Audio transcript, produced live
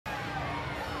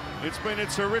It's been a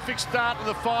terrific start to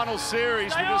the final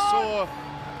series. We just saw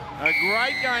a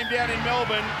great game down in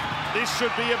Melbourne. This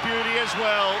should be a beauty as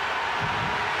well.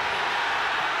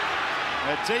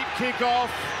 A deep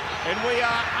kick-off, and we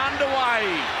are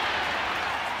underway.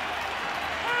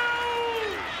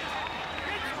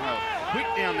 Oh, quick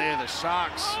down there, the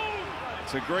Sharks.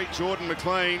 To greet Jordan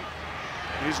McLean.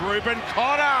 Here's Ruben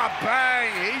Cotter,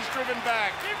 bang, he's driven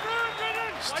back.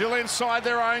 Still inside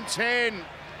their own 10.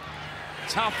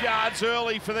 Tough yards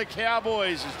early for the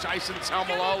Cowboys as Jason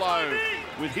Taumalolo,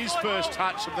 with his first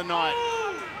touch of the night,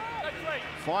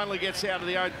 finally gets out of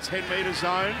the own 10-metre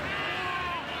zone.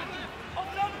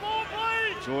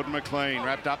 Jordan McLean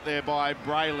wrapped up there by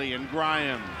Brayley and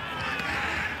Graham.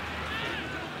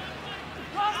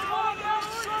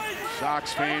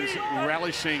 Sharks fans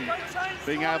relishing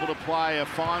being able to play a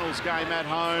finals game at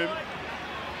home.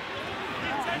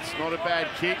 It's not a bad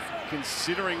kick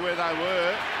considering where they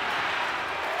were.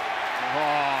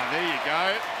 Oh, there you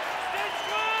go.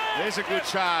 There's a good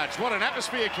charge. What an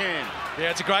atmosphere, Cam.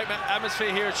 Yeah, it's a great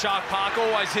atmosphere here at Shark Park,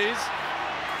 always is.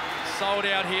 Sold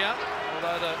out here,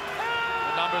 although the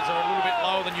numbers are a little bit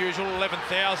lower than usual,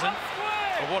 11,000.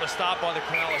 But what a start by the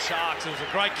Cronulla Sharks. It was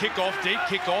a great kick-off, deep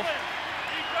kick-off.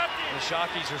 The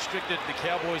Sharkies restricted the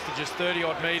Cowboys to just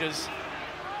 30-odd metres.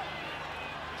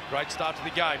 Great start to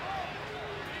the game.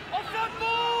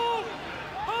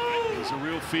 There's a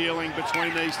real feeling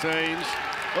between these teams.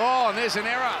 Oh, and there's an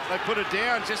error. They put it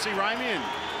down, Jesse Ramian.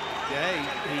 Yeah,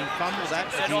 he fumbled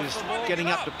that as he was getting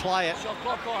up to play it.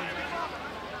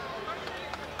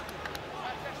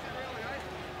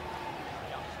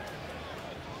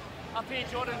 Up here,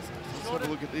 Jordan. Let's have a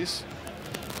look at this.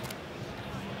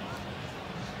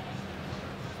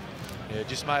 Yeah,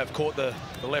 just may have caught the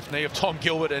left knee of Tom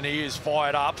Gilbert, and he is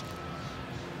fired up.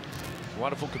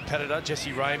 Wonderful competitor,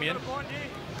 Jesse Ramian.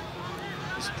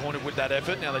 Disappointed with that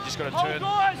effort. Now they've just got to turn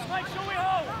that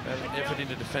effort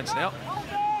into defence now.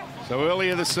 So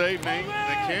earlier this evening,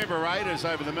 the Canberra Raiders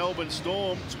over the Melbourne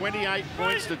Storm, 28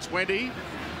 points to 20.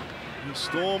 The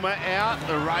Storm are out.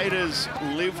 The Raiders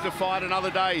live to fight another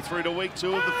day through to week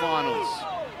 2 of the finals.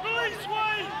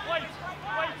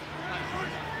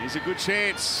 Here's a good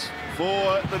chance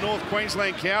for the North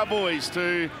Queensland Cowboys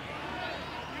to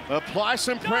apply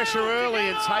some pressure early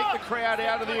and take the crowd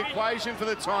out of the equation for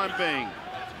the time being.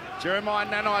 Jeremiah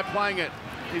Nanai playing it.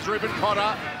 Here's Ruben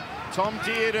Cotter, Tom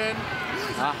Dearden.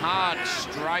 A hard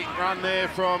straight run there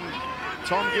from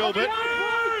Tom Gilbert.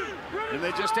 And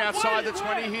they're just outside the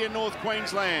 20 here, North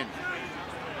Queensland.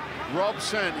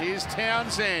 Robson, here's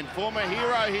Townsend, former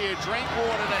hero here,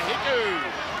 Drinkwater to Hiku.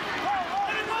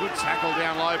 Good tackle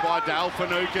down low by Dale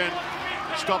Finucane,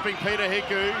 stopping Peter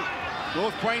Hiku.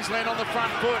 North Queensland on the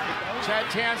front foot. Chad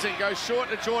Townsend goes short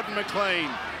to Jordan McLean,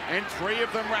 and 3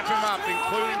 of them wrap him up,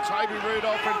 including Toby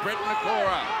Rudolph and Brett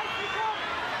Nakora.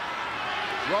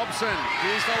 Robson,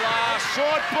 here's the last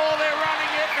short ball, they're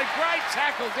running it, and a great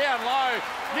tackle down low.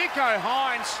 Nicho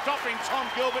Hines stopping Tom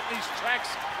Gilbert in his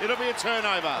tracks. It'll be a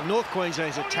turnover. North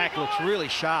Queensland's attack looks really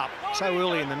sharp. So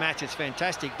early in the match, it's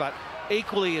fantastic, but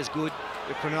equally as good,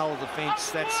 the Cronulla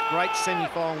defence. That's great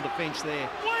semi-final defence there.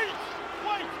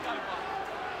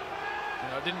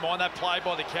 I didn't mind that play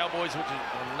by the Cowboys, which is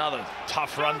another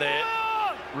tough run there.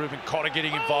 Ruben Cotter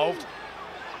getting involved.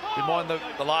 Didn't mind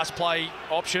the last play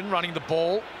option, running the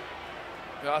ball,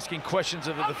 asking questions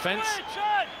of the defence.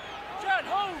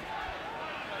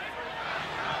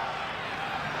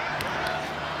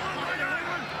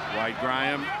 Wade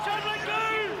Graham.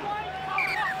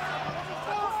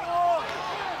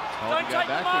 Told to go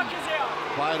back and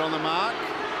play it on the mark.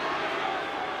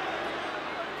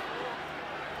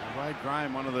 Wade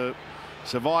Graham, one of the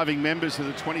surviving members of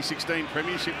the 2016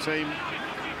 Premiership team,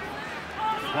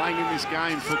 playing in this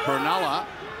game for Cronulla.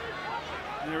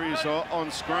 There he is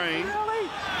on screen.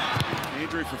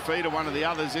 Andrew Fafita, one of the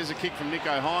others. There's a kick from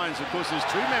Nicho Hines. Of course, there's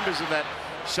 2 members of that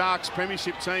Sharks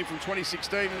Premiership team from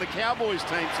 2016 and the Cowboys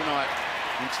team tonight,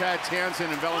 and Chad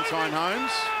Townsend and Valentine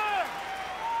Holmes.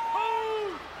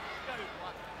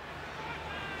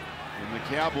 And the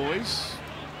Cowboys,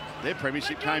 their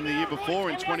premiership came the year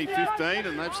before in 2015,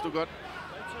 and they've still got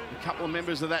a couple of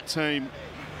members of that team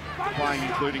playing,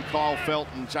 including Kyle Felt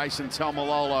and Jason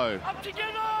Taumalolo.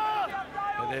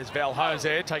 And there's Val Holmes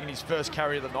there, taking his first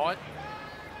carry of the night.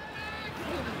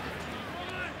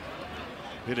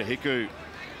 Peter Hiku.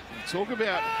 Talk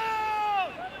about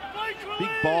big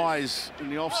buys in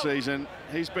the off-season.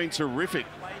 He's been terrific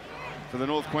for the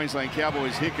North Queensland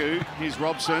Cowboys. Hiku, here's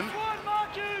Robson.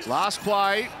 Last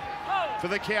play for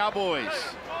the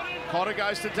Cowboys. Cotter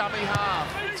goes to dummy half.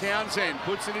 Townsend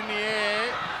puts it in the air.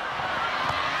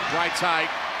 Great take.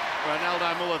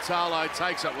 Ronaldo Mulatalo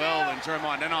takes it well, and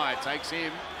Jeremiah Nanai takes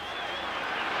him.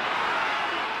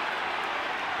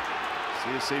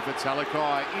 Sifa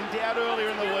Talakai in doubt earlier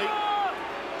in the week.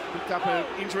 Picked up an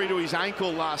injury to his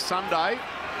ankle last Sunday.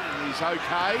 And he's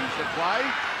okay to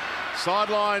play.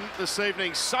 Sideline this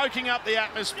evening, soaking up the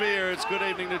atmosphere. It's good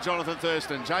evening to Jonathan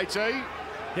Thurston. JT?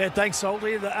 Yeah, thanks,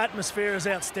 Salty. The atmosphere is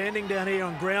outstanding down here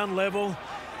on ground level.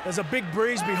 There's a big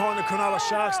breeze behind the Cronulla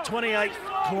Sharks, 28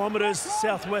 kilometres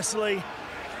southwesterly.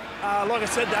 Like I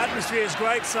said, the atmosphere is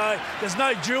great, so there's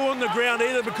no dew on the ground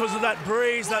either because of that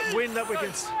breeze, that wind that we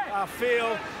can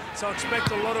feel. So I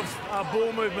expect a lot of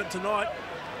ball movement tonight.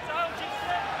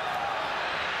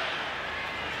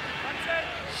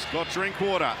 Scott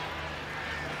Drinkwater,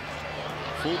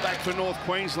 fullback for North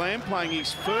Queensland, playing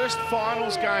his first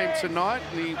finals game tonight.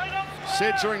 And he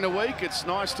said during the week, it's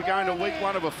nice to go into week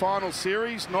 1 of a final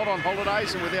series, not on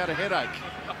holidays and without a headache.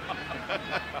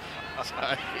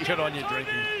 Good on you,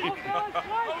 Drinky.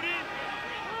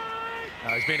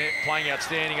 He's been playing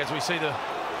outstanding as we see the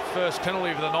first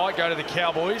penalty of the night go to the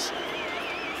Cowboys.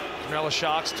 Cronulla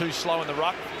Sharks too slow in the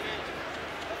ruck.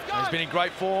 He's been in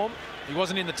great form. He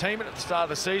wasn't in the team at the start of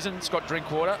the season. Scott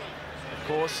Drinkwater, of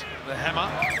course, the hammer.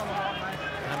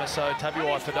 So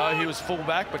Tabuai Fado, he was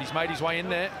full-back, but he's made his way in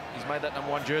there. He's made that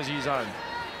 #1 jersey his own.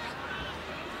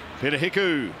 Peter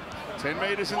Hiku, 10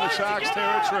 metres in the Sharks'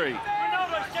 territory.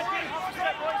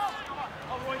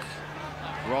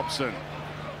 Robson,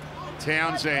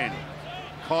 Townsend,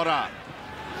 Cotter,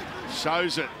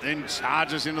 shows it, then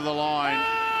charges into the line.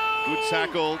 Good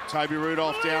tackle, Toby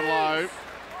Rudolph down low.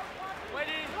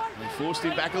 They forced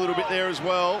him back a little bit there as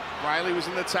well. Rayleigh was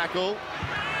in the tackle.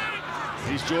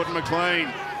 Here's Jordan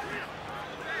McLean.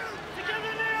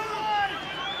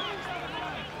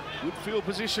 Good field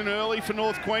position early for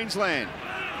North Queensland.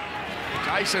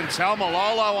 Jason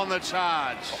Talmalolo on the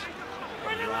charge.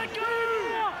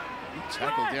 Good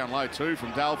tackle down low too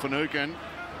from Dale Finucane.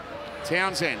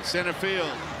 Townsend, centre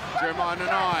field. Jeremiah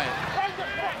Nanai.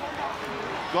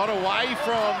 Got away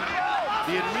from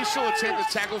the initial attempt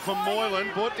to tackle from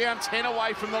Moylan, brought down 10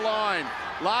 away from the line.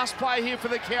 Last play here for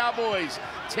the Cowboys.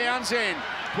 Townsend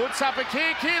puts up a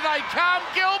kick. Here they come.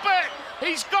 Gilbert,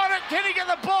 he's got it. Can he get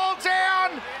the ball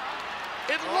down?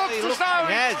 It looks as though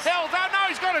he's held. Oh, no,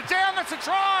 he's got it down. That's a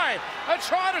try. A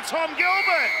try to Tom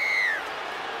Gilbert.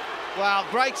 Well,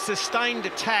 great sustained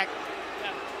attack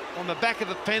on the back of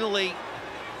the penalty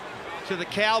to the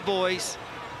Cowboys.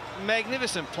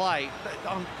 Magnificent play.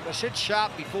 I said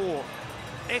sharp before.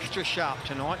 Extra sharp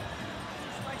tonight.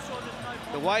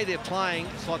 The way they're playing,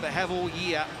 it's like they have all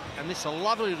year, and this is a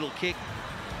lovely little kick,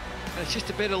 and it's just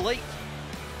a better leap.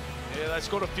 Yeah, they've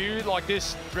got a few like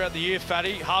this throughout the year,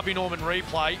 Fatty. Harvey Norman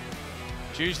replay.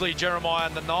 It's usually Jeremiah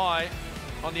Nanai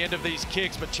on the end of these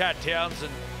kicks, but Chad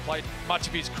Townsend played much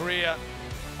of his career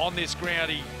on this ground.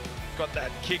 He got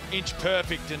that kick inch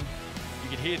perfect, and you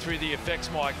could hear through the effects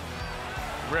mic.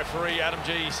 Referee Adam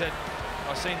G said,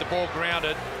 "I've seen the ball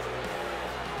grounded."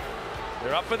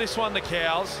 They're up for this one, the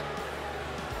Cows.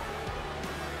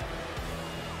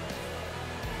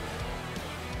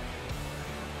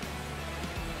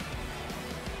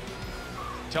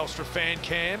 Telstra fan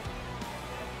cam.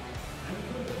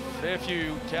 Fair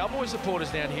few Cowboys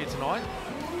supporters down here tonight.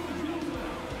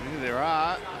 Yeah, there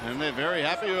are, and they're very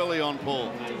happy early on,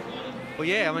 Paul. Well,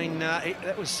 yeah, I mean,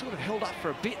 that was sort of held up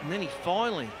for a bit, and then he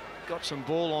finally got some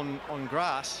ball on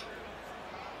grass.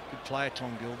 Good player,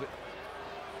 Tom Gilbert.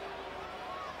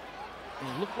 And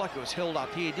it looked like it was held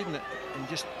up here, didn't it? And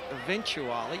just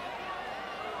eventually...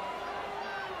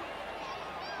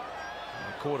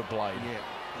 A quarter blade. Yeah,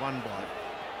 one blade.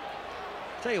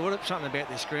 Tell you what, something about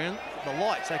this ground, the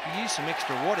lights, they could use some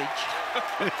extra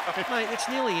wattage. Mate, it's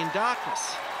nearly in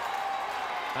darkness.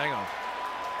 Hang on.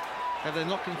 Have they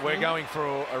not confirmed? We're going for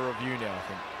a review now, I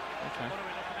think. Okay.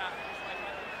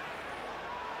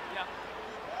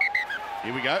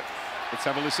 Here we go. Let's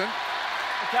have a listen.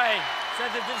 Okay, so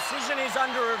the decision is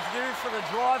under review for the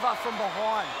driver from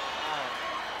behind.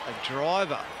 A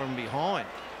driver from behind.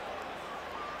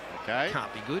 Okay.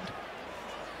 Can't be good.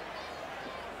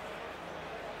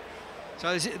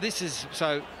 So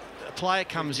so a player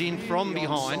comes in from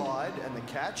behind. And the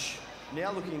catch.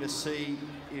 Now looking to see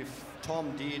if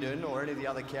Tom Dearden or any of the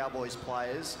other Cowboys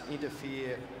players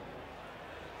interfere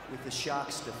with the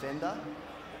Sharks defender.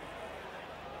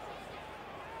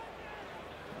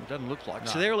 It doesn't look like.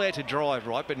 No. So they're allowed to drive,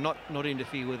 right, but not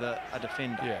interfere with a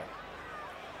defender. Yeah.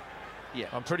 Yeah.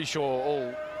 I'm pretty sure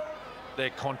all their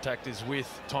contact is with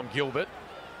Tom Gilbert.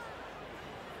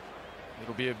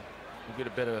 We'll get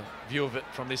a better view of it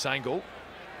from this angle.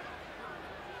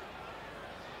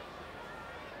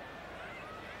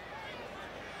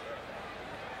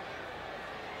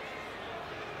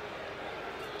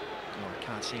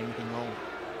 can't see anything wrong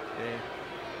there.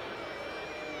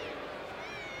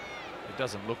 It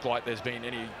doesn't look like there's been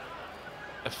any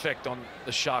effect on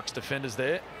the Sharks defenders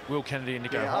there. Will Kennedy and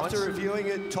Nico Hines. After reviewing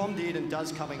it, Tom Dearden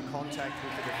does come in contact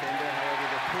with the defender. However,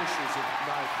 the push is of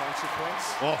no consequence.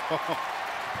 The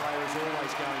player is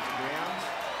always going to ground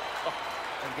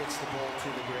and gets the ball to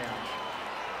the ground.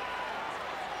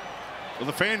 Well,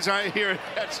 the fans here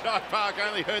at Shark Park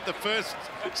only heard the first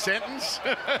sentence.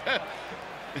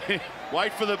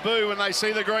 Wait for the boo when they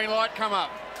see the green light come up.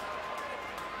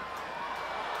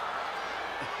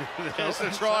 There's the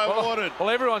try awarded. Well,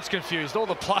 everyone's confused. All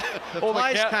the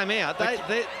players came out.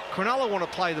 Cronulla want to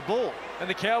play the ball. And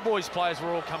the Cowboys players were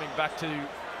all coming back to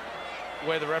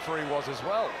where the referee was as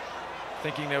well,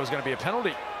 thinking there was going to be a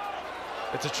penalty.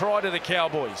 It's a try to the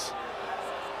Cowboys.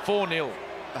 4-0.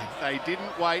 They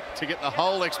didn't wait to get the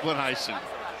whole explanation.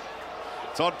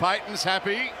 Todd Payton's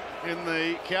happy in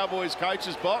the Cowboys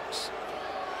coach's box.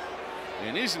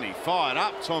 And isn't he fired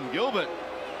up, Tom Gilbert?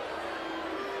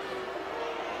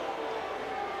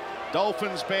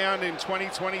 Dolphins bound in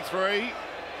 2023.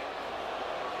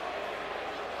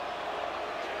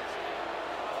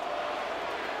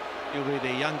 He'll be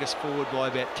their youngest forward by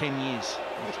about 10 years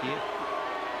next year.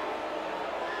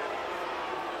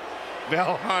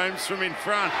 Val Holmes from in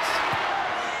front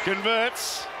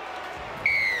converts.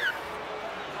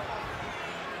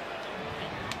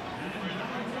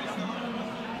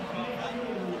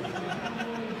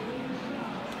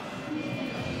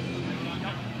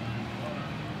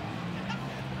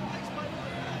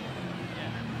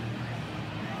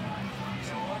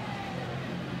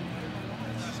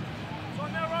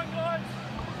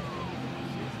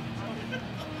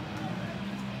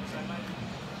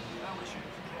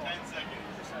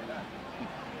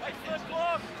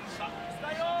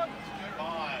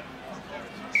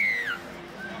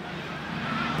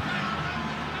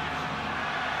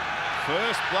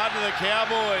 First blood to the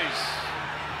Cowboys.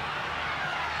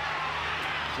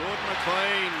 Jordan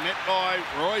McLean met by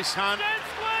Royce Hunt.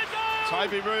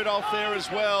 Toby Rudolph there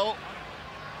as well.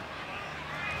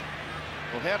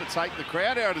 Well, how to take the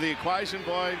crowd out of the equation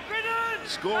by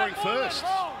scoring first.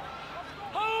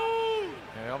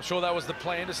 Yeah, I'm sure that was the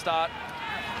plan, to start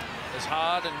as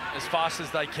hard and as fast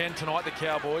as they can tonight, the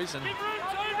Cowboys. And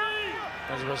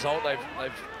as a result,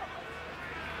 they've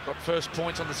got first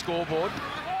points on the scoreboard.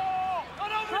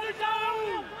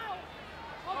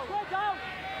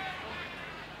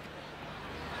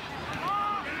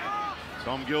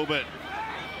 Tom Gilbert.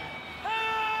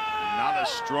 Another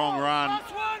strong run.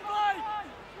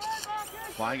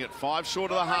 Playing it 5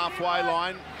 short of the halfway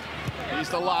line. Here's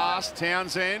the last,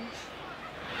 Townsend.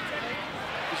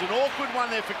 It was an awkward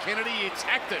one there for Kennedy. He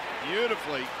attacked it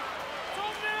beautifully.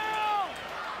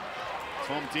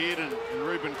 Tom Dearden and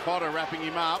Ruben Cotter wrapping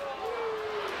him up.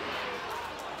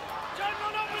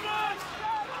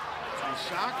 The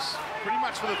Sharks, pretty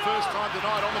much for the first time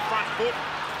tonight, on the front foot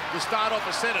to start off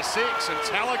a set of 6, and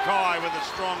Talakai with a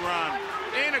strong run.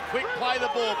 And a quick play the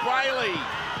ball. Brayley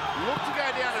looked to go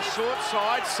down the short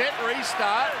side, set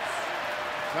restart.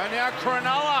 So now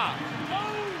Cronulla,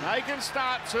 they can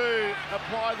start to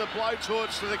apply the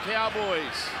blowtorch to the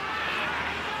Cowboys.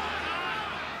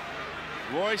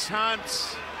 Royce Hunt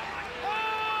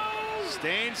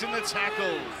stands in the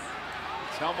tackle.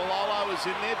 Talmalolo is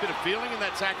in there, bit of feeling in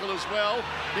that tackle as well.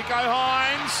 Nico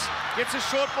Hines gets a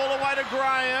short ball away to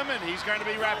Graham, and he's going to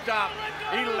be wrapped up.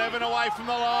 11 away from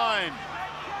the line.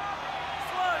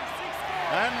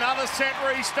 Another set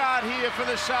restart here for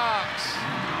the Sharks.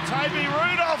 Toby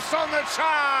Rudolph's on the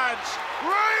charge.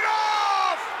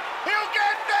 Rudolph! He'll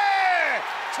get there!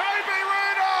 Toby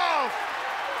Rudolph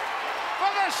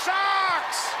for the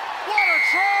Sharks! What a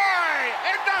try!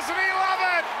 And doesn't he love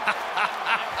it?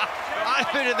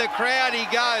 Over to the crowd he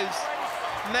goes.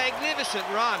 Magnificent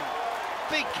run.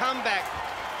 Big comeback.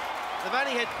 They've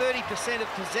only had 30% of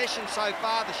possession so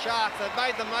far, the Sharks. They've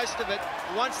made the most of it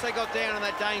once they got down in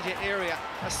that danger area.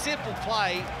 A simple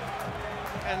play,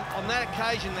 and on that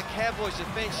occasion, the Cowboys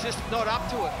defence just not up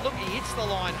to it. Look, he hits the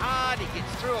line hard. He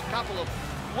gets through a couple of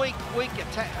weak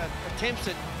attempts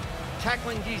at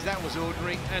tackling. Geez, that was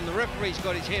ordinary. And the referee's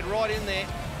got his head right in there.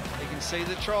 You can see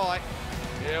the try.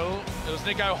 Yeah, it was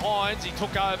Nico Hines. He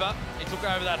took over. He took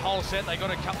over that whole set. They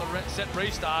got a couple of set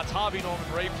restarts. Harvey Norman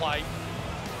replay.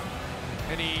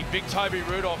 And big Toby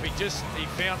Rudolph, he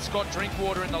found Scott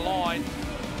Drinkwater in the line.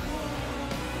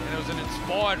 And it was an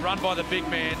inspired run by the big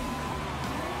man.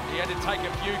 He had to take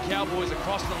a few Cowboys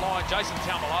across the line. Jason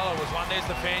Taumalolo was one. There's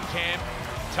the fan cam.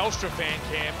 Telstra fan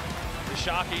cam. The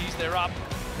Sharkies, they're up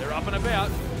and about.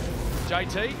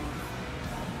 JT.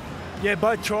 Yeah,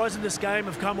 both tries in this game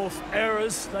have come off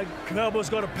errors. The Cowboys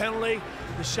got a penalty.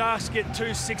 The Sharks get 2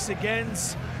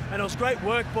 6-agains. And it was great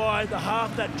work by the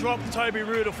half that dropped Toby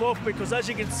Rudolph off, because as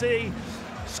you can see,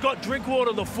 Scott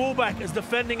Drinkwater, the fullback, is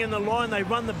defending in the line. They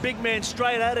run the big man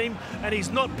straight at him, and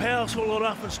he's not powerful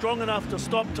enough and strong enough to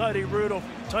stop Toby Rudolph.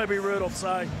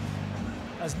 So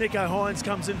as Nico Hines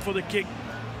comes in for the kick.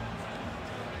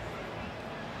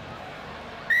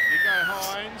 Nico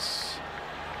Hines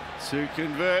to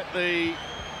convert the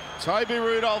Toby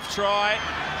Rudolph try.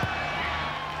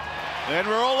 And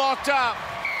we're all locked up.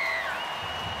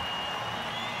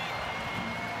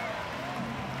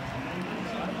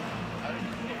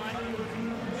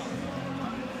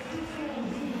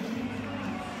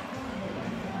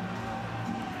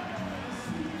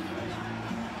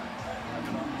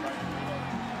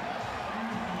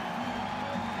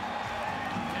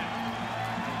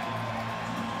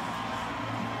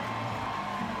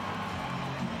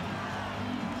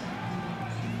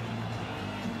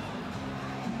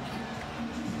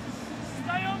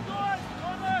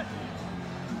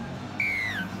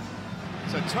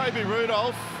 So Toby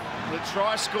Rudolph, the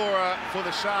try scorer for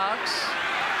the Sharks.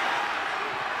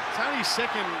 It's only his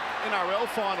second NRL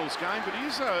Finals game, but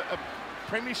he's a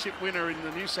premiership winner in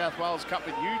the New South Wales Cup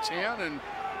with Newtown and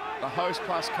the Host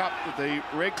Plus Cup with the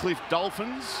Redcliffe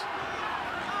Dolphins.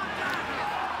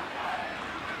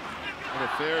 Had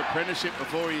a fair apprenticeship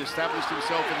before he established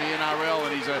himself in the NRL,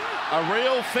 and he's a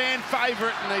real fan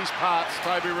favourite in these parts,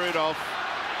 Toby Rudolph.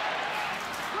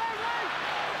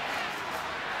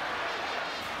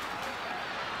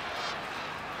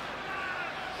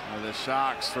 The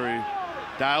Sharks through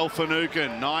Dale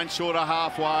Finucane, 9 short of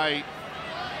halfway.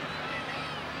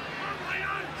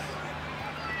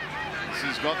 This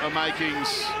has got the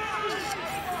makings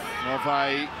of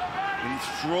a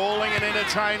enthralling and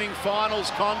entertaining finals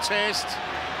contest.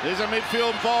 There's a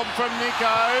midfield bomb from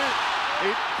Nico.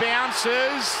 It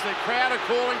bounces. The crowd are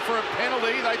calling for a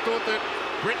penalty. They thought that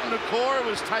Britton Nakora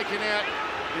was taken out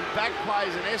in back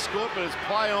plays and escort, but it's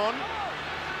play on.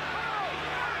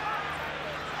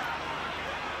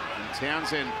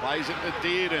 Townsend plays it to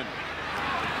Dearden.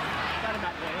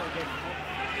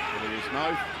 There is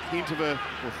no hint of or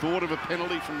thought of a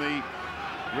penalty from the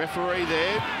referee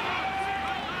there.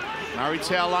 Murray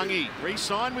Taulagi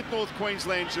re-signed with North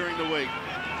Queensland during the week.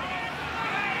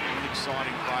 What an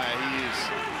exciting player he is.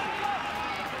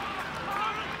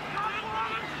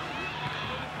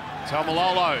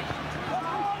 Taumalolo.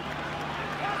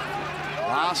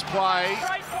 Last play.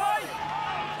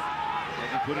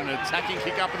 Put an attacking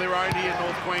kick up of their own here in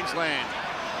North Queensland.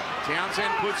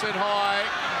 Townsend puts it high.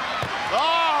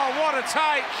 Oh, what a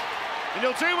take! And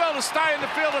he'll do well to stay in the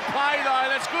field of play, though.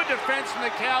 That's good defence from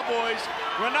the Cowboys.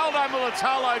 Ronaldo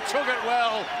Mulatalo took it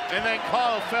well, and then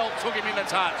Kyle Felt took him into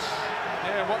touch.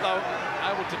 Yeah, what they were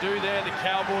able to do there, the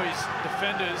Cowboys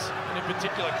defenders, and in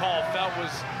particular Kyle Felt,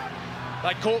 was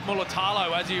they caught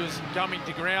Mulatalo as he was coming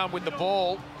to ground with the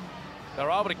ball. They were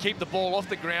able to keep the ball off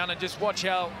the ground and just watch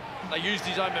how they used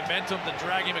his own momentum to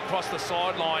drag him across the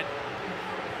sideline.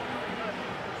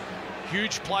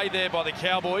 Huge play there by the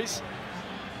Cowboys.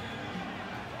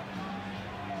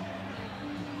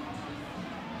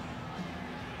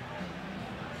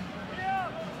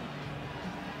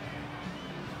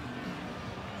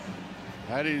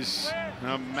 That is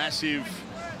a massive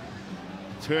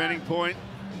turning point.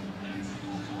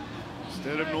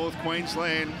 Instead of North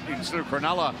Queensland, instead of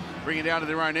Cronulla bringing it down to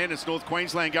their own end, it's North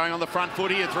Queensland going on the front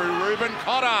foot here through Ruben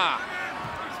Cotter.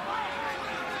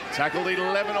 Tackled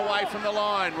 11 away from the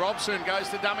line. Robson goes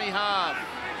to dummy half.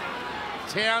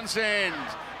 Townsend,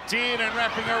 Dearden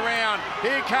wrapping around.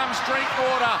 Here comes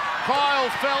Drinkwater. Kyle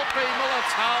Felt v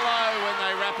Mulatalo when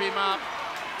they wrap him up.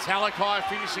 Talakai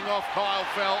finishing off Kyle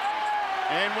Felt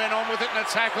and went on with it in a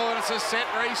tackle, and it's a set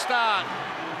restart.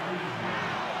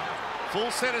 Full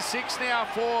set of 6 now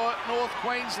for North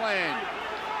Queensland.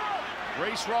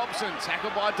 Reece Robson,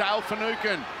 tackled by Dale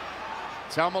Finucane.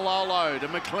 Taumalolo to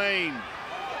McLean.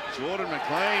 Jordan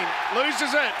McLean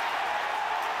loses it.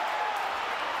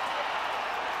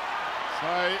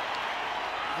 So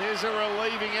there's a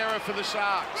relieving error for the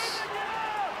Sharks.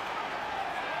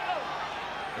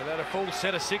 They've had a full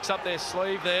set of 6 up their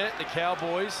sleeve there, the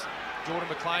Cowboys. Jordan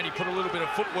McLean, he put a little bit of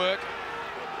footwork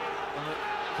on the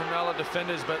Cronulla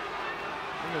defenders, but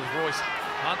I think it was Royce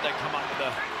Hunt that come up with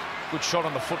a good shot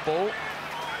on the football.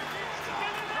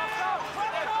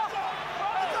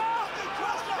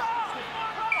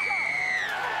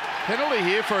 Penalty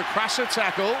here for a crusher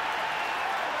tackle.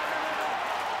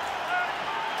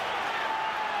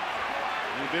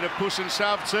 A bit of push and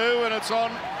shove too, and it's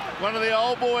on one of the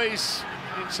old boys.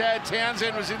 And Chad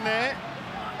Townsend was in there.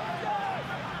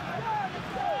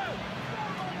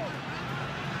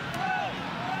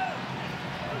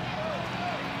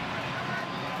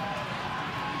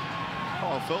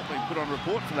 felt being put on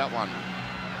report for that one.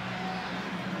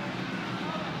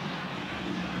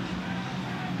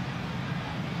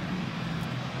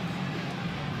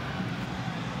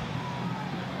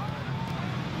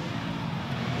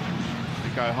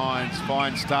 Nico Hines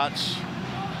finds touch.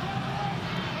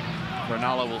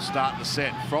 Cronulla will start the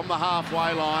set from the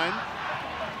halfway line.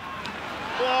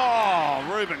 Oh,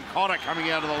 Reuben Cotter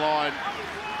coming out of the line.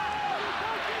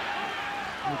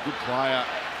 Oh, good player.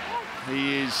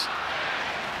 He is.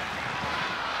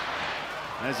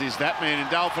 As is that man in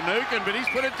Finucane, but he's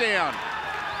put it down.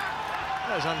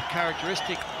 That was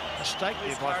uncharacteristic mistake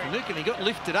there by Finucane. He got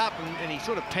lifted up and he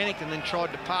sort of panicked and then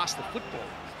tried to pass the football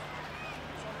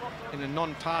in a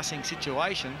non-passing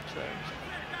situation. So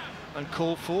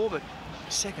uncalled for, but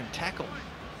second tackle.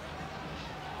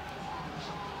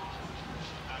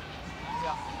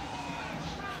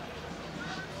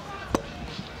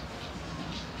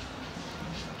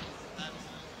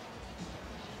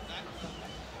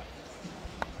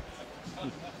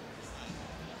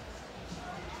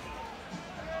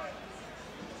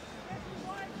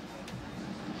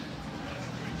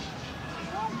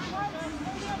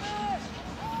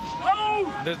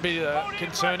 That'd be the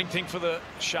concerning thing for the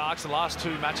Sharks. The last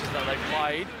two matches that they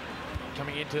played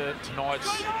coming into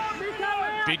tonight's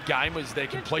big game was their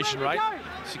completion rate,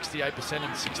 68%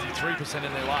 and 63%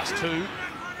 in their last two.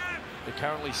 They're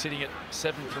currently sitting at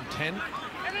 7 from 10.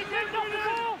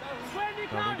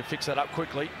 They'll need to fix that up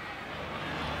quickly.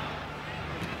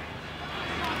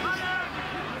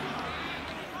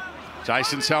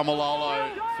 Jason Salmalolo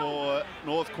for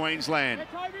North Queensland.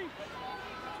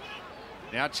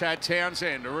 Now Chad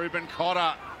Townsend to Reuben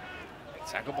Cotter.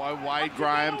 Tackled by Wade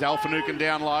Graham. Finucane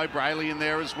down low. Brayley in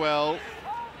there as well.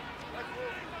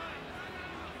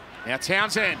 Now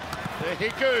Townsend. The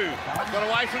Hiku. Got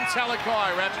away from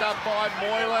Talakai. Wrapped up by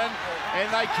Moylan. And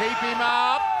they keep him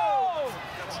up.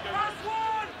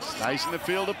 Stays in the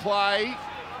field of play.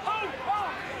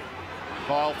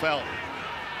 Kyle Felt.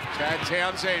 Chad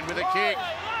Townsend with a kick.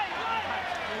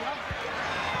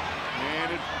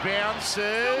 And it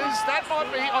bounces. That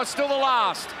might be, oh, still the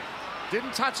last.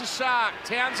 Didn't touch a Shark.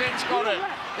 Townsend's got it.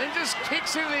 Then just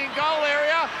kicks into the in-goal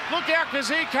area. Look out, because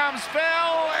here comes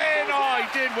Fell. And, oh, he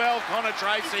did well, Connor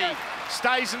Tracy.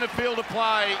 Stays in the field of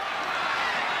play.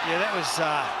 Yeah, that was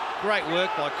great work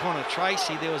by Connor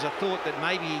Tracy. There was a thought that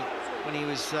maybe when he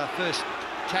was first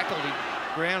tackled, he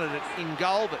grounded it in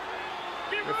goal, but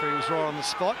the referee was right on the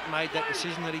spot, made that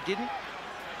decision that he didn't.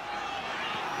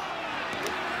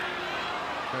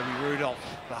 Toby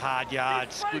Rudolph, the hard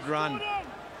yards, good run.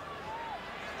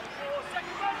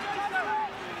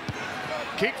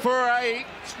 Kick for a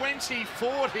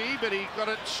 20-40, but he got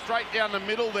it straight down the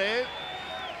middle there.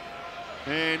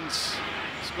 And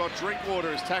Scott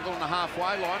Drinkwater is tackled on the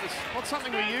halfway line. It's not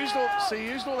something we see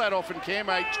used all that often, Cam,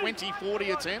 a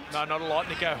 20-40 attempt. No, not a lot.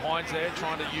 Nico Hines there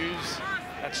trying to use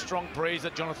that strong breeze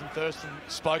that Jonathan Thurston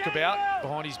spoke about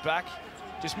behind his back.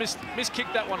 Just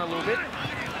miskicked that one a little bit.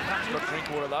 Scott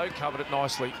Drinkwater, though, covered it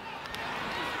nicely.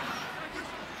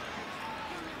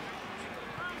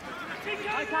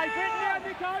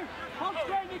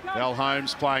 Val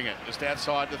Holmes playing it just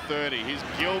outside the 30. Here's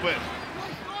Gilbert,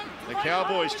 the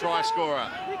Cowboys try scorer.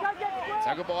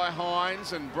 Tackled by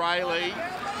Hines and Brayley.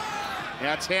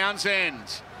 Now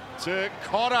Townsend to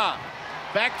Cotter.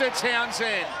 Back to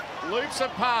Townsend. Loops a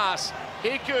pass.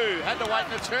 Hiku had to wait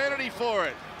an eternity for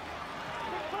it.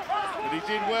 But he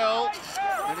did well.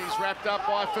 And he's wrapped up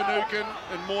by Finucane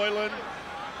and Moylan.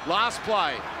 Last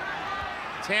play.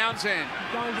 Townsend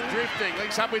drifting,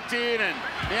 links up with Dearden.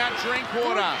 Now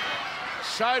Drinkwater.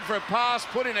 Showed for a pass,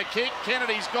 put in a kick.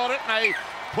 Kennedy's got it, and they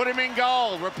put him in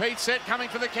goal. Repeat set coming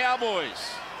for the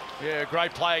Cowboys. Yeah,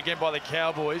 great play again by the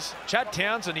Cowboys. Chad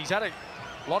Townsend, he's had a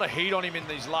lot of heat on him in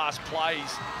these last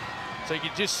plays. So you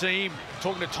could just see him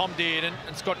talking to Tom Dearden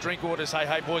and Scott Drinkwater say,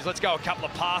 hey, boys, let's go a couple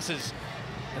of passes.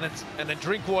 And then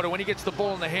Drinkwater, when he gets the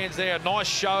ball in the hands there, a nice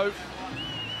show.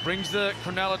 Brings the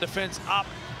Cronulla defence up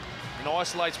and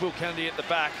isolates Will Kennedy at the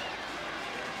back.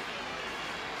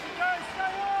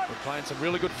 We're playing some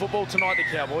really good football tonight, the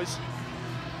Cowboys.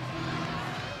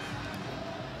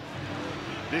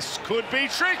 This could be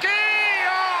tricky.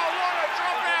 Oh, what a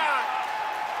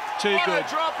dropout. Too good.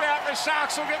 What a dropout. The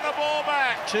Sharks will get the ball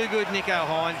back. Too good, Nico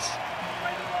Hines.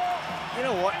 You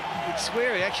know what? You'd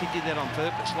swear he actually did that on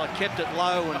purpose, like kept it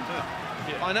low. And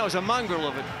yeah. I know it was a mongrel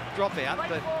of a dropout,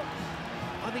 but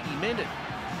I think he meant it.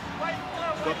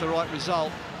 Got the right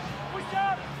result.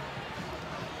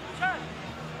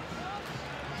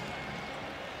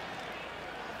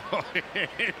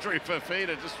 Andrew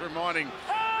Fafita just reminding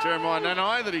Jeremiah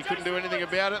Nanai that he couldn't do anything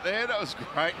about it there. That was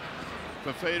great.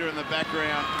 Fafita in the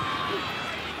background.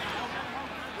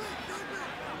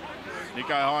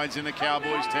 Nico Hines in the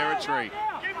Cowboys territory.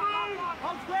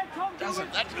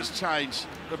 Doesn't that just change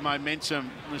the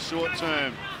momentum in the short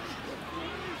term?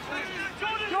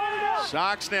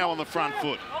 Sharks now on the front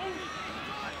foot.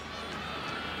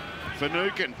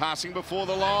 Finucane passing before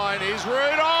the line is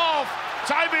Rudolph.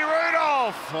 Toby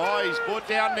Rudolph. Oh, he's brought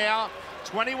down now.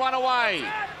 21 away.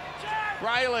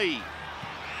 Brayley.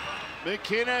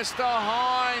 McInnes to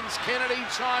Hines. Kennedy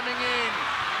chiming in.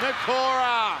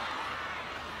 Nakora.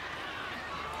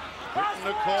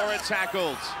 Nakora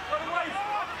tackled.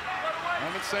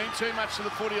 Haven't seen too much of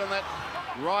the footy on that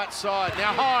right side.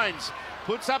 Now Hines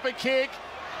puts up a kick.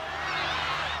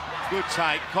 Good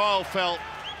take. Kyle Felt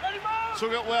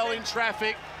took it well in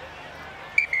traffic.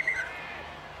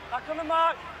 Back on the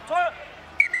mark. The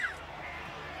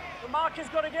marker's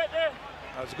got to get there.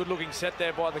 That was a good-looking set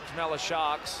there by the Cronulla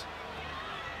Sharks.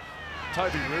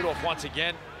 Toby Rudolph once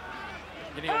again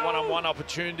getting a one-on-one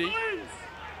opportunity,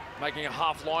 making a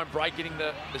half-line break, getting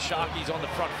the Sharkies on the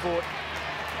front foot.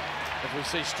 As we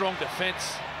see strong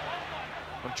defence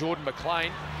from Jordan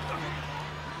McLean.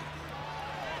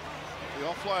 The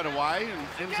offload away and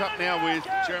ends up now with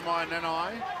Jeremiah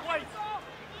Nanai.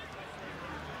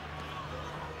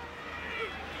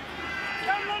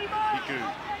 Hiku.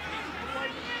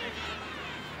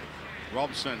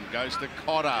 Robson goes to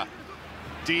Cotter.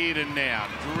 Dearden now,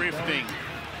 drifting.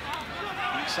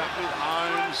 Mix up with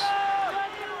Holmes.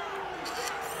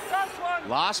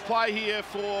 Last play here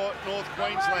for North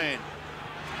Queensland.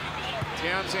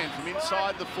 Townsend from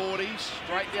inside the 40,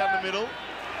 straight down the middle.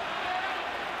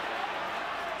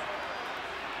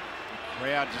 The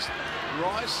crowd just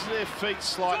rises to their feet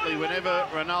slightly whenever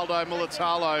Ronaldo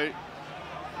Mulatalo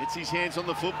gets his hands on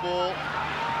the football.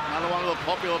 Another one of the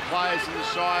popular players in the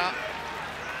Shire.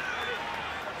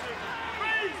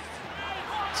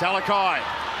 Talakai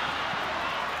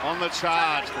on the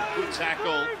charge, good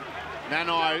tackle.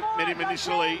 Nanai met him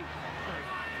initially.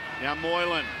 Now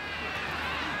Moylan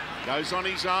goes on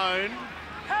his own.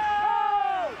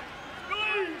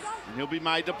 And he'll be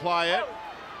made to play it.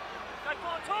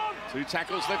 2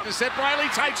 tackles left to set. Brayley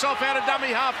takes off out of dummy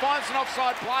half, finds an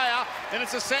offside player, and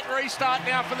it's a set restart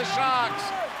now for the Sharks.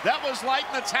 That was late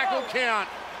in the tackle count.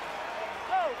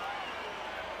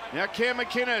 Now Cam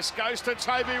McInnes goes to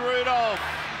Toby Rudolph.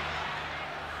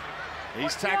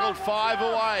 He's tackled 5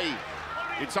 away.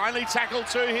 It's only tackle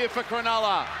 2 here for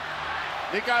Cronulla.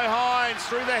 Nico Hines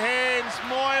through the hands.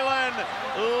 Moylan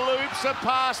loops a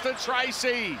pass to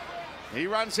Tracy. He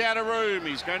runs out of room.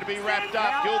 He's going to be wrapped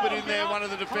up. Gilbert in there, one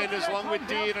of the defenders, along with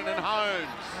Dearden and Holmes.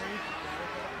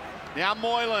 Now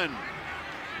Moylan.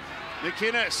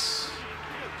 McInnes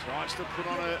tries to put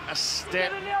on a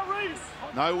step.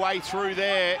 No way through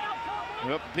there.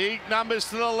 Big numbers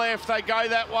to the left. They go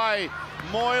that way.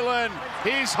 Moylan.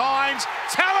 Here's Hines.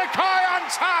 Talakai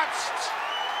untouched.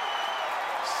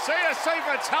 CSC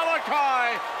for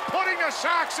Talakai, putting the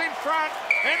Sharks in front,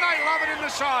 and they love it in the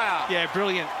Shire. Yeah,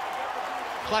 brilliant.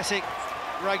 Classic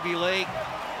rugby league.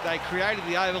 They created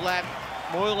the overlap.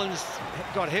 Moylan's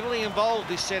got heavily involved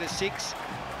this set of 6.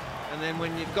 And then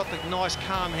when you've got the nice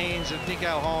calm hands of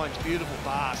Nico Hines, beautiful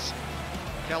pass.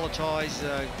 Kalatai's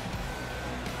a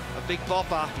big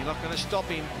bopper. You're not going to stop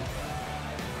him.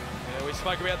 Yeah, we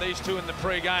spoke about these two in the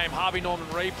pre-game. Harvey Norman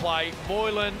replay.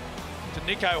 Moylan to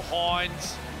Nico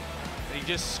Hines. And he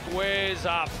just squares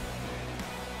up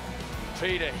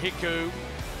Peter Hiku.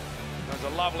 There's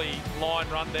a lovely line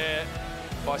run there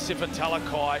by Sifa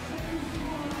Talakai.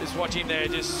 Just watch him there,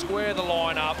 just square the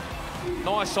line up.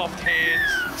 Nice soft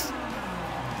hands.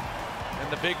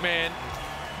 And the big man,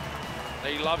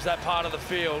 he loves that part of the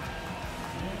field.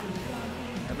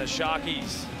 And the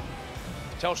Sharkies,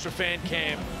 Telstra fan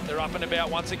cam, they're up and about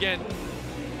once again.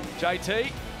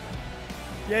 JT?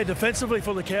 Yeah, defensively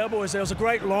for the Cowboys, there was a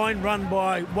great line run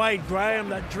by Wade Graham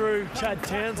that drew Chad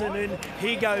Townsend in.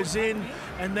 He goes in,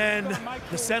 and then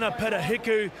the centre, Peter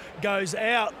Hiku, goes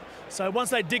out. So once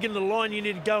they dig into the line, you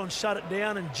need to go and shut it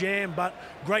down and jam, but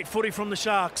great footy from the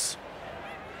Sharks.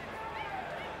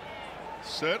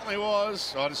 Certainly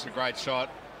was. Oh, just a great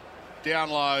shot. Down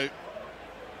low.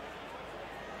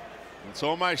 It's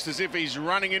almost as if he's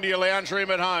running into your lounge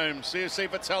room at home. CSC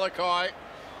for Talakai.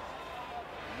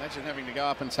 Imagine having to go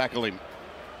up and tackle him.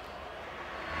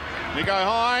 Nico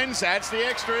Hines adds the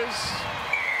extras.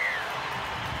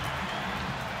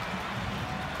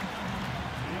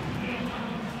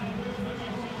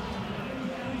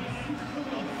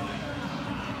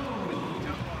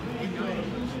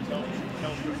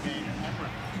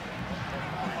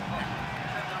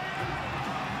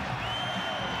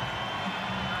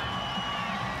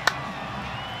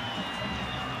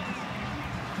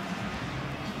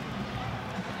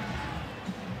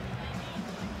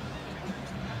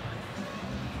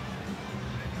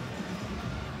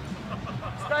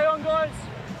 on, guys.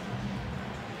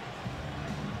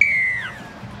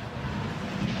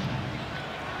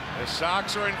 The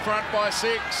Sharks are in front by 6.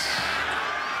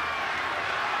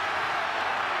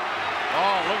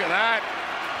 Oh, look at that.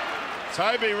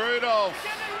 Toby Rudolph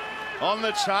on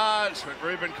the charge, but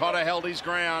Reuben Cotter held his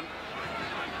ground.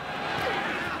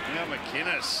 Now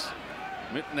McInnes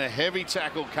mitten a heavy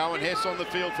tackle. Cohen Hess on the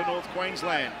field for North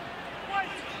Queensland.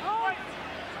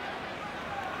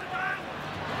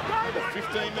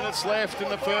 15 minutes left in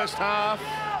the first half.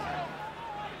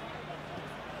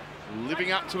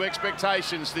 Living up to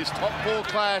expectations, this top 4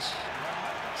 clash.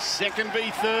 Second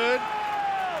v third.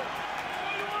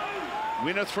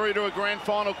 Winner through to a grand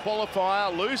final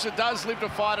qualifier. Loser does live to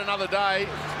fight another day.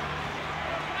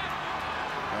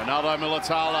 Ronaldo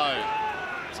Militalo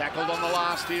tackled on the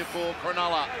last here for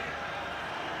Cronulla.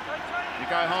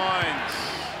 Nico Hines.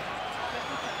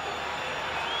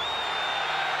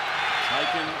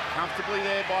 Taken comfortably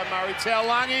there by Murray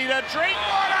Taulagi to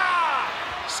Drinkwater.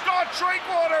 Scott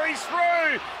Drinkwater, he's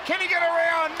through. Can he get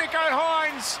around Nico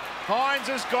Hines? Hines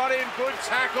has got in. Good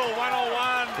tackle,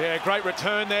 1-on-1. Yeah, great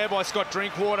return there by Scott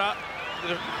Drinkwater.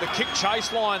 The kick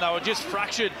chase line, they were just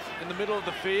fractured in the middle of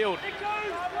the field.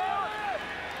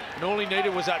 And all he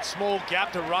needed was that small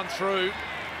gap to run through.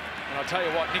 And I'll tell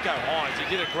you what, Nico Hines,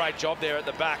 he did a great job there at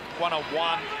the back.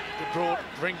 1-on-1 to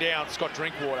bring down Scott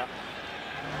Drinkwater.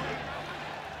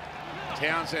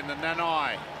 Townsend and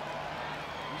Nanai.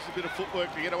 Used a bit of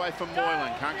footwork to get away from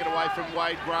Moylan. Can't get away from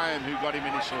Wade Graham, who got him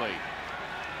initially.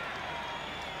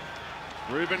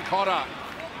 Reuben Cotter.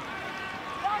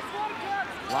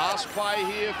 Last play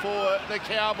here for the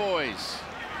Cowboys.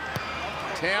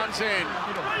 Townsend.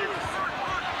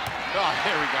 Oh,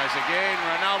 here he goes again.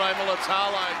 Ronaldo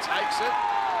Militalo takes it.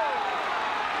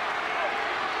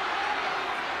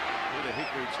 Peter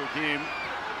Hickory took him.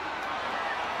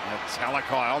 And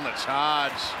Talakai on the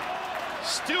charge.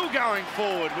 Still going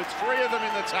forward with 3 of them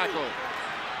in the tackle.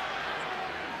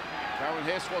 Cohen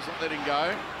Hess wasn't letting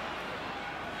go.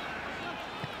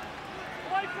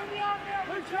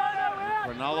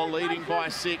 Cronulla leading by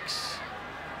 6.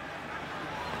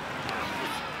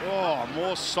 Oh,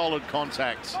 more solid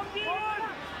contact.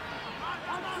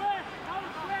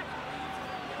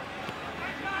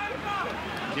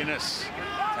 Guinness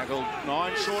tackled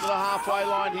 9 short of the halfway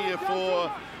line here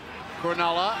for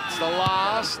Cronulla. It's the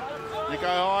last. Nico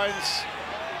Hines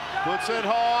puts it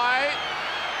high.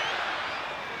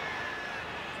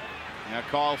 Now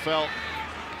Kyle Felt.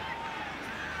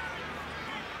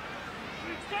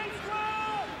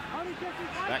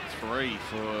 Back 3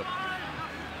 for the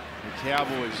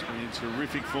Cowboys in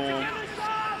terrific form.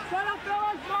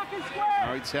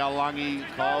 Murray Taulagi,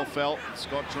 Kyle Felt,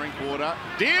 Scott Drinkwater.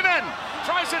 Dearden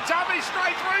tries a dummy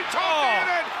straight through. Tom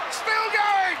Dearden still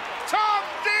going. Tom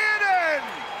Dearden.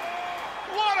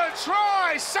 What a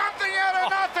try. Something out of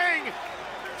nothing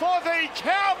for the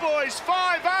Cowboys.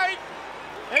 5-8.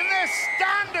 And they're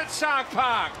stunned at Shark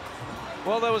Park.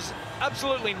 Well, there was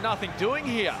absolutely nothing doing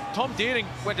here. Tom Dearden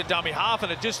went to dummy half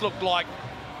and it just looked like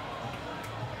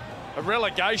a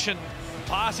relegation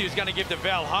pass he was going to give to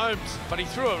Val Holmes, but he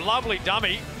threw a lovely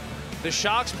dummy. The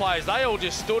Sharks players, they all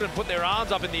just stood and put their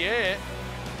arms up in the air,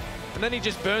 and then he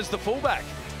just burns the fullback.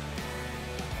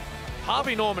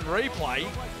 Harvey Norman replay.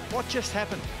 What just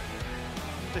happened?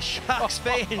 The Sharks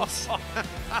fans,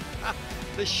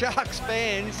 the Sharks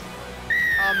fans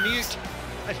are mute.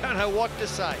 They don't know what to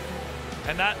say.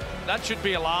 And that should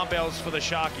be alarm bells for the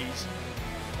Sharkies.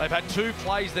 They've had 2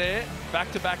 plays there,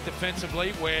 back-to-back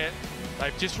defensively, where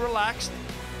they've just relaxed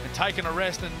and taken a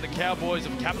rest, and the Cowboys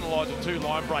have capitalised with 2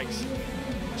 line breaks.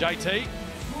 JT?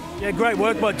 Yeah, great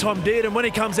work by Tom Dearden. When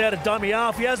he comes out of dummy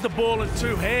half, he has the ball in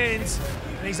 2 hands,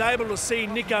 and he's able to see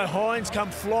Nico Hines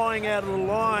come flying out of the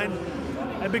line.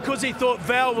 And because he thought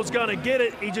Val was going to get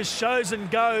it, he just shows and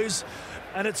goes.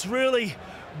 And it's really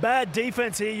bad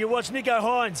defence here. You watch Nico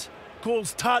Hines,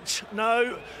 calls touch,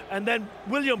 no, and then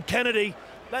William Kennedy.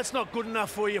 That's not good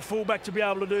enough for your fullback to be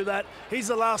able to do that. He's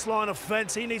the last line of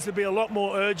fence. He needs to be a lot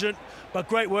more urgent, but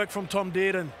great work from Tom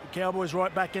Dearden. The Cowboys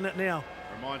right back in it now.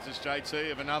 Reminds us, JT,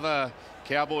 of another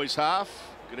Cowboys half.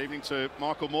 Good evening to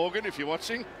Michael Morgan, if you're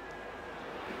watching.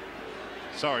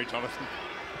 Sorry, Jonathan.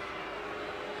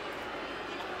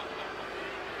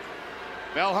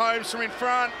 Val Holmes from in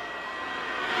front.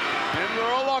 And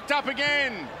we're all locked up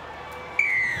again.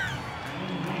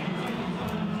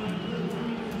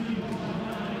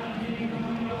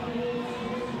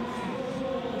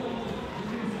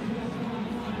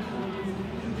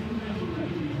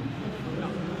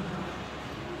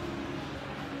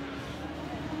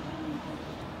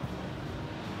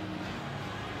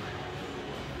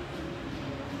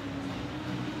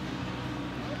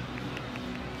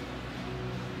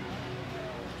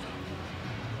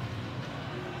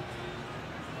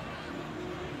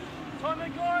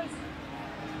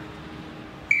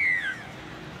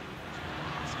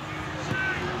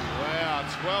 Wow,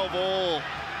 12 all.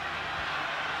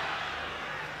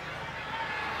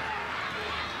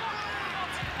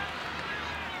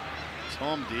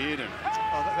 Tom Dearden.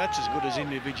 Oh, that's as good as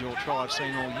individual try I've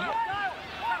seen all year.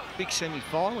 Big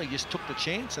semi-final, he just took the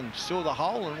chance and saw the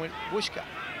hole and went whooshka.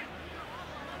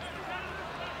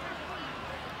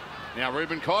 Now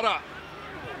Reuben Cotter.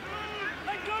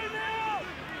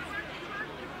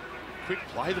 Quick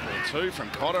play the ball too from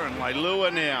Cotter and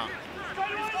Leilua now.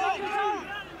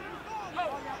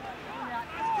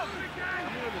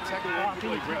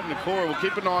 Brenton Nakora will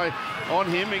keep an eye on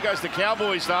him. He goes to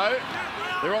Cowboys though.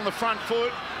 They're on the front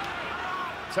foot.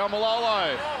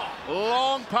 Talmalolo,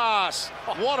 long pass.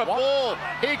 What a ball.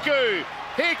 Hiku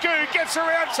gets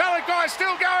around. Talakai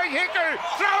still going. Hiku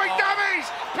throwing dummies.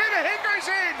 Peter Hiku's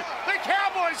in. The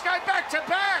Cowboys go back to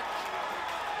back.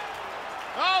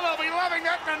 Oh, they'll be loving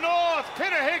that in the north.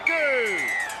 Peter Hiku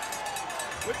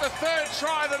with the third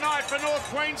try of the night for North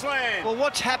Queensland. Well,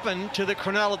 what's happened to the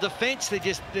Cronulla defence?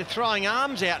 They're throwing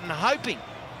arms out and hoping.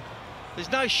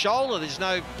 There's no shoulder. There's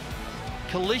no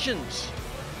collisions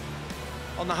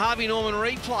on the Harvey Norman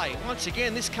replay. Once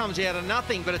again, this comes out of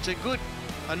nothing, but it's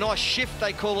a nice shift,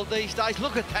 they call it these days.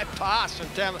 Look at that pass from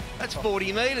Tam. That's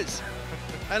 40 metres.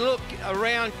 And look,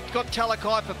 around, got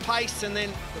Talakai for pace, and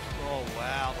then, oh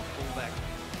wow, the fullback.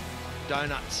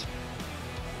 Donuts.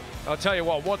 I'll tell you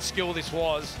what skill this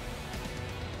was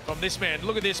from this man.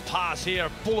 Look at this pass here, a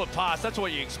bullet pass. That's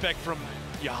what you expect from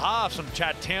your halves, from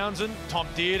Chad Townsend, Tom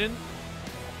Dearden.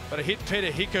 But it hit Peter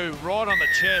Hiku right on the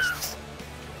chest.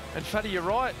 And Fatty, you're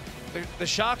right. The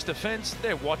Sharks' defence,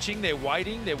 they're watching, they're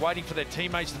waiting for their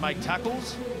teammates to make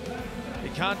tackles. You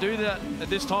can't do that at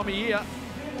this time of year.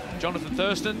 Jonathan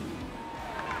Thurston.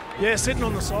 Yeah, sitting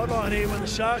on the sideline here when the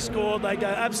Sharks scored, they go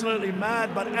absolutely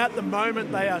mad, but at the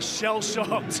moment they are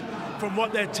shell-shocked from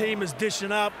what their team is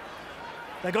dishing up.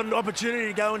 They got an opportunity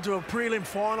to go into a prelim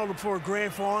final before a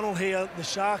grand final here, the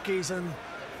Sharkies, and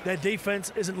their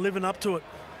defence isn't living up to it.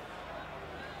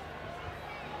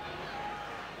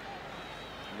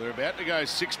 They're about to go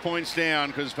 6 points down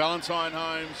because Valentine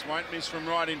Holmes won't miss from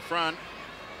right in front.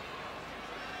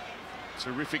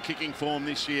 Terrific kicking form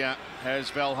this year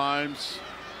has Val Holmes.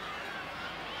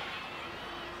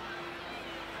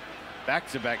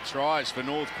 Back-to-back tries for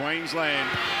North Queensland.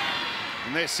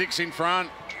 And they're 6 in front.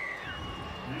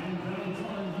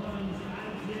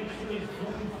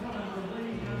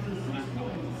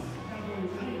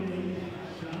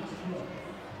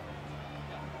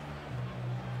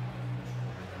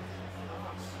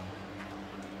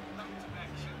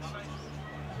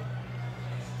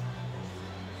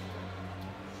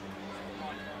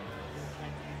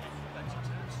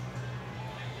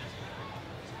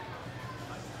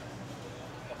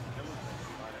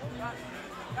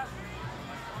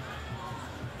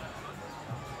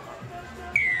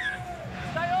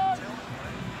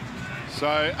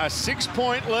 So a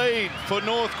 6-point lead for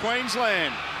North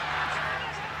Queensland.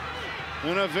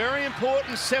 And a very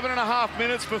important 7.5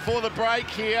 minutes before the break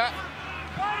here.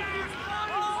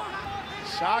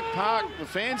 Shark Park, the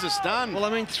fans are stunned. Well,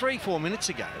 I mean, 3-4 minutes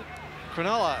ago,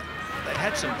 Cronulla, they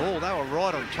had some ball. They were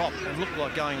right on top and looked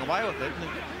like going away with it. And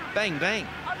bang, bang.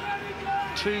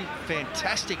 2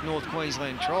 fantastic North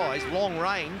Queensland tries, long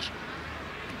range.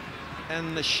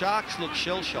 And the Sharks look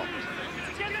shell-shocked.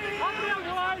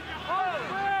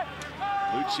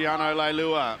 Luciano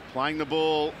Leilua playing the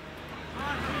ball.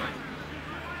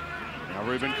 Now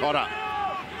Reuben Cotter.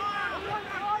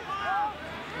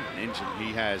 Engine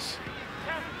he has.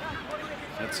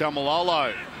 That's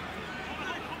Malolo.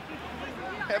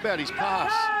 How about his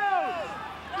pass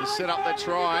to set up that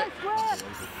try?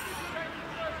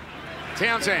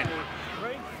 Townsend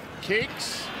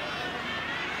kicks.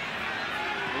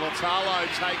 Latalo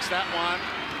takes that one.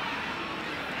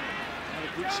 Had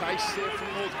a good chase there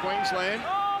from North Queensland.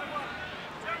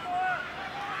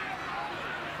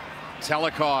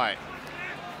 Talakai.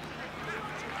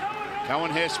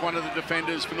 Cohen Hess, one of the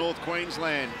defenders for North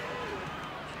Queensland.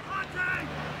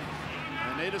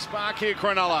 They need a spark here,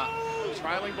 Cronulla.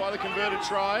 Trailing by the converted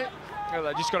try. Well,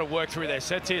 they just got to work through their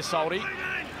sets here, Salty.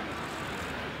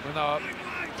 When they were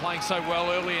playing so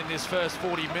well early in this first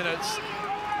 40 minutes,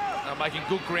 they're making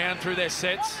good ground through their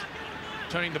sets,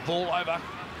 turning the ball over.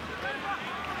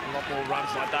 A lot more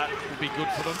runs like that will be good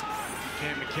for them.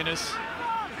 Cam McInnes.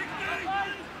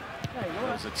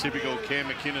 That was a typical Cam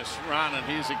McInnes run, and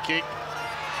here's a kick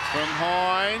from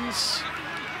Hines.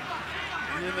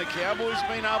 And then the Cowboys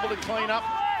been able to clean up,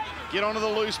 get onto the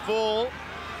loose ball.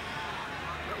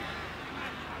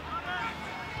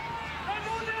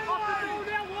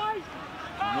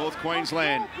 North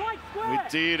Queensland with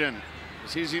Dearden.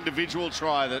 It's his individual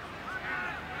try that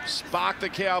sparked the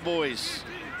Cowboys.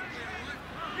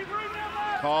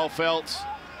 Kyle Felt,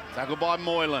 tackled by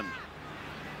Moylan.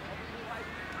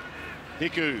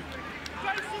 Hiku.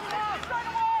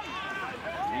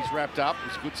 He's wrapped up.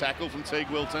 It's a good tackle from Teague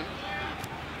Wilton.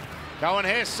 Cohen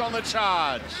Hess on the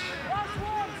charge.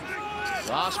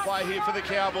 Last play here for the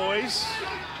Cowboys.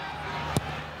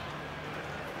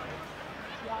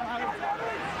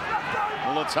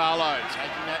 Mulatalo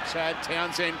taking that Chad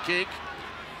Townsend kick.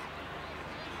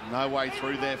 No way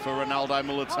through there for Ronaldo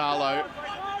Mulatalo.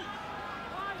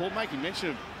 Paul making mention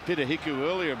of Peter Hiku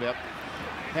earlier about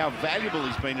how valuable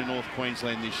he's been in North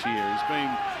Queensland this year. He's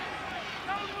been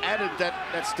added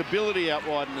that stability out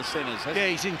wide in the centres. Yeah,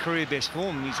 he's in career best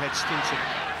form. He's had stints at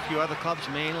a few other clubs,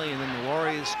 Manly and then the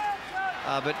Warriors.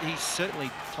 But he's certainly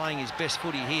playing his best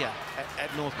footy here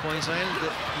at North Queensland.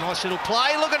 Nice little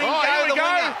play. Look at him go. Here we go.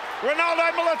 Winger.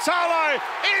 Ronaldo Mulatalo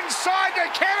inside to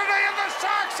Kennedy, and the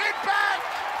Sharks hit back.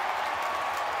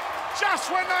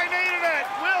 Just when they needed it.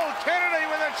 Will Kennedy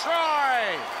with a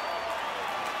try.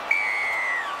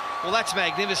 Well, that's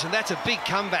magnificent. That's a big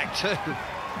comeback too.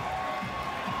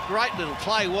 Great little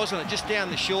play, wasn't it? Just down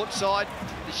the short side.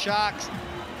 The Sharks.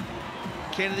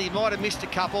 Kennedy might have missed a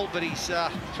couple, but he's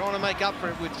trying to make up for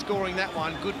it with scoring that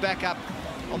one. Good backup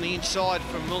on the inside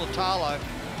from Mulatalo.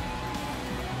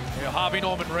 Yeah, Harvey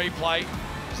Norman replay.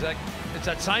 It's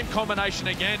that same combination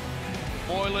again.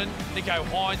 Moylan, Nicho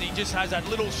Hynes, he just has that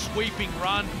little sweeping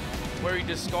run where he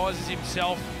disguises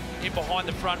himself in behind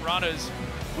the front runners,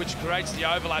 which creates the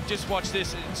overlap. Just watch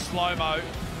this in slow-mo.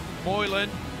 Moylan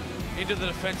into the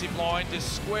defensive line,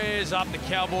 just squares up the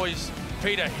Cowboys'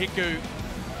 Peter Hiku.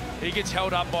 He gets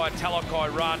held up by a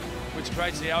Talakai run, which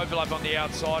creates the overlap on the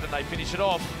outside, and they finish it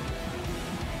off.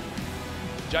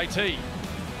 JT.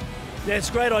 Yeah, it's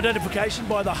great identification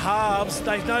by the halves.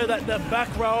 They know that the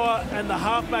back rower and the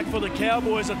halfback for the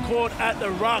Cowboys are caught at the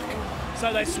ruck.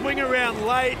 So they swing around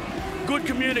late, good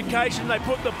communication, they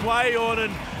put the play on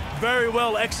and very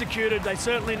well executed. They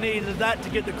certainly needed that to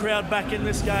get the crowd back in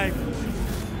this game.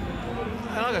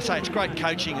 And I'm going to say it's great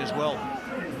coaching as well.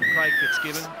 Craig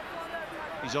Fitzgibbon.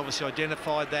 He's obviously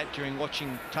identified that during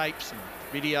watching tapes and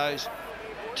videos.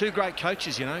 Two great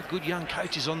coaches, you know, good young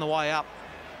coaches on the way up.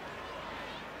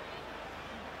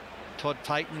 Todd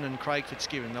Payton and Craig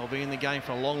Fitzgibbon. They'll be in the game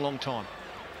for a long, long time.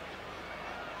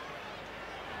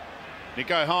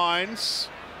 Nicho Hynes.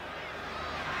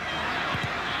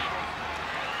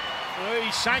 Oh,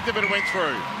 he shanked it, but it went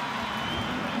through.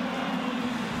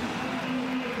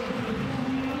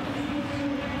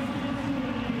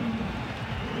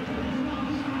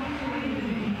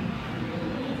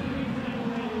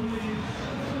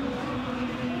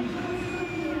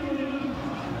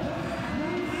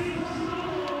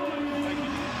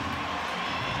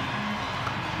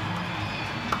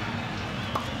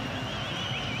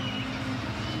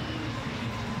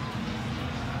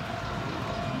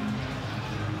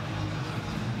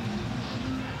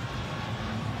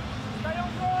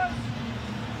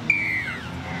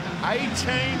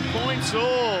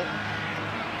 All.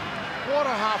 What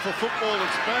a half of football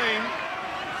it's been.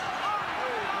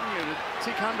 A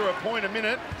tick under a point a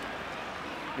minute.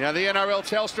 Now the NRL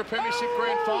Telstra Premiership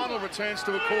Grand Final returns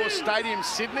to Accor Stadium,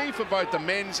 Sydney for both the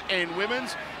men's and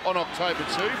women's on October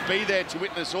 2. Be there to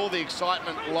witness all the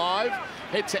excitement live.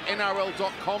 Head to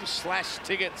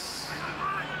nrl.com/tickets.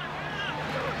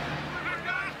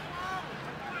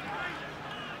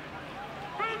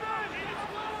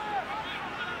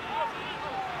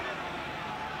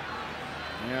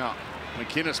 Now,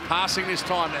 McInnes passing this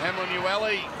time to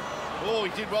Hamlin-Ueli. Oh,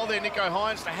 he did well there, Nicho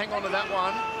Hynes, to hang on to that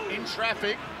one in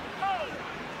traffic.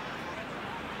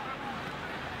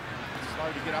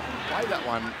 Slow to get up and play that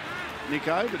one,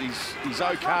 Nicho, but he's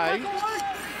okay.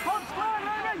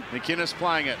 McInnes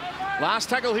playing it. Last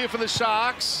tackle here for the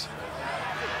Sharks.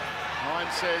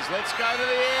 Hynes says, let's go to the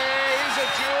air. Here's a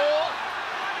duel.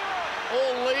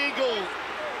 All legal.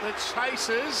 The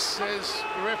chasers, says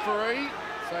the referee.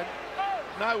 So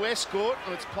no escort.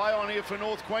 Let's play on here for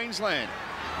North Queensland.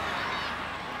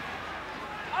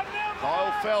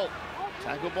 Kyle Felt,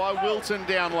 tackled by Wilton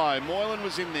down low. Moylan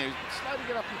was in there. Slow to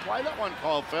get up and play that one,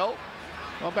 Kyle Felt.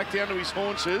 Gone back down to his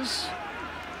haunches.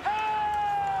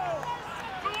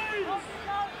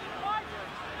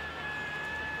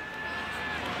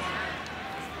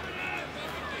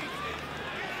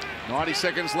 .90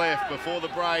 seconds left before the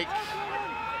break.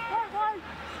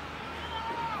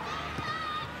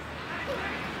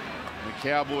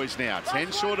 Cowboys now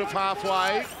 10 short of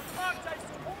halfway.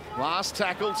 Last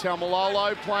tackle,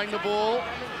 Taumalolo playing the ball.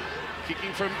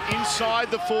 Kicking from inside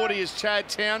the 40 is Chad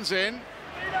Townsend.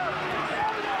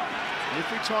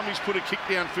 Every time he's put a kick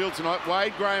downfield tonight,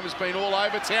 Wade Graham has been all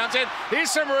over Townsend. Here's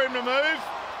some room to move.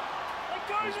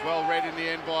 He's well read in the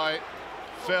end by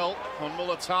Felt on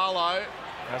Mulatalo.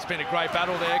 It's been a great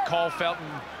battle there. Cole Felt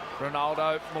and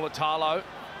Ronaldo Mulatalo.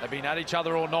 They've been at each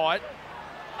other all night.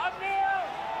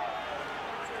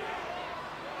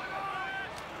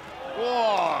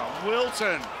 Oh,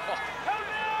 Wilton.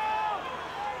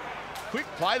 Quick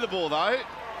play the ball though.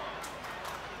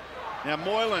 Now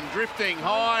Moylan drifting,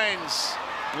 Hines.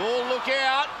 Oh, look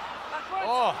out.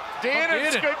 Oh,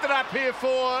 Dearden scooped it up here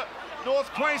for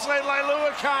North Queensland.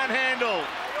 Leilua can't handle.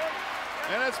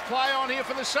 And it's play on here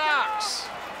for the Sharks.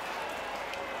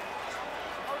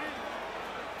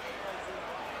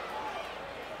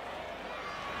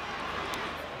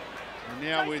 And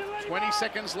now with 20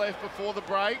 seconds left before the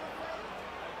break,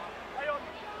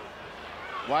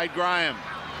 Wade Graham.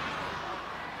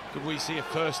 Could we see a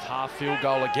first half field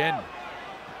goal again?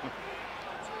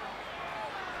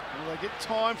 Well, they get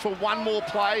time for one more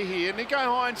play here. Nico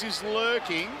Hines is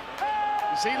lurking.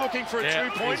 Is he looking for a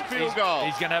two-point field goal?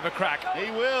 He's going to have a crack. He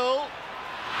will.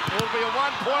 It'll be a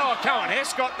one-point. Oh, Cohen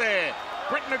Hess got there.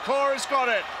 Britton Nakora's got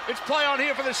it. It's play on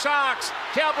here for the Sharks.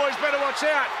 Cowboys better watch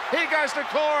out. Here goes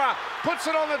Nakora. Puts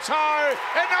it on the toe.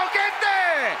 And they'll get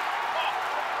there.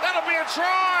 That'll be a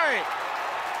try.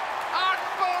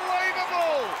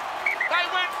 Unbelievable. They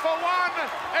went for one,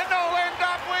 and they'll end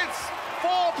up with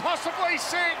 4, possibly 6.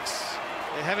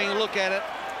 They're having a look at it.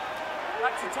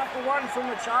 That's a tackle 1 from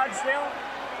the charge down.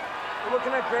 We're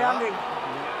looking at grounding.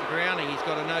 Grounding, he's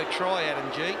got a no try, Adam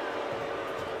G.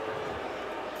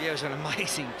 Yeah, it was an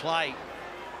amazing play.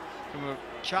 From a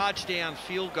charge down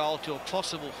field goal to a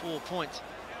possible 4 points.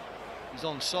 He's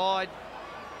onside.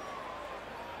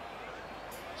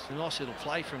 It's a nice little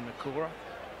play from Nakora.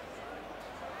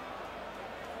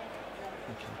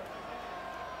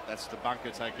 That's the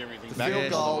bunker, take everything The back.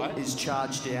 field goal is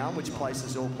charged down, which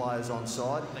places all players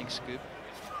onside. Thanks, Scoop.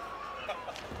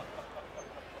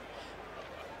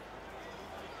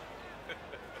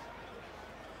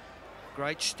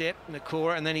 Great step,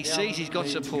 Nakora, and then he sees he's got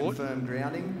support. Confirmed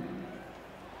grounding.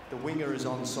 The winger is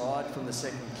onside from the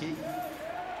second kick.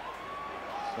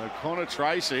 So Connor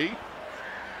Tracy.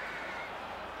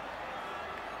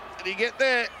 Did he get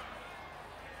there?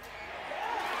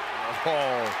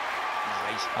 Oh,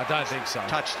 I don't think so.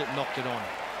 Touched it, knocked it on.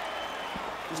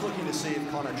 Just looking to see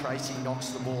if Connor Tracy knocks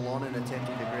the ball on and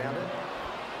attempting to ground it.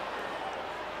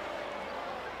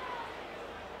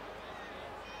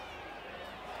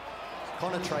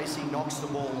 Connor Tracy knocks the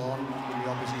ball on in the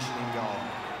opposition in goal.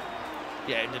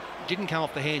 Yeah, and it didn't come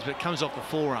off the hands, but it comes off the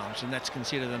forearms, and that's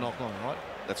considered a knock on, right?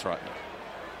 That's right.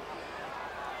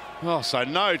 Oh, so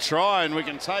no try, and we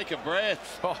can take a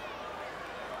breath. Oh,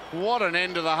 what an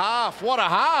end of the half. What a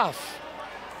half.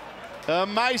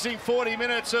 Amazing 40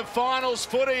 minutes of finals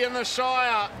footy in the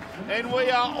Shire, and we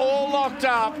are all locked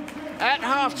up at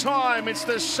half-time. It's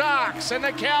the Sharks and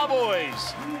the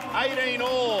Cowboys, 18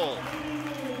 all.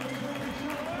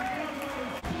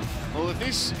 Well, if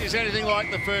this is anything like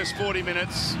the first 40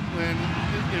 minutes, then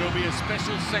it'll be a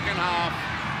special second half,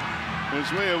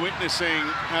 as we are witnessing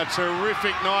a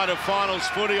terrific night of finals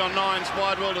footy on Nine's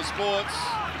Wide World of Sports.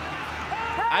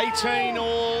 18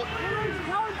 all,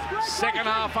 second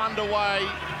half underway.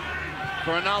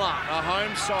 Cronulla, a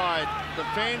home side. The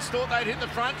fans thought they'd hit the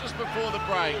front just before the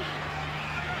break.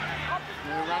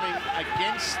 They're running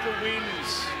against the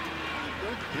winds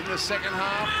in the second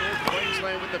half. North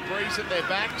Queensland with the breeze at their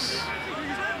backs.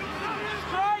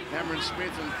 Cameron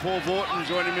Smith and Paul Vorton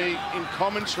joining me in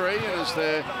commentary, and as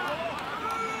the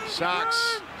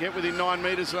Sharks get within 9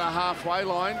 metres of the halfway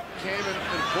line. Cam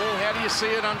and Paul, how do you see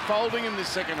it unfolding in this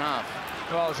second half?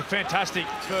 Well, it was a fantastic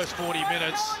first 40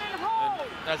 minutes, and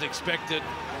as expected,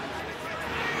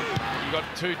 you've got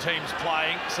two teams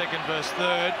playing, second versus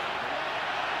third.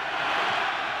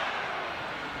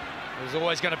 It was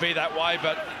always going to be that way,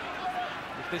 but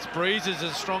if this breeze is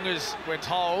as strong as we're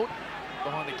told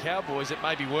behind the Cowboys, it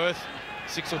may be worth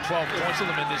 6 or 12 points of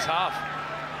them in this half.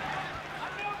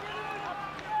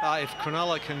 If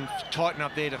Cronulla can tighten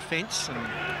up their defence and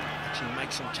actually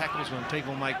make some tackles when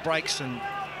people make breaks and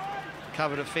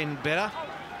cover defend better,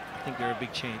 I think they're a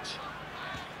big chance.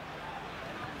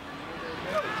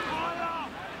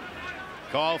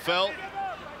 Kyle Felt.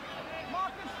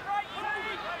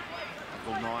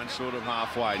 9 short of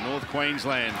halfway. North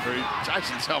Queensland through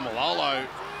Jason Taumalolo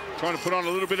trying to put on a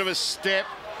little bit of a step.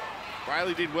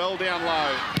 Brayley did well down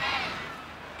low.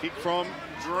 Kick from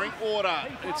Drinkwater.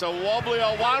 It's a wobbly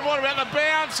old one. What about the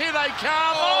bounce? Here they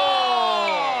come.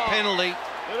 Oh! Penalty.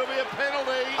 It'll be a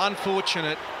penalty.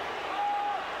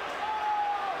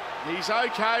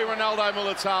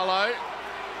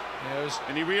 Yeah,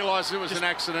 and he realised it was an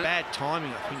accident. Bad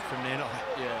timing, I think, from Nanai.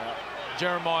 Yeah.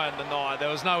 Jeremiah Nanai, there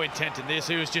was no intent in this.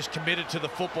 He was just committed to the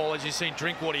football. As you've seen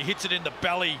Drinkwater, he hits it in the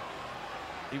belly.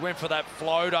 He went for that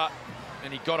floater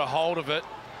and he got a hold of it.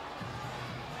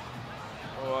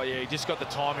 Oh yeah, he just got the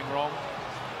timing wrong.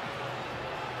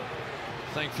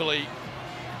 Thankfully,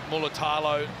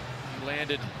 Mulatalo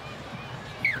landed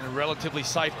in a relatively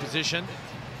safe position.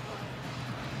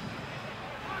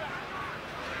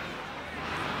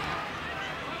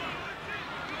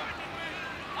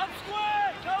 Up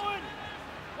square, Cohen.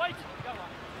 Wait, go on.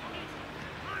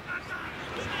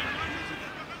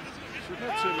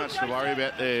 Shouldn't have too much to worry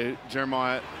about there,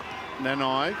 Jeremiah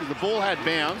Nanai, because the ball had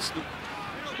bounced.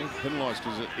 Penalised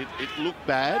because it looked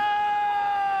bad.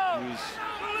 It was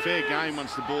fair game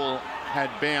once the ball had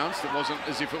bounced. It wasn't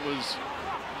as if it was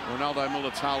Ronaldo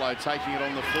Mulatalo taking it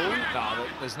on the full. No,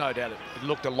 there's no doubt it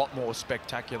looked a lot more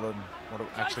spectacular than what it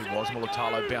actually was.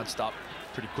 Mulatalo bounced up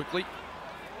pretty quickly.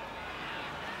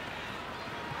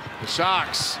 The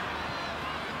Sharks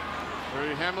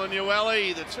through Hamlin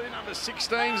Ueli, the two number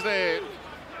 16s there.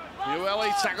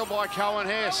 Ueli tackled by Cohen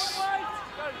Hess.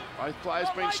 Both players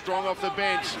been strong off the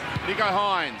bench. Nico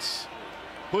Hines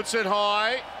puts it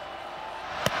high.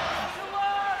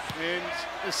 And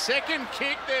the second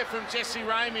kick there from Jesse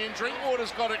Ramey, and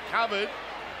Drinkwater's got it covered.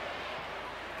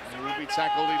 And will be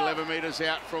tackled 11 metres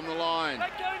out from the line.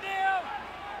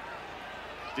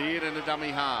 Deard and a dummy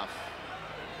half.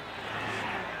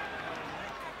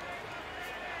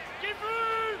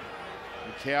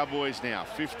 The Cowboys now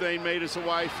 15 metres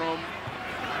away from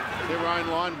their own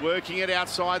line, working it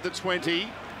outside the 20.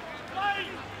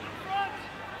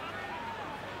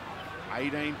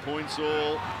 18 points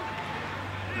all.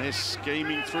 And they're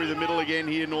scheming through the middle again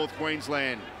here, North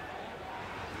Queensland.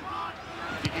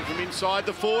 Kicking from inside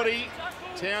the 40,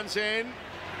 Townsend.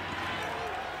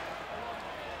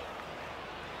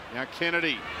 Now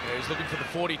Kennedy. Yeah, he's looking for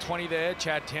the 40-20 there,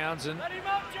 Chad Townsend.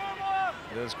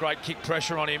 There's great kick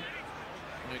pressure on him.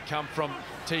 And it come from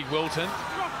Teague Wilton.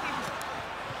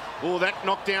 Oh, that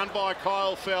knocked down by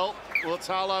Kyle Felt.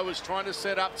 Mulatalo was trying to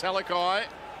set up Talakai.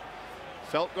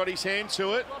 Felt got his hand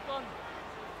to it.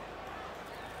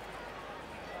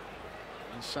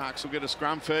 And Sharks will get a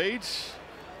scrum feed. So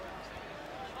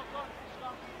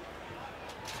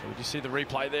did you see the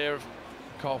replay there of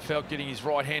Kyle Felt getting his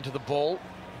right hand to the ball? It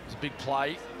was a big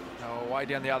play. Way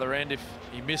down the other end if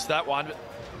he missed that one. But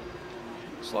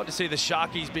I'd like to see the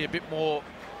Sharkies be a bit more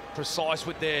precise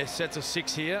with their sets of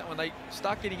 6 here. When they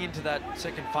start getting into that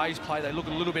second phase play, they look a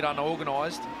little bit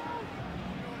unorganised.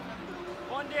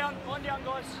 One down,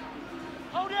 guys.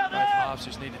 Hold out Both there. halves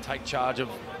just need to take charge of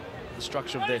the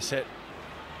structure of their set.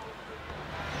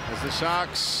 As the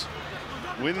Sharks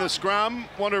win the scrum,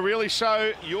 want to really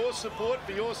show your support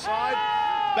for your side.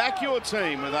 Back your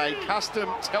team with a custom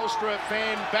Telstra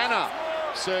fan banner.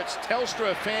 Search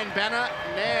Telstra fan banner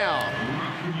now.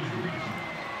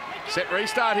 Set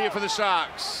restart here for the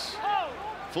Sharks.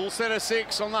 Full set of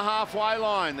 6 on the halfway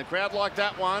line. The crowd like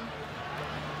that one.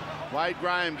 Wade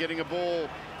Graham getting a ball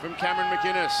from Cameron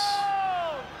McInnes.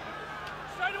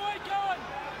 Straight away, going.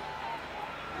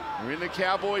 We're in the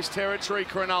Cowboys territory,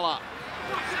 Cronulla.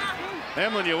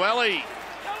 Hamlin Ueli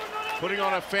putting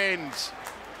on a fend.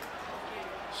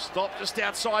 Stop just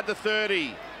outside the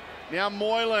 30. Now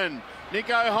Moylan.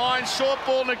 Nico Hines, short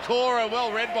ball, Nakora.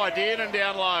 Well read by Dearden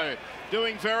down low.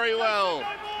 Doing very well.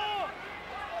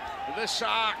 The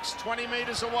Sharks 20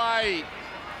 metres away.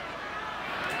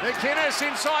 McInnes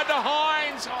inside to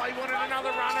Hines. Oh, he wanted another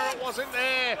runner. It wasn't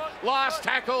there. Last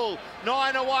tackle.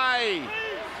 9 away.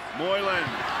 Moylan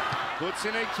puts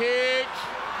in a kick.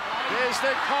 There's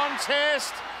the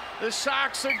contest. The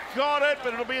Sharks have got it,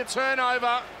 but it'll be a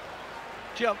turnover.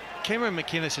 Cameron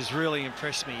McInnes has really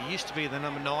impressed me. He used to be the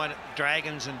number 9 at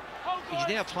Dragons, and he's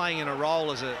now playing in a role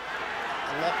as a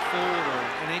lock forward or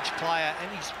an edge player,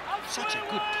 and he's such a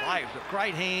good player. He's got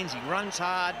great hands, he runs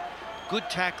hard, good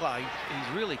tackler. He's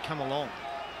really come along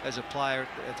as a player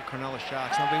at the Cronulla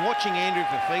Sharks. And I've been watching Andrew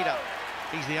Fafita.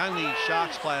 He's the only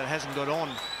Sharks player that hasn't got on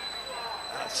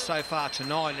so far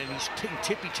tonight, and he's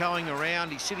tippy-toeing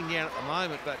around. He's sitting down at the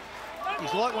moment, but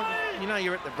he's like when, you know,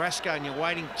 you're at the Brasco and you're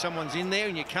waiting, someone's in there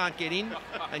and you can't get in,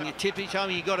 and you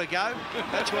tippy-toeing, you got to go.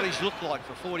 That's what he's looked like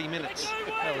for 40 minutes.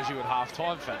 That was you at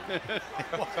half-time, Fat.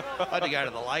 I had to go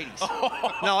to the ladies.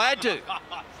 No, I had to.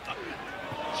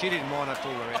 She didn't mind, I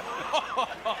pulled her out.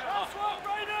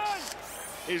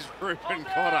 Is Ruben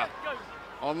Cotter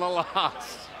on the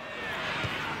last.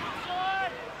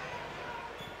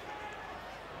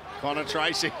 Connor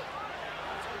Tracy.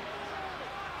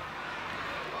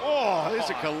 Oh, there's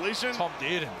a collision. Tom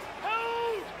Dearden.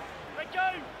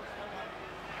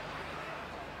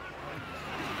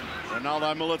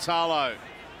 Ronaldo Mulatalo.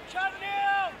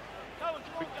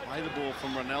 Quick play the ball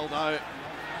from Ronaldo.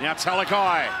 Now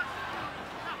Talakai.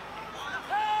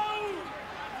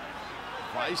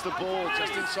 Plays the ball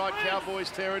just inside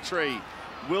Cowboys territory.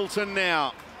 Wilton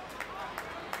now.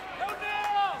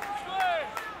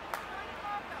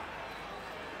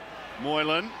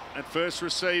 Moylan at first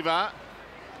receiver.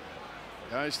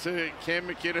 Goes to Cam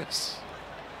McInnes.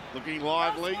 Looking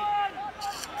lively.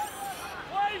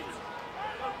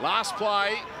 Last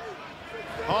play.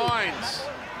 Hines.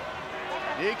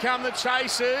 Here come the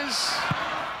chasers.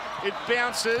 It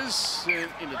bounces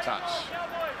into touch.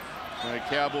 So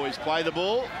Cowboys play the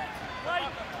ball.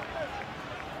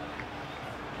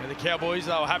 And the Cowboys,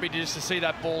 they were happy just to see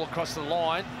that ball across the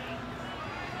line.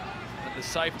 And the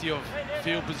safety of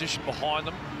field position behind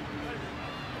them.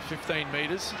 15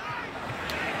 metres.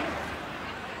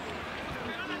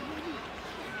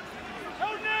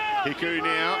 Hiku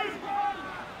now.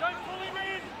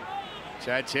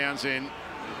 Chad Townsend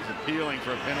is appealing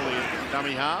for a penalty at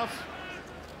dummy half.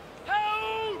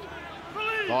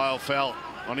 Kyle fell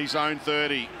on his own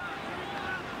 30.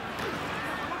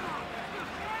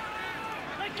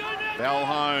 Val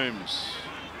Holmes.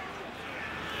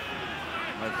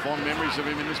 No fond memories of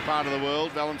him in this part of the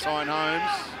world. Valentine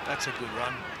Holmes. That's a good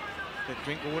run. That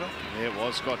Drinkwater. Yeah, it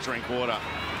was Scott Drinkwater.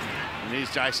 And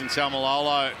here's Jason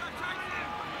Taumalolo.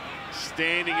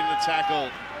 Standing in the tackle.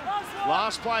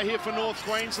 Last play here for North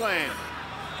Queensland.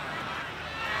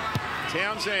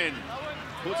 Townsend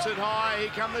puts it high. Here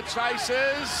come the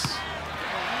chasers.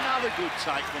 Another good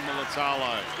take from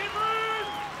Mulatalo.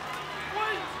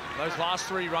 Those last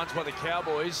 3 runs by the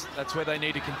Cowboys, that's where they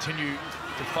need to continue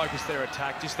to focus their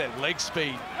attack. Just that leg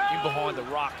speed in behind the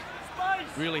ruck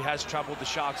really has troubled the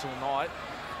Sharks all night.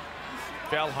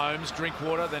 Val Holmes,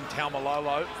 Drinkwater, then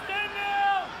Taumalolo.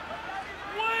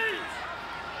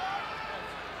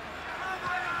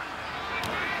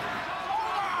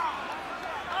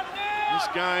 This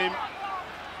game,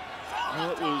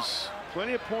 well, it was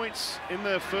plenty of points in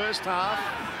the first half.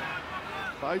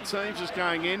 Both teams just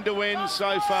going end to end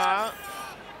so far.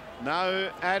 No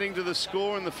adding to the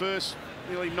score in the first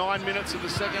nearly 9 minutes of the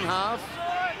second half.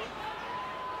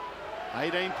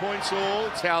 18 points all.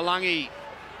 Taulagi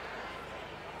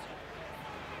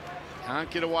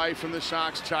can't get away from the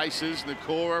Sharks chasers.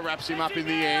 Nakora wraps him up in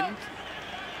the end.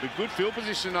 But good field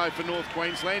position though for North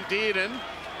Queensland. Dearden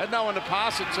had no one to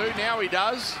pass it to. Now he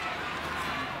does.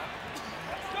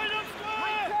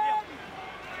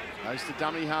 Goes to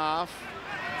dummy half.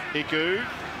 Hiku.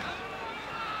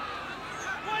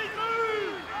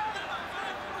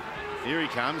 Here he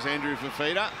comes, Andrew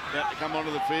Fafita, about to come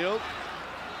onto the field.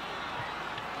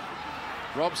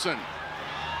 Robson.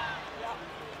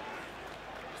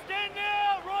 Stand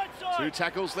now, right side. 2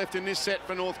 tackles left in this set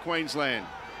for North Queensland.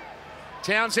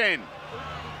 Townsend.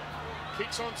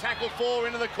 Kicks on tackle 4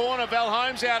 into the corner. Val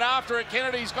Holmes out after it.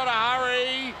 Kennedy's got to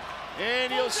hurry.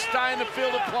 And he'll stay in the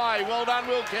field of play. Well done,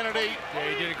 Will Kennedy. Yeah,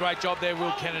 he did a great job there,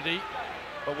 Will Kennedy.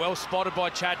 But well spotted by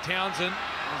Chad Townsend.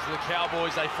 As the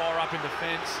Cowboys, they fire up in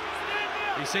defence.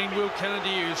 You've seen Will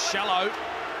Kennedy, who's shallow.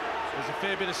 There's a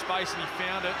fair bit of space and he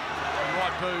found it.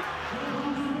 Right boot.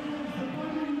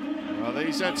 Well,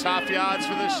 these are tough yards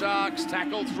for the Sharks.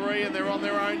 Tackle 3 and they're on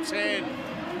their own 10.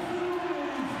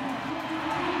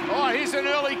 Oh, here's an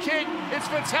early kick. It's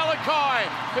for Talakai,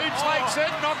 who takes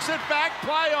it, knocks it back,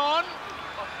 play on.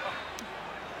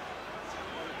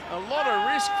 A lot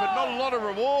of risk, but not a lot of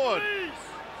reward.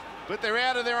 But they're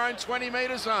out of their own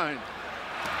 20-metre zone.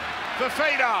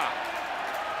 Fafita.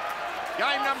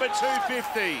 Game number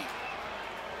 250.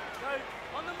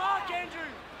 On the mark, Andrew.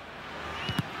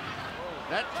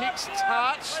 That kick's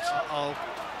touched. Uh-oh.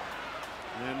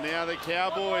 And now the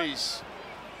Cowboys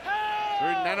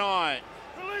through Nanai.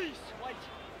 Release.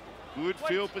 Good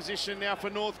field position now for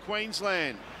North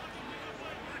Queensland.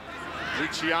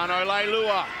 Luciano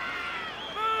Leilua.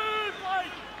 Move, Blake.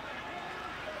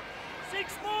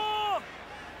 6 more.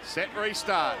 Set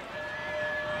restart.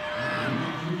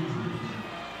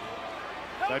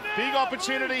 So big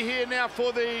opportunity here now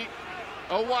for the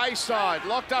away side.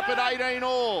 Locked up at 18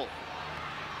 all.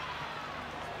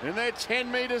 And they're 10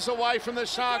 metres away from the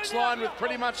Sharks line with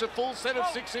pretty much a full set of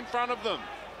 6 in front of them.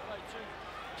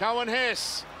 Cohen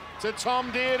Hess to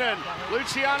Tom Dearden.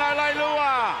 Luciano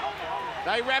Leilua.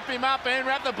 They wrap him up and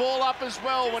wrap the ball up as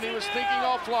well when he was thinking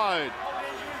offload.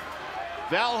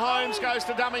 Val Holmes goes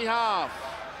to dummy half.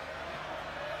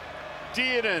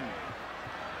 Dearden.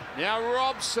 Now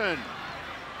Robson.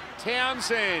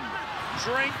 Townsend.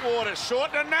 Drinkwater.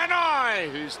 Short to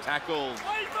Nanai, who's tackled.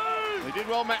 He did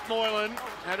well, Matt Moylan.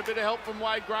 Had a bit of help from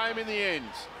Wade Graham in the end.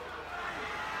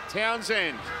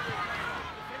 Townsend.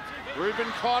 Reuben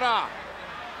Cotter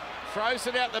throws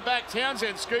it out the back.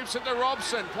 Townsend scoops it to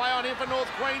Robson. Play on him for North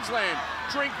Queensland.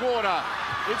 Drinkwater.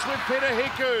 It's with Peter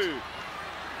Hiku.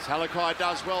 Talakai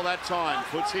does well that time.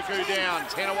 Puts Hiku down.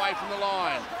 10 away from the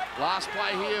line. Last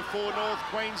play here for North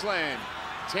Queensland.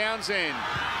 Townsend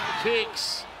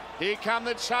kicks. Here come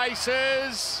the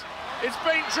chasers. It's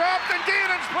been dropped and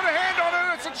Dearden's put a hand on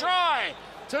it. It's a try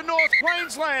to North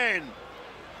Queensland.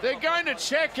 They're going to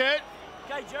check it.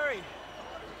 Okay, Jerry.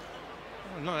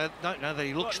 No, don't know that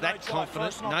he looks that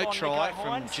confident. No try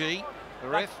from G, the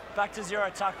ref. Back to zero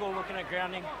tackle, looking at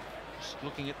grounding. Just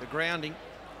looking at the grounding.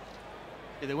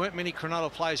 Yeah, there weren't many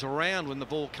Cronulla players around when the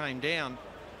ball came down.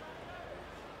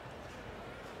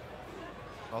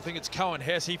 I think it's Cohen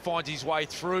Hess. He finds his way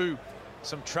through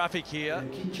some traffic here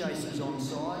Kick chasers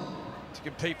onside. to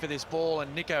compete for this ball,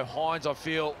 and Nicho Hynes, I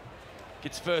feel,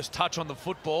 gets first touch on the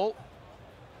football.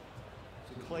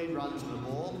 It's a clean run to the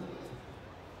ball.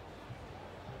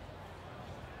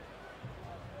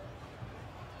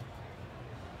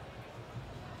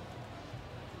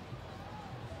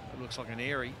 It looks like an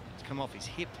airy. It's come off his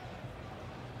hip.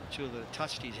 Not sure that it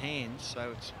touched his hands,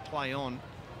 so it's play on.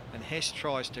 And Hess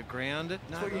tries to ground it.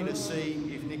 No. Looking to see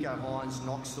if Nicho Hynes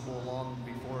knocks the ball on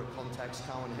before it contacts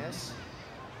Cohen Hess.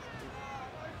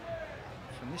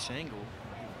 From this angle,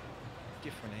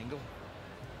 different angle.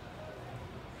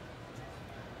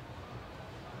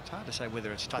 It's hard to say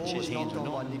whether it's touched his hands or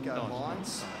not. By Nicho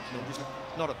Hynes.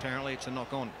 Not apparently, it's a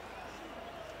knock on.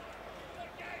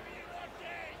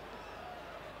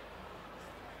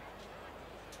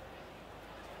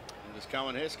 And does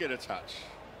Cohen Hess get a touch?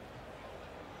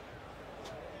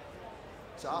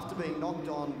 So after being knocked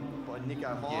on by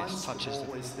Nicho Hynes, touches the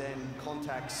ball is then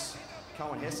contacts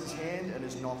Cohen Hess's hand and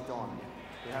is knocked on.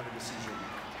 We have a decision.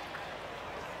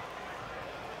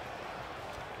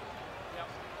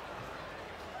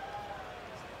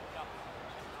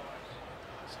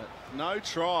 So no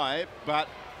try, but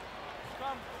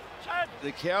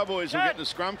the Cowboys will get the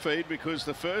scrum feed because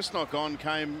the first knock on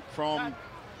came from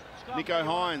Nicho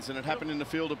Hynes and it happened in the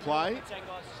field of play.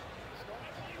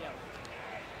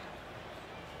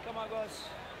 Come on, guys.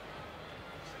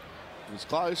 It was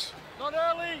close. Not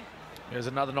early. There's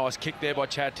another nice kick there by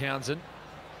Chad Townsend.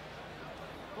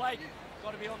 Blake,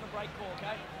 got to be on the break call,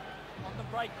 okay? On the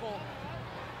break call.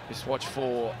 Just watch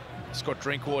for Scott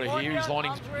Drinkwater here. He's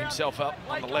lining himself up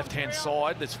on the left-hand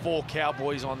side. There's 4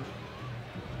 Cowboys on,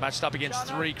 matched up against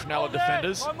 3 Cronulla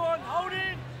defenders. Come on, hold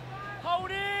in.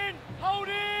 Hold in. Hold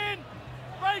in.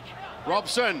 Break.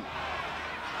 Robson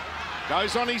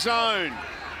goes on his own.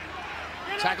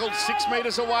 Tackled 6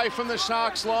 metres away from the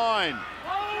Sharks line.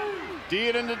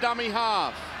 Dearden to dummy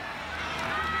half.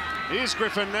 Here's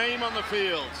Griffin Neem on the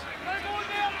field.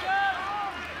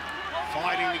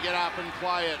 Fighting to get up and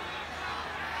play it.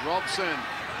 Robson.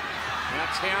 Now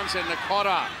Townsend to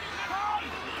Cotter.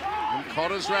 And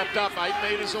Cotter's wrapped up 8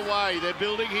 metres away. They're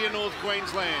building here, North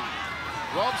Queensland.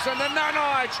 Robson, the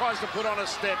Nanai tries to put on a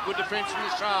step. Good defence from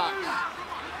the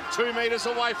Sharks. 2 metres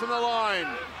away from the line.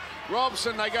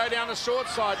 Robson, they go down the short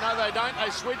side. No, they don't. They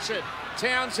switch it.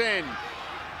 Townsend.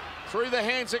 Through the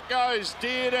hands it goes.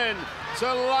 Dearden to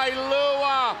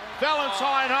Leilua.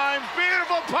 Valentine home.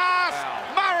 Beautiful pass.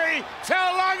 Wow. Murray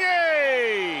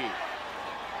Taulagi.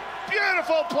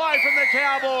 Beautiful play from the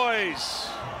Cowboys.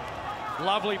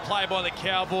 Lovely play by the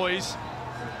Cowboys.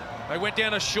 They went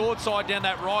down a short side, down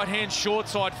that right-hand short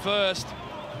side first.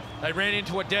 They ran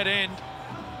into a dead end.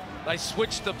 They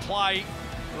switched the play.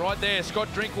 Right there, Scott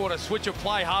Drinkwater, switch of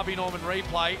play, Harvey Norman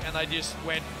replay, and they just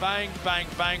went bang, bang,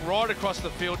 bang, right across the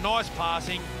field. Nice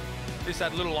passing. Just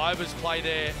that little overs play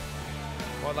there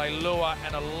by Leilua,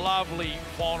 and a lovely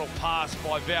final pass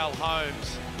by Val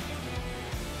Holmes.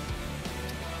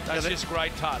 That's just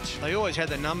great touch. They always had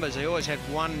the numbers. They always had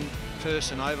one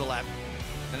person overlap,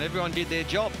 and everyone did their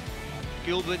job.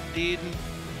 Gilbert, Dearden,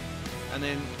 and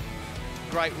then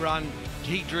great run.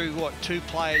 He drew, what, 2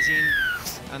 players in,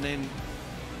 and then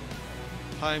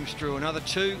Holmes drew another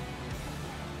 2.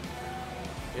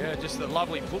 Yeah, just the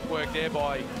lovely footwork there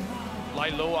by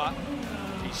Leilua.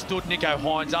 He stood Nicho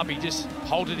Hynes up. He just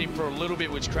holded him for a little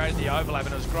bit, which created the overlap,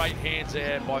 and it was great hands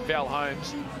there by Val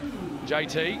Holmes.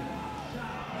 JT?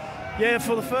 Yeah,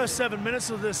 for the first 7 minutes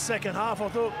of this second half, I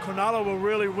thought Cronulla were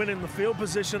really winning the field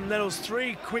position. There was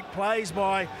 3 quick plays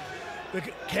by the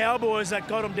Cowboys that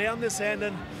got them down this end,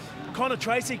 and Connor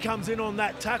Tracy comes in on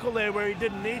that tackle there where he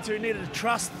didn't need to. He needed to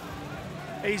trust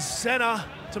his centre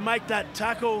to make that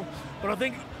tackle. But I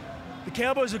think the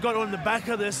Cowboys have got on the back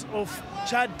of this off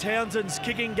Chad Townsend's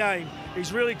kicking game.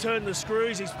 He's really turned the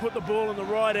screws. He's put the ball in the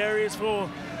right areas for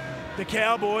the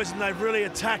Cowboys, and they've really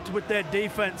attacked with their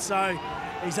defence. So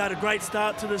He's had a great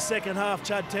start to the second half.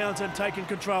 Chad Townsend taking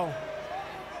control.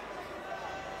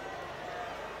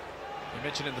 You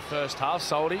mentioned in the first half,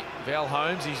 Soldy, Val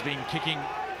Holmes, he's been kicking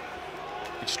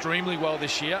extremely well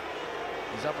this year.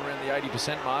 He's up around the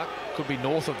 80% mark. Could be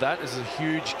north of that. This is a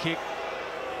huge kick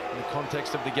in the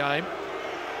context of the game.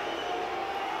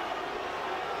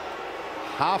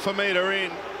 Half a metre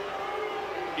in,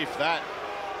 if that,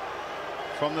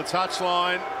 from the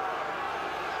touchline.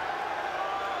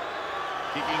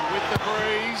 Kicking with the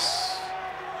breeze.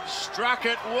 Struck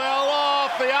it well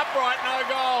off the upright, no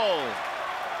goal.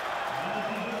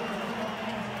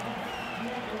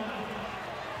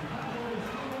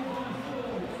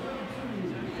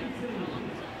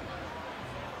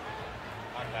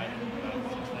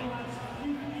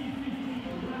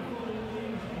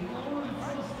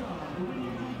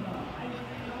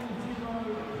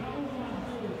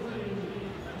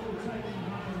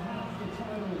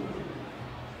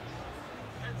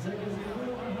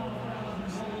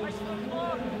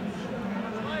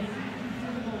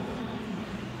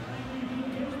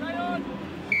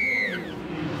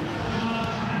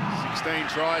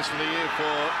 Tries for the year for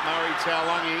Murray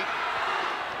Taulungi.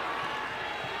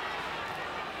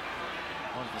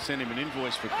 Wanted to send him an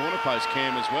invoice for corner post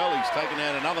cam as well. He's taken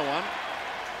out another one.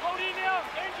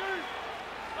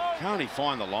 Can't he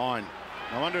find the line?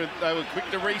 I wonder if they were quick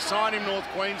to re-sign him, North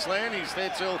Queensland. He's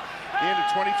there till the end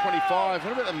of 2025.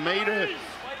 What about the metre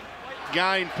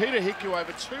gain? Peter Hiku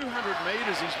over 200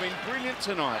 metres. He's been brilliant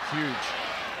tonight.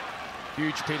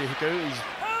 Huge Peter Hiku. He's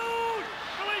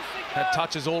had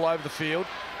touches all over the field.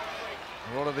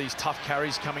 A lot of these tough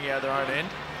carries coming out of their own end.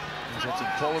 He's had some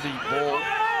quality ball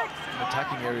in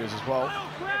attacking areas as well.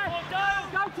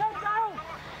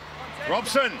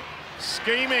 Robson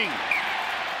scheming,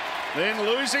 then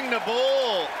losing the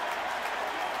ball.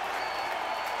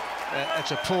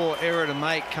 That's a poor error to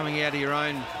make coming out of your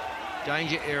own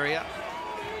danger area.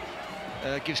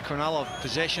 Gives Cronulla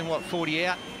possession, what, 40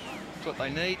 out? That's what they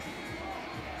need.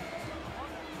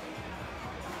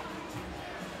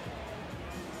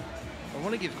 I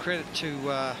want to give credit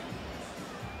to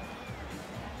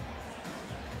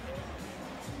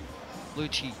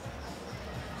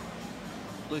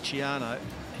Luciano.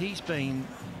 He's been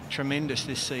tremendous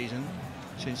this season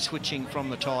since switching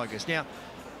from the Tigers. Now,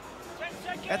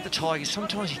 at the Tigers,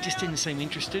 sometimes he just didn't seem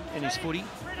interested in his footy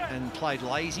and played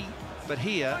lazy. But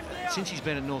here, since he's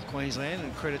been at North Queensland,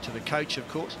 and credit to the coach, of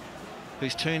course,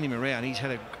 who's turned him around, he's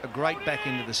had a great back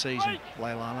end of the season,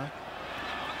 Leilano.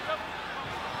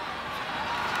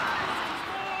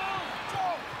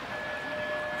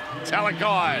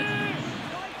 Talakai.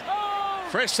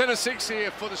 Fresh centre six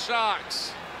here for the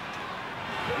Sharks.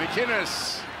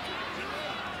 McInnes.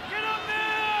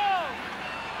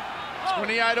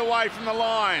 28 away from the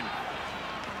line.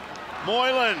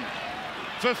 Moylan.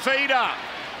 Fafita.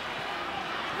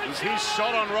 It was his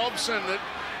shot on Robson that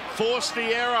forced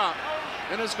the error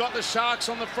and has got the Sharks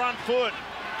on the front foot.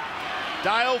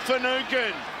 Dale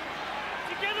Finucane.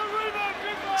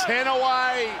 10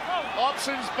 away.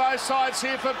 Options both sides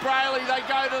here for Brayley. They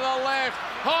go to the left.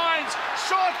 Hines,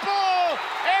 short ball,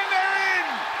 and they're in.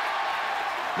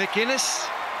 McInnes.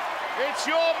 It's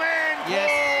your man, yes.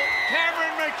 Paul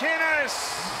Cameron McInnes.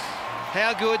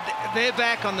 How good. They're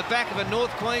back on the back of a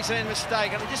North Queensland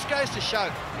mistake. And it just goes to show,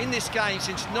 in this game,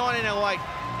 since 1908,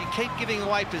 you keep giving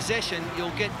away possession,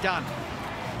 you'll get done.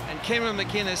 And Cameron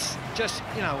McInnes, just,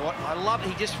 you know what, I love it.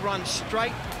 He just runs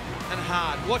straight and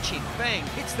hard. Watch him, bang,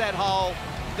 hits that hole,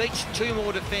 beats two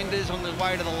more defenders on the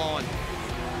way to the line.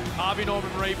 Harvey Norman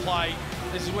replay,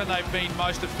 this is when they've been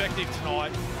most effective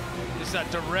tonight. It's that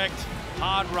direct,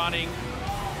 hard running.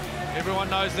 Everyone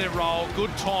knows their role,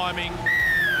 good timing.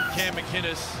 Cam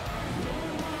McInnes,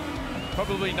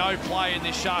 probably no play in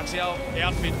this Sharks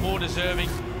outfit more deserving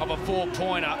of a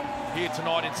 4-pointer here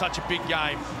tonight in such a big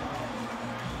game.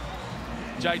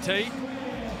 JT?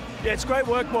 Yeah, it's great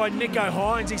work by Nicho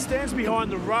Hines. He stands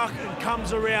behind the ruck and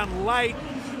comes around late.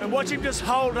 And watch him just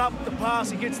hold up the pass.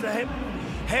 He gets the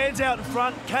hands out in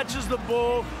front, catches the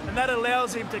ball, and that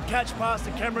allows him to catch past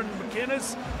to Cameron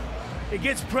McInnes. He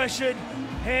gets pressured,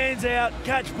 hands out,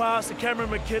 catch pass to Cameron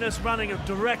McInnes, running a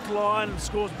direct line and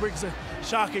scores, brings the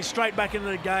Sharkies straight back into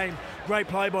the game. Great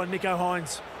play by Nicho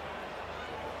Hines.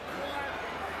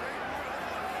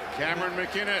 Cameron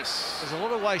McInnes. There's a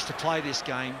lot of ways to play this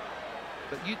game,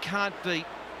 but you can't beat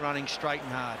running straight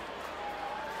and hard.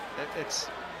 It's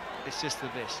just the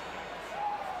best.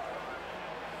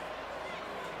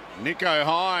 Nicho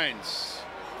Hines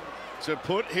to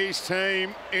put his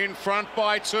team in front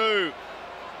by 2.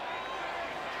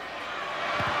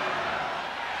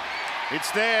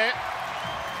 It's there.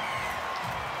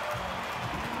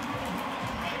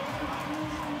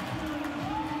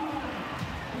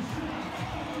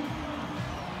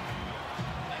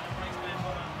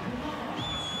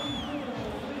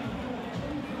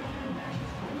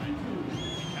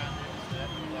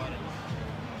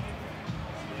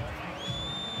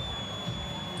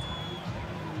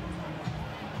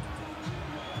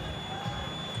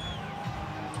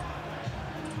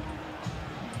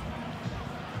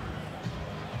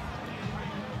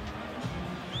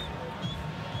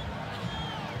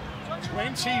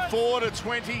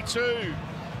 24-22.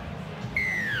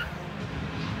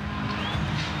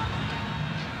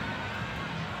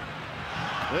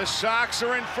 The Sharks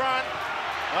are in front.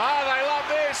 Oh, they love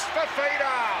this.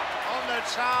 Fafita on the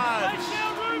charge.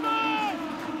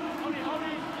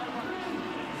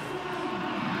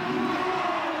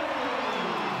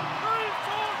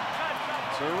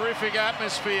 Terrific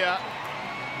atmosphere.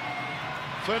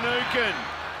 Finucane.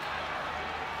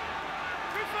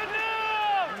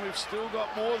 And we've still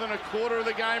got more than a quarter of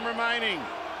the game remaining.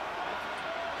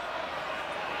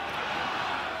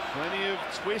 Plenty of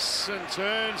twists and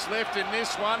turns left in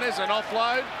this one. There's an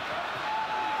offload.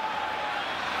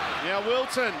 Now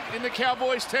Wilton in the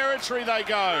Cowboys territory they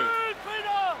go.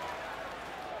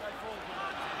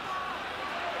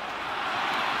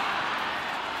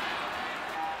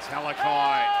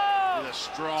 Talakai with a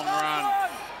strong run.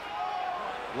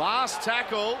 Last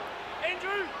tackle.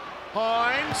 Andrew.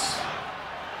 Hines.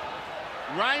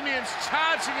 Ramian's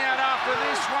charging out after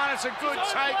this one. It's a good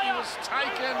take. He was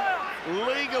taken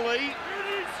legally.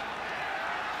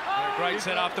 Yeah, great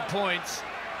set after points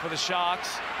for the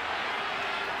Sharks.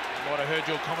 Might have heard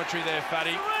your commentary there,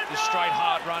 Fatty. The straight,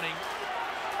 hard running.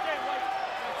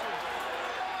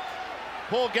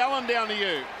 Paul Gallen, down to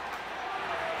you.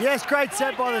 Yes, great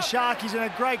set by the Sharkies and a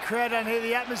great crowd down here.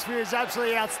 The atmosphere is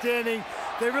absolutely outstanding.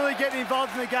 They're really getting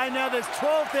involved in the game now. There's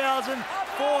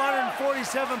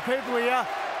 12,447 people here,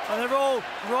 and they're all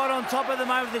right on top at the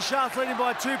moment. The Sharks leading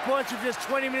by 2 points with just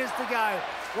 20 minutes to go.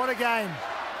 What a game.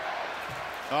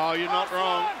 Oh, you're not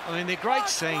wrong. I mean, they're great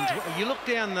scenes. You look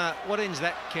down the, what end's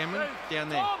that, Cameron? Down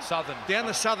there. Southern. Down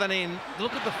the southern end.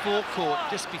 Look at the forecourt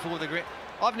just before the ground.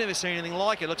 I've never seen anything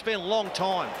like it. It's been a long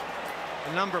time.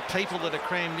 The number of people that are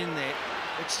crammed in there.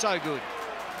 It's so good.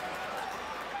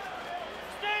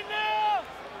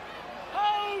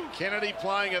 Kennedy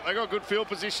playing it. They got good field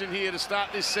position here to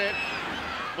start this set.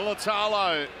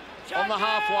 Mulatalo on the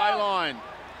halfway line.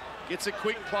 Gets a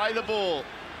quick play the ball.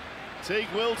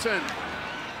 Teague Wilton.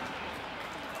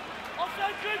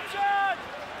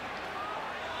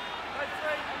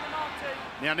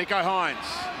 Now Nico Hines.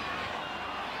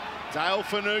 Dale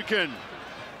Finucane.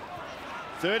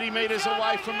 30 metres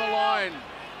away from the line.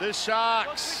 The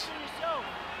Sharks.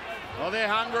 Oh, they're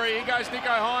hungry. Here goes Nico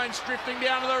Hines drifting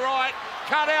down to the right.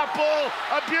 Cut out ball.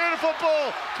 A beautiful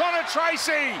ball. Connor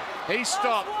Tracy. He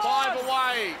stopped. 5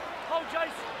 away.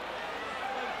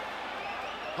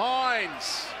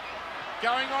 Hines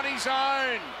going on his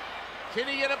own. Can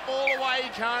he get a ball away? He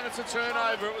can't. It's a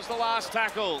turnover. It was the last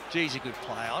tackle. Geez, a good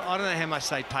player. I don't know how much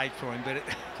they paid for him, but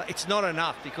it's not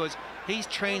enough because he's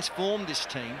transformed this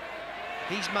team.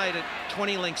 He's made it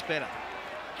 20 links better.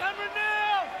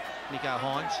 Nico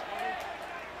Hines.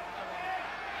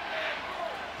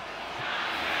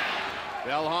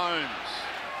 Bell Holmes.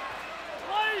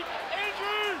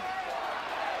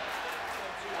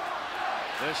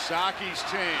 The Sharkies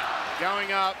chant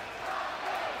going up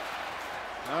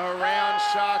around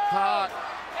Shark Park.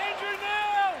 Andrew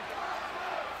now.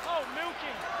 Oh,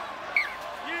 milking.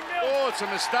 You milk. Oh, it's a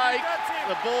mistake.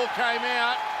 The ball came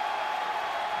out.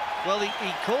 Well,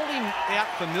 he called him out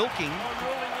for milking.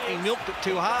 He milked it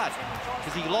too hard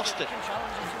because he lost it.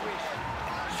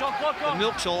 The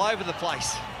milk's all over the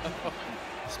place.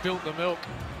 Spilt the milk.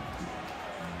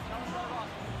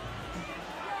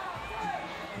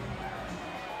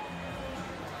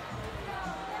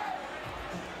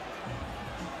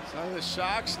 So the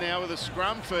Sharks now with a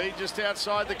scrum feed just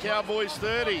outside the Cowboys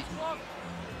 30.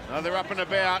 Oh, they're up and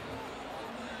about.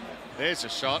 There's a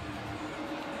shot.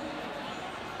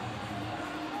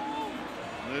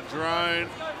 The drone.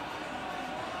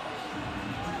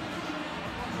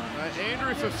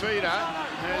 Andrew Fafita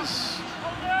has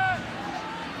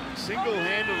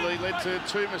single-handedly led to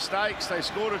 2 mistakes. They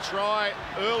scored a try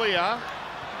earlier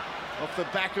off the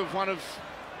back of one of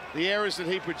the errors that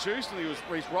he produced. I think it was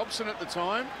Reece Robson at the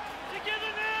time.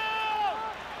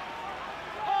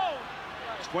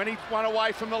 21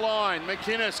 away from the line.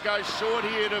 McInnes goes short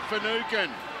here to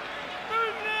Finucane.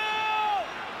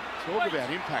 Talk about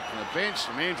impact on the bench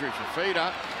from Andrew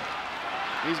Fafita.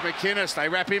 Here's McInnes. They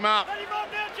wrap him up.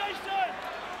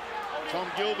 Tom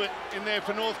Gilbert in there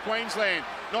for North Queensland.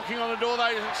 Knocking on the door,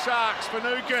 they Sharks.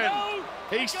 Finucane.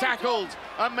 He's tackled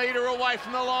a metre away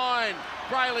from the line.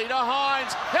 Brayley to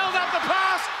Hines. Held up the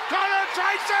pass. Connor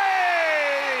Tracy!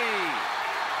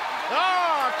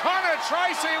 Oh, Connor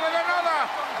Tracy with another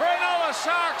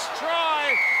Cronulla-Sharks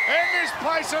try. And this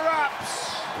place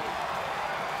erupts.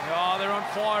 Oh, they're on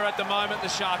fire at the moment, the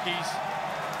Sharkies.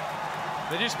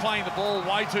 They're just playing the ball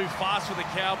way too fast for the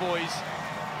Cowboys.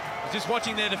 Just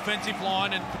watching their defensive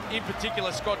line, and in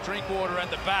particular Scott Drinkwater at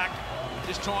the back.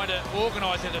 just trying to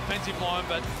organise their defensive line,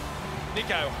 but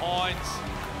Nicho Hines,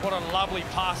 what a lovely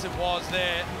pass it was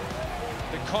there.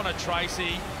 The Connor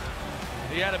Tracy,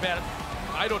 he had about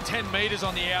 8 or 10 metres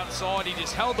on the outside. He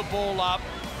just held the ball up,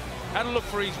 had a look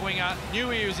for his winger, knew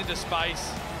he was into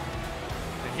space.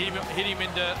 Hit him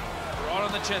into right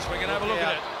on the chest. We're going to have a look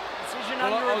at it.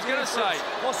 Well, I was going to say,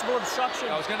 possible obstruction.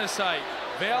 I was going to say,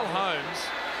 Val Holmes,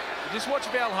 just watch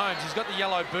Val Holmes. He's got the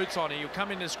yellow boots on. He'll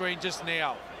come into the screen just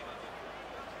now.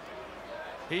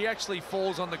 He actually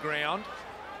falls on the ground.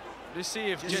 Just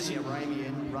see if Jesse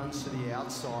Ramian runs to the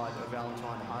outside of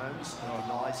Valentine Holmes and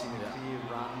denies him a clear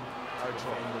run. Low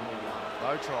try.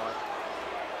 Low try.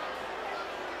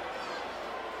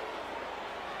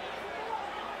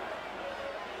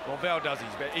 Well, Val does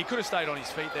his best. He could have stayed on his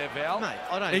feet there, Val. Mate,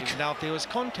 I don't even know if there was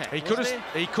contact. He could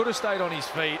have stayed on his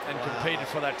feet and competed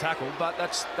for that tackle, but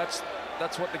that's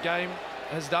what the game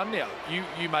has done now.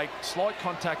 You make slight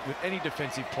contact with any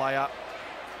defensive player,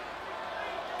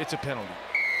 it's a penalty.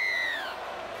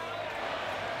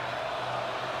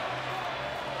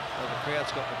 Well, the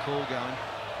crowd's got the call going.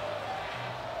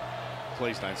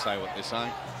 Please don't say what they're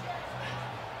saying.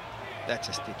 That's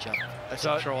a stitch up. That's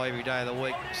a try every day of the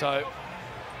week. So,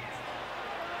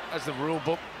 as the rule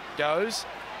book goes,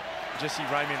 Jesse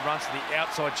Ramian runs to the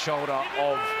outside shoulder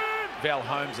of Val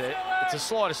Holmes there. It's the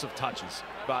slightest of touches,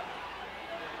 but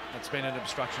it's been an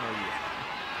obstruction all year.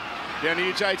 Down to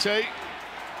you, JT.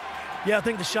 Yeah, I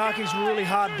think the Sharkies were really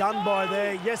hard done by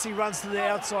there. Yes, he runs to the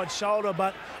outside shoulder,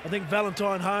 but I think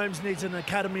Valentine Holmes needs an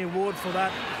Academy Award for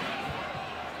that.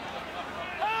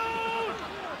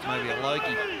 Maybe a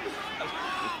Logie.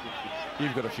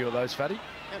 You've got a few of those, Fatty.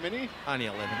 How many? Only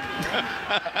 11.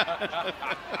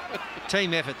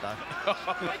 Team effort, though.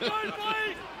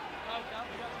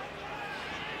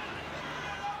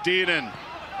 Dearden.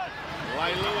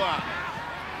 Leilua.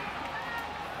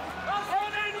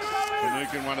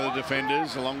 Finucane, one of the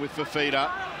defenders, along with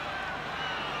Fafita.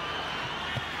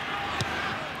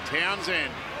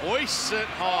 Townsend hoists it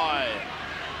high.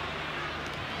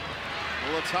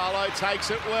 Mulatalo takes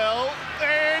it well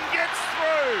and gets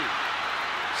through.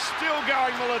 Still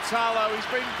going, Mulatalo. He's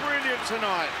been brilliant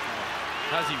tonight.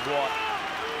 Has he what?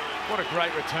 What a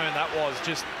great return that was.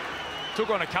 Just took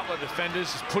on a couple of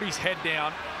defenders, just put his head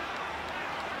down.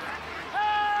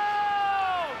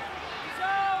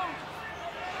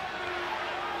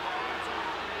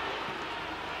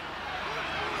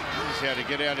 This is how to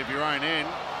get out of your own end.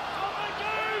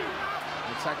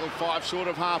 They tackled 5 short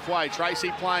of halfway.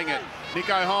 Tracy playing it.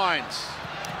 Nicho Hines.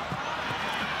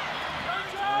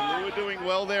 Lua doing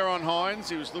well there on Hines.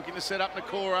 He was looking to set up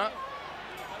Nakora.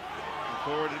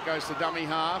 Nakora goes to dummy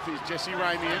half. Here's Jesse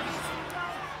Ramian.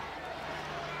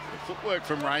 The footwork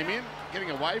from Ramian.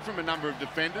 Getting away from a number of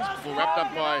defenders before wrapped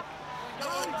up by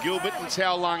Gilbert and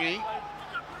Taulagi.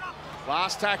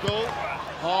 Last tackle.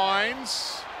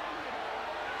 Hines.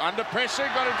 Under pressure,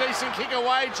 got a decent kick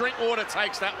away. Drinkwater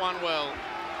takes that one well.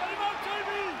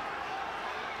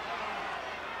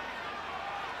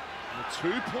 A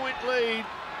 2-point lead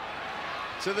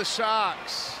to the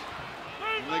Sharks.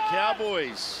 And the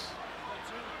Cowboys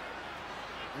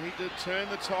need to turn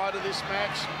the tide of this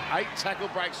match. 8 tackle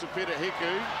breaks for Peter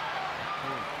Hiku.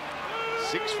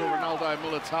 6 for Ronaldo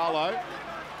Mulatalo.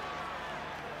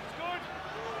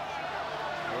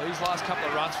 Well, these last couple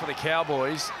of runs for the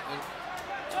Cowboys,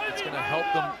 it's going to help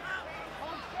them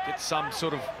get some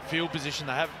sort of field position.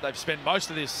 They've spent most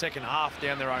of this second half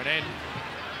down their own end.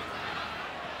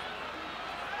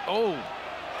 Oh,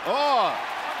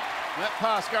 that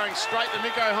pass going straight to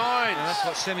Nicho Hines. And that's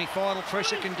what semi-final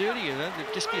pressure can do to you. They're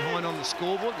just behind on the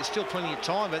scoreboard. There's still plenty of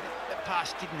time, but that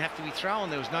pass didn't have to be thrown.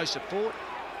 There was no support.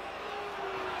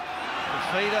 The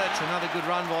feeder, it's another good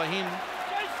run by him.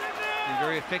 Been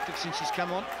very effective since he's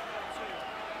come on.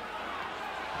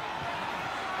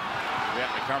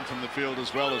 About to come from the field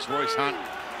as well as Royce Hunt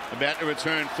about to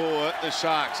return for the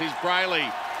Sharks. Here's Brayley.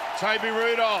 Toby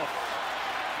Rudolph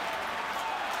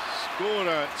scored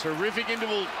a terrific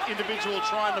individual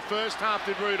try in the first half,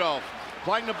 did Rudolph.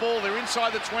 Playing the ball, they're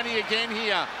inside the 20 again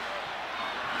here.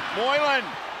 Moylan.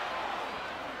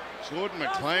 Jordan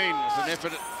McLean was an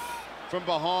effort from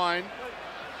behind.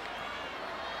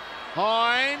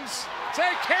 Hines to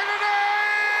Kennedy!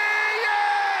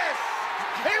 Yes!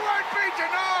 He won't be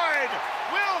denied!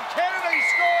 Will Kennedy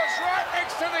scores right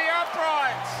next to the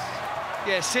uprights.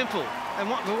 Yeah, simple. And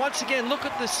once again, look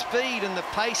at the speed and the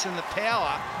pace and the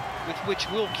power with which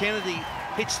Will Kennedy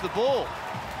hits the ball.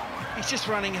 He's just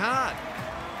running hard.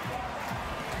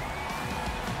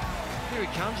 Here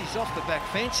he comes, he's off the back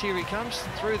fence. Here he comes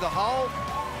through the hole.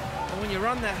 And when you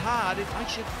run that hard, it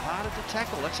makes it harder to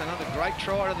tackle. That's another great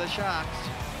try to the Sharks.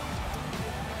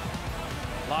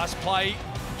 Last play,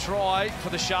 try for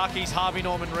the Sharkies, Harvey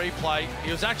Norman replay.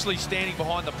 He was actually standing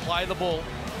behind the play of the ball.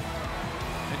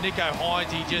 And Nicho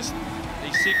Hines, he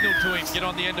signalled to him, get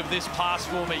on the end of this pass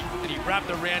for me. And he wrapped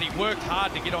around, he worked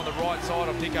hard to get on the right side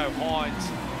of Nicho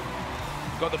Hines.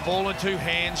 Got the ball in two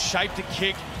hands, shaped a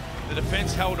kick. The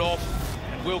defence held off,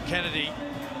 and Will Kennedy,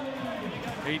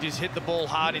 he just hit the ball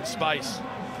hard in space.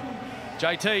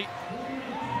 JT.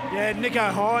 Yeah,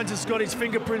 Nicho Hines has got his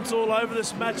fingerprints all over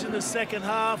this match in the second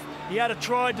half. He had a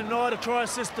try denied, a try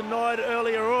assist denied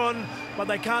earlier on, but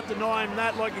they can't deny him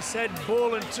that. Like you said,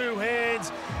 ball in two hands,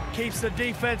 keeps the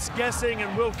defence guessing,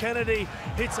 and Will Kennedy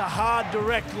hits a hard,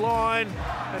 direct line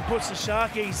and puts the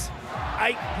Sharkies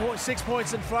 6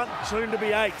 points in front, soon to be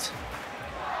 8.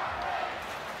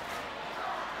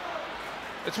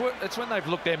 It's when they've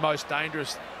looked their most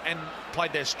dangerous and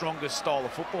played their strongest style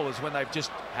of football, is when they've just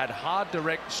had hard,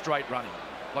 direct, straight running.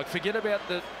 Like, forget about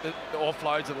the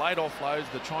offloads, the late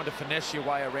offloads, the trying to finesse your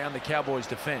way around the Cowboys'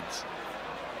 defence.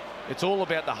 It's all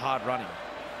about the hard running.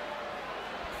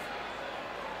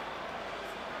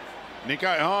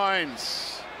 Nicho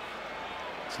Hines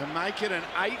to make it an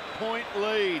 8-point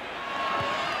lead.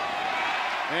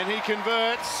 And he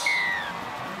converts.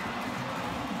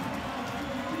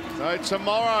 So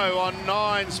tomorrow on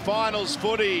Nine's Finals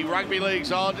footy, Rugby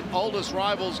League's oldest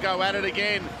rivals go at it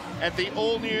again at the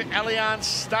all-new Allianz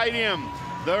Stadium.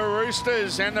 The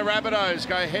Roosters and the Rabbitohs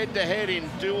go head-to-head in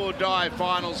do-or-die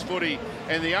Finals footy.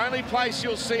 And the only place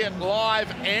you'll see it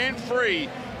live and free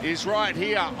is right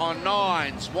here on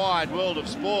Nine's Wide World of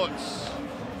Sports.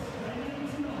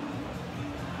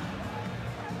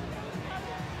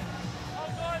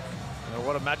 Well,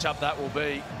 what a matchup that will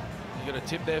be. You got a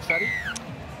tip there, Fatty?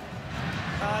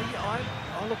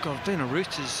 Yeah, look, I've been a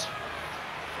Roosters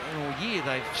fan all year.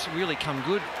 They've really come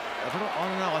good. I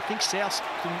don't know. I think South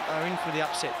are in for the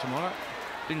upset tomorrow.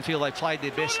 Didn't feel they played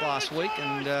their best last week,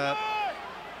 and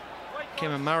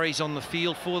Cameron Murray's on the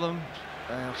field for them.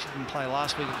 She didn't play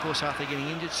last week, of course, after getting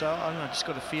injured. So I don't know, I just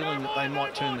got a feeling that they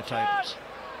might turn the tables.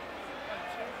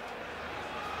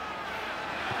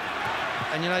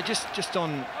 And, you know, just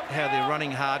on how they're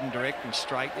running hard and direct and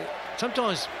straight,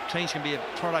 sometimes teams can be a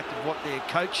product of what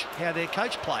how their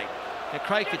coach played. Now,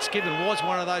 Craig Fitzgibbon was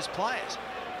one of those players.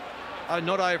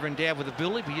 Not over endowed with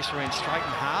ability, but he just ran straight and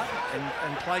hard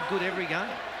and played good every game.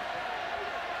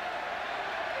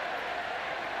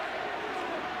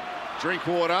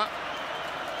 Drinkwater.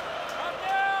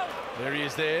 There he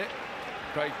is there.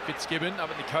 Craig Fitzgibbon up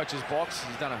in the coach's box.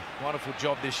 He's done a wonderful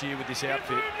job this year with this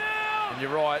outfit. And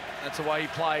you're right, that's the way he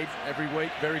played every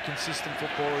week. Very consistent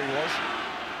footballer he was.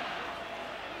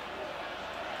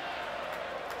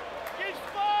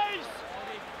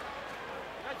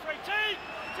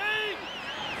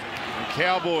 And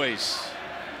Cowboys.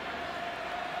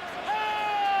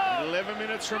 11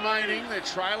 minutes remaining. They're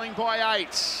trailing by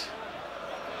 8.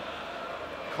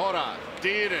 Cotter,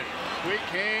 Dearden, quick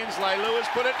hands. Leigh Lewis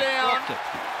put it down.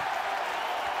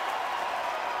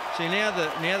 See, now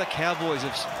the Cowboys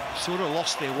have sort of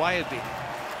lost their way a bit.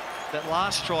 That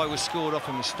last try was scored off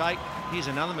a mistake. Here's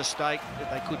another mistake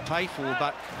that they could pay for,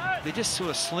 but they're just sort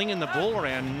of slinging the ball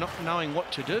around, not knowing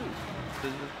what to do.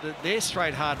 Their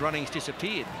straight hard running's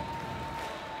disappeared.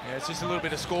 Yeah, it's just a little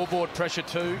bit of scoreboard pressure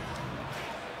too.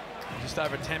 Just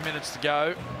over 10 minutes to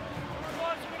go.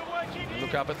 They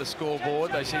look up at the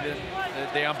scoreboard. They see that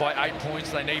they're down by 8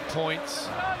 points. They need points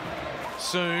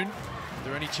soon. Is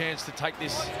there any chance to take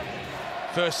this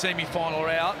first semi-final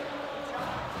out?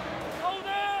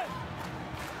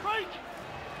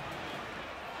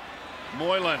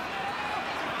 Moylan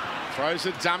throws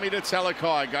a dummy to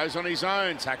Talakai, goes on his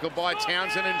own, tackled by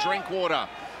Townsend and Drinkwater.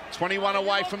 21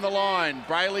 away from the line.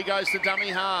 Brayley goes to dummy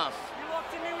half. You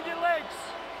locked him in with your legs.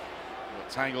 Got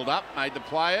tangled up, made the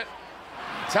play it.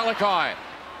 Talakai.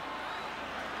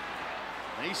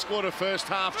 He scored a first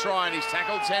half try and he's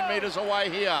tackled 10 metres away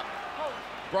here.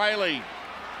 Brayley.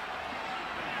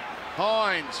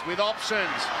 Hines with options.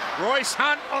 Royce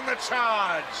Hunt on the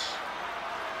charge.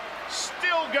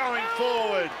 Still going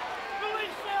forward.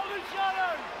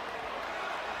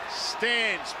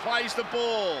 Stands, plays the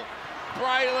ball.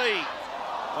 Brayley.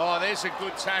 Oh, there's a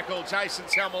good tackle. Jason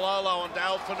Taumalolo on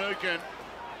Dale Finucane.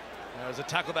 It was a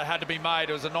tackle that had to be made.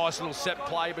 It was a nice little set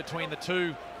play between the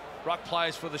two ruck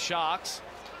players for the Sharks.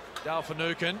 Dale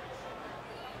Finucane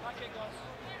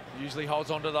usually holds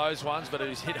on to those ones, but it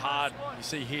was hit hard. You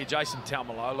see here, Jason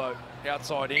Taumalolo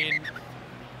outside in.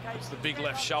 It's the big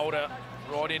left shoulder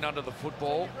right in under the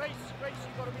football.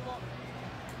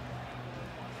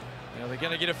 Now they're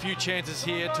going to get a few chances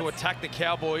here to attack the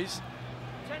Cowboys.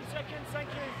 10 seconds, thank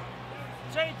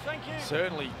you. Thank you.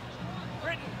 Certainly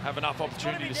have enough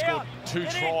opportunity to score 2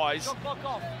 tries.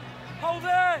 Hold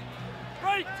there.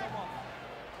 Break.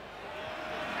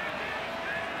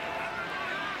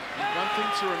 One thing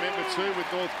to remember too with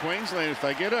North Queensland, if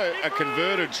they get a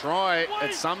converted try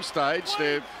at some stage,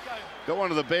 they've got one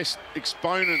of the best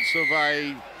exponents of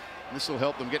this will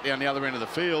help them get down the other end of the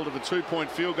field, of a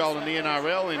 2-point field goal in the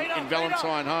NRL in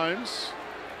Valentine Holmes.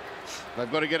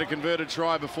 They've got to get a converted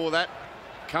try before that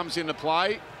comes into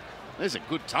play. There's a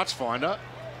good touch finder.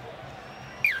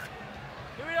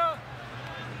 Here we are.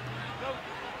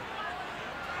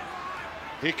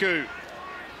 Hiku.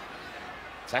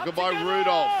 Tackled by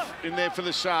Rudolph in there for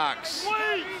the Sharks.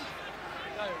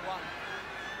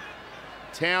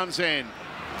 Townsend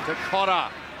to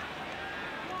Cotter.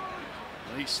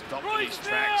 He stopped in his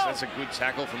tracks. That's a good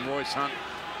tackle from Royce Hunt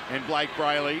and Blake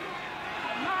Brayley.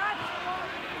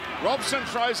 Robson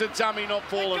throws a dummy, not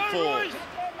fallen for.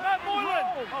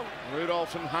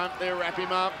 Rudolph and Hunt there, wrap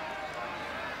him up.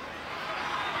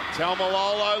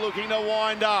 Talmalolo looking to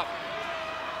wind up.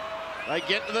 They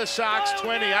get to the Sharks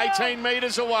 20, 18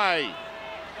 metres away.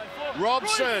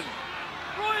 Robson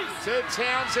to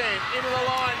Townsend, into the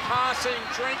line, passing,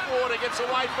 Drinkwater gets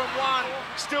away from one,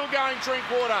 still going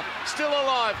Drinkwater, still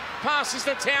alive, passes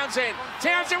to Townsend.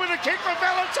 Townsend with a kick for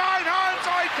Valentine Holmes,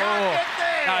 he can't get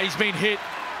there. No, he's been hit.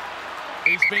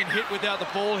 He's been hit without the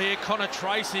ball here. Connor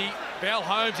Tracy, Val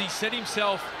Holmes, he set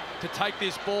himself to take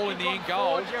this ball in the end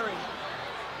goal.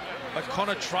 But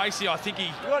Connor Tracy, I think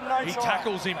he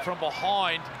tackles him from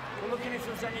behind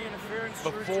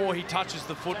before he touches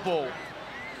the football.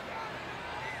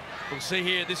 We'll see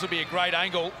here, this will be a great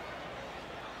angle.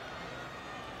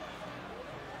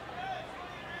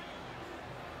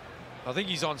 I think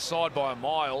he's onside by a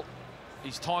mile.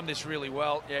 He's timed this really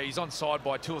well. Yeah, he's onside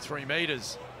by 2 or 3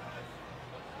 metres.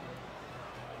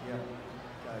 Yeah,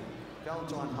 okay.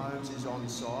 Valentine Holmes is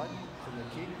onside from the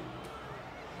kick.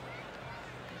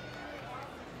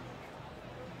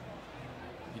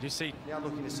 You just see... Now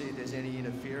looking to see if there's any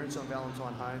interference on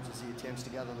Valentine Holmes as he attempts to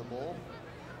gather the ball.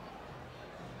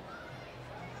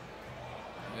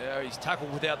 Yeah, he's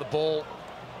tackled without the ball.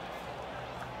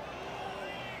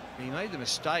 He made the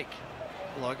mistake,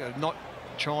 like, of not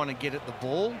trying to get at the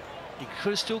ball.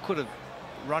 He still could have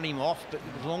run him off, but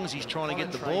as long as he's trying to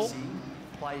get the ball.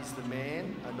 Plays the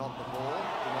man and not the ball,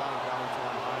 denying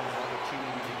Valentine Holmes the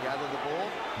opportunity to gather the ball.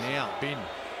 Now, bin.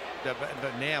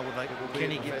 But now,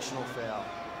 can he get... professional foul.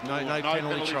 No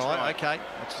penalty try. Okay.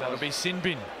 That'll be sin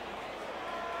bin.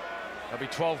 There'll be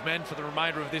 12 men for the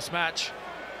remainder of this match.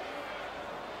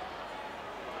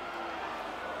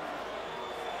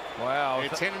 Wow. They're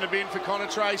tending to bin for Connor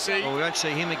Tracy. Well, we won't see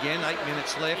him again. 8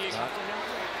 minutes left.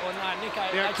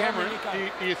 Now, Cameron,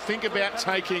 do you think about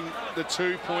taking the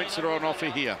 2 points that are on offer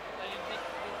here?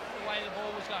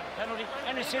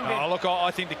 Oh, look,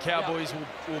 I think the Cowboys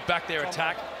will back their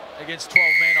attack against 12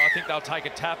 men. I think they'll take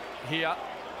a tap here.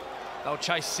 They'll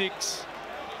chase 6.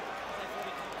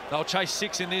 They'll chase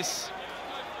 6 in this.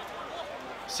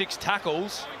 6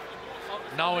 tackles,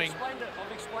 knowing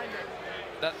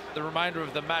that the remainder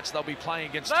of the match they'll be playing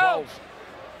against 12.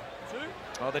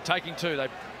 Oh, they're taking 2.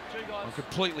 I'm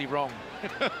completely wrong.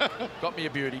 Got me a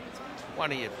beauty.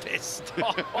 One of your best.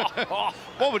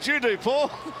 What would you do, Paul?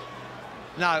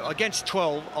 No, against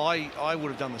 12, I would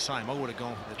have done the same. I would have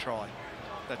gone for the try.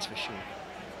 That's for sure.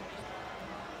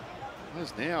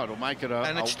 As now, it'll make it a...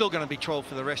 And it's still going to be 12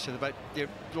 for the rest of the... But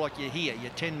like you're here,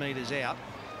 you're 10 metres out.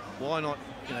 Why not,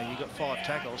 you know, you've got 5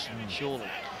 tackles, surely.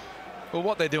 Well,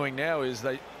 what they're doing now is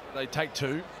they take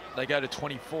 2, they go to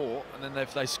 24, and then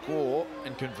if they score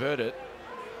and convert it,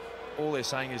 all they're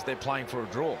saying is they're playing for a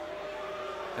draw.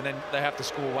 And then they have to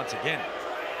score once again.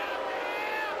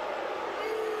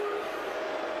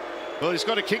 Well, he's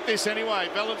got to kick this anyway.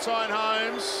 Valentine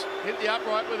Holmes hit the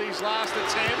upright with his last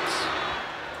attempt.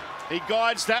 He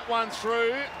guides that one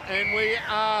through, and we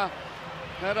are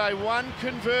at a 1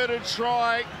 converted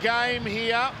try game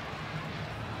here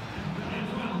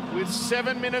with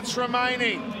 7 minutes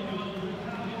remaining.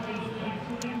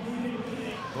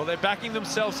 Well, they're backing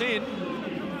themselves in.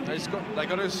 They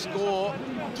got to score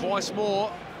twice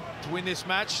more to win this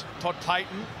match. Todd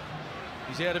Payton,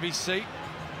 he's out of his seat.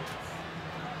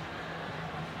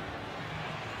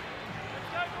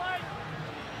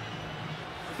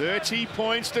 $30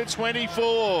 points to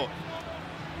 24.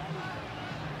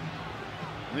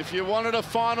 And if you wanted a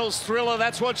finals thriller,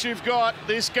 that's what you've got.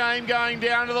 This game going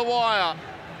down to the wire.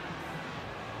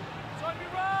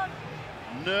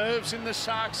 Nerves in the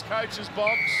Sharks coach's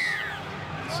box.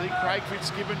 See Craig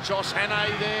Fitzgibbon, Josh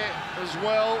Hannay there as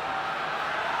well.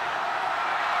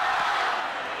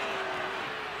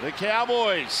 The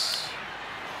Cowboys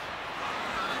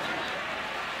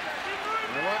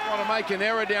They won't want to make an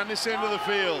error down this end of the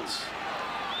field.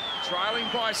 Trailing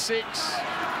by 6.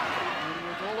 And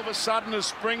with all of a sudden a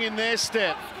spring in their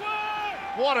step.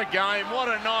 What a game, what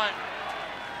a night.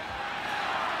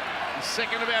 The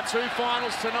second of our 2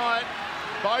 finals tonight.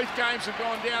 Both games have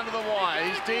gone down to the wire.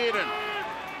 Here's Dearden.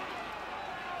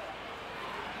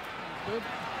 Good.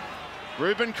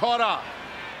 Ruben Cotter.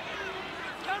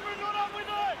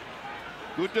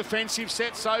 Good defensive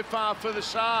set so far for the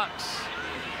Sharks.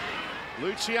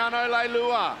 Luciano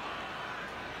Leilua.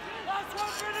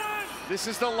 This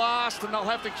is the last, and they'll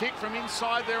have to kick from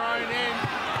inside their own end.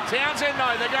 Townsend,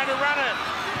 no, they're going to run it.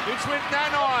 It's with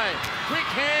Nanai. Quick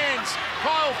hands.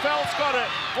 Kyle Felt's got it.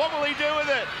 What will he do with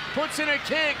it? Puts in a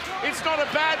kick. It's not a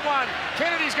bad one.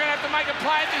 Kennedy's going to have to make a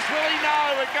play at this. Will he?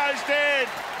 No, it goes dead.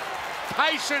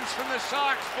 Patience from the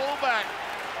Sharks fullback.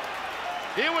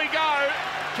 Here we go.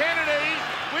 Kennedy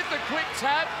with the quick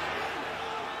tap.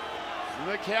 And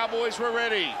the Cowboys were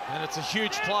ready. And it's a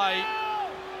huge play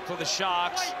for the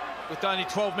Sharks with only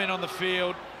 12 men on the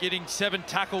field, getting 7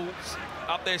 tackles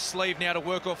up their sleeve now to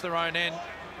work off their own end.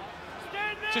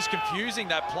 Just confusing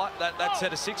that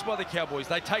set of 6 by the Cowboys.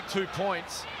 They take 2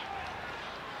 points,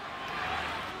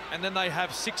 and then they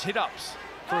have 6 hit-ups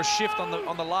for a shift on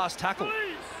the last tackle.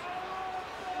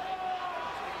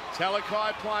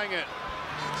 Talakai playing it.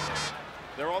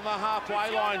 They're on the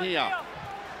halfway line here.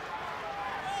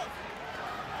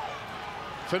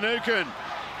 Finucane.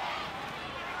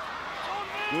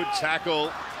 Good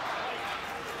tackle.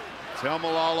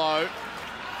 Taumalolo.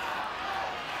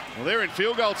 Well, they're in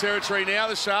field goal territory now,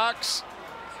 the Sharks.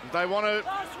 They want to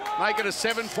make it a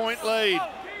 7-point lead.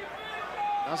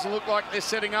 Doesn't look like they're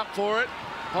setting up for it.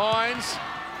 Hines,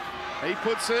 he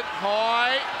puts it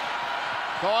high.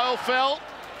 Kyle Felt,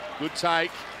 good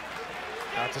take.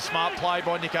 It's a smart play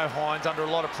by Nico Hines under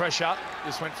a lot of pressure.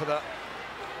 Just went for the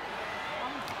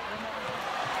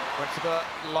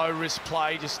low-risk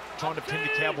play, just trying to pin the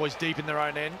Cowboys deep in their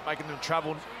own end, making them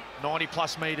travel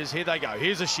 90-plus metres. Here they go.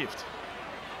 Here's a shift.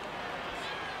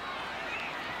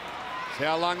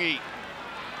 Taulagi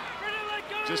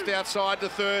just outside the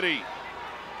 30.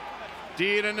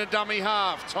 Dearden a dummy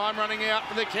half. Time running out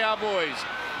for the Cowboys.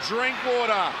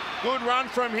 Drinkwater, good run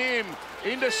from him.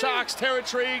 Into Sharks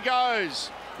territory he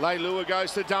goes. Leilua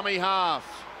goes to dummy half.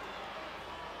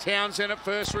 Townsend at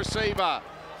first receiver.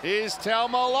 Here's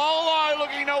Taumalolo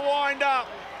looking to wind up.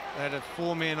 They had a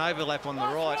 4-man overlap on the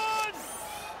right.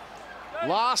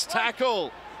 Last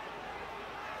tackle.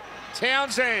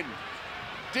 Townsend.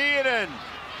 Dearden.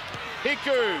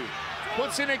 Hiku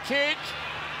puts in a kick.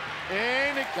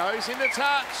 And it goes into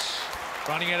touch.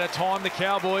 Running out of time, the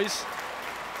Cowboys.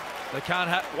 They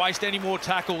can't waste any more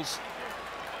tackles.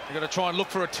 They've got to try and look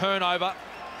for a turnover.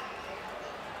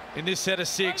 In this set of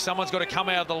 6, someone's got to come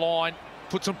out of the line,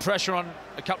 put some pressure on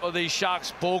a couple of these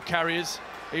Sharks ball carriers,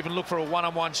 even look for a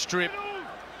one-on-one strip.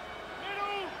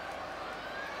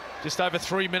 Just over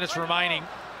 3 minutes remaining.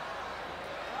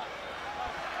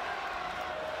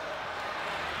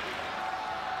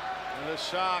 And the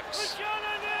Sharks,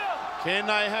 can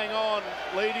they hang on?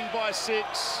 Leading by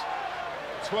 6.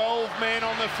 12 men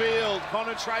on the field.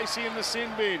 Connor Tracy in the sin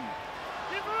bin.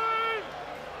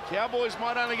 Cowboys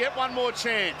might only get one more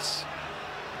chance.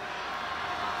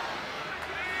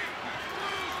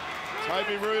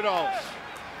 Toby Rudolph.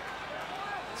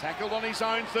 Tackled on his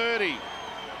own 30.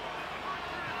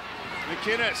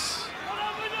 McInnes.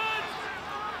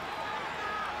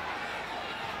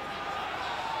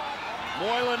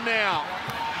 Moylan now.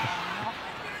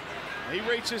 He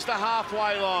reaches the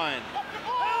halfway line.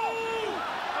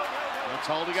 They're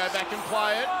told to go back and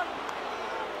play it.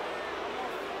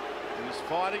 He's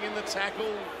fighting in the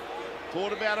tackle.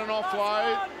 Thought about an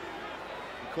offload.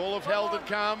 The call of held had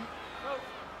come.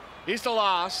 Here's the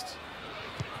last.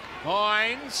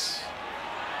 Hines.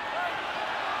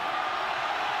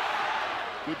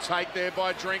 Good take there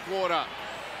by Drinkwater.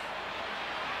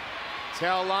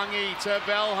 Taulagi to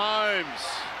Val Holmes.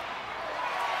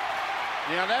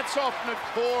 Now that's off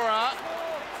Nakora.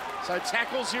 So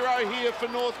tackle 0 here for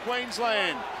North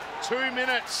Queensland. 2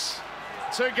 minutes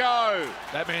to go.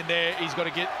 That man there, he's got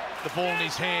to get the ball in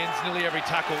his hands nearly every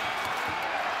tackle.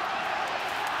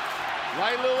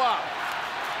 Leilua.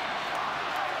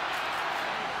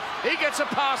 He gets a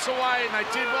pass away, and they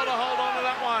did well to hold on to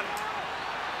that one.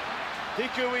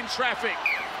 Hiku in traffic.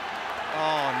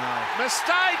 Oh, no.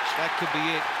 Mistake. That could be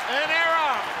it. An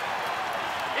error.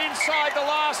 Inside the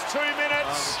last 2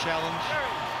 minutes. Challenge.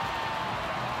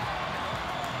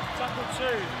 Tackle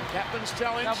 2. Captain's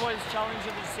challenge. Cowboys challenge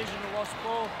of the decision to lost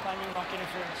ball, claiming ruck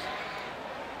interference.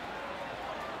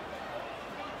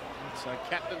 So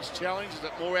captain's challenge, is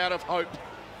it more out of hope?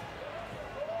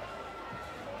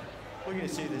 We're going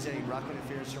to see if there's any ruck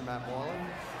interference from Matt Moylan.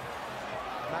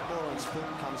 Matt Moylan's foot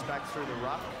comes back through the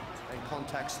ruck and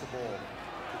contacts the ball.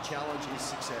 The challenge is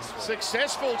successful.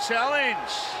 Successful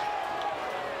challenge.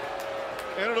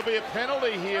 And it'll be a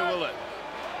penalty here, will it?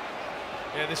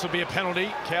 Yeah, this will be a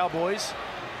penalty, Cowboys.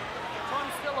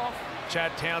 Time's still off.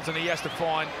 Chad Townsend, he has to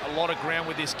find a lot of ground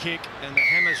with this kick. And the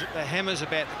hammer's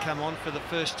about to come on for the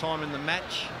first time in the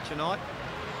match tonight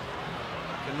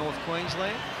for North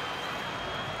Queensland.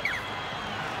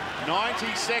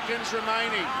 90 seconds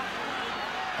remaining.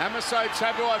 Hamiso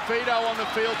Tabuai-Fidow on the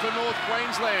field for North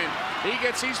Queensland. He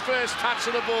gets his first touch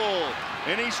of the ball,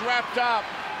 and he's wrapped up.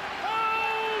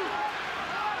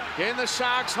 Can the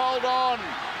Sharks hold on?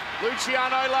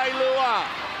 Luciano Leilua.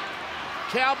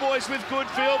 Cowboys with good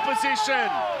field position.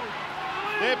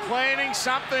 They're planning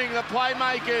something, the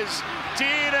playmakers.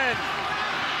 Dearden.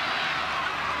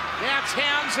 Now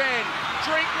Townsend.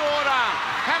 Drinkwater.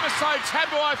 Hamiso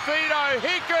Tabuai-Fidow.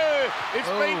 Hiku. It's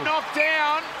been knocked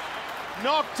down.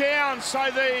 Knocked down,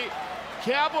 so the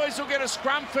Cowboys will get a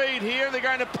scrum feed here. They're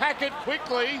going to pack it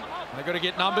quickly. They've got to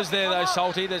get numbers there, though,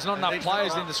 Salty. There's not enough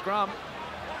players in the scrum.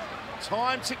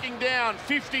 Time ticking down,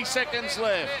 50 seconds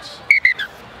left.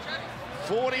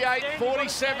 48,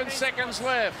 47 seconds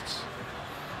left.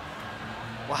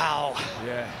 Wow.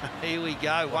 Yeah. Here we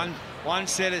go. One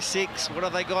set of 6. What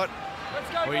have they got?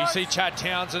 Well, you see Chad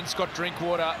Townsend, Scott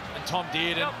Drinkwater and Tom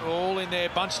Dearden all in there,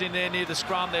 bunched in there near the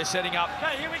scrum. They're setting up.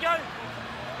 Okay, here we go.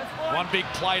 One big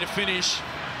play to finish.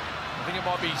 I think it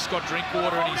might be Scott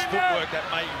Drinkwater and his footwork that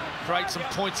may create some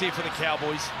points here for the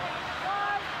Cowboys.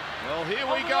 Well, here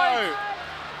we go.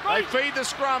 They feed the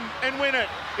scrum and win it.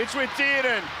 It's with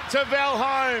Dearden to Val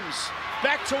Holmes.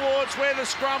 Back towards where the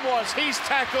scrum was. He's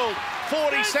tackled.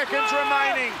 40 seconds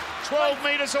remaining. 12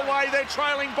 metres away. They're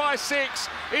trailing by 6.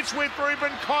 It's with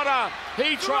Ruben Cotter.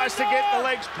 He tries to get the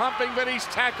legs pumping, but he's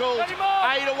tackled.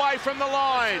 8 away from the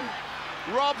line.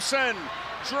 Robson.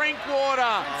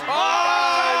 Drinkwater.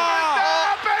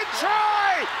 Big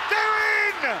try! They're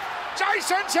in!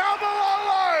 Jason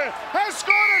Taumalolo has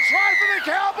scored a try for the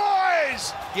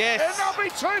Cowboys! Yes. And they'll be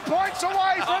 2 points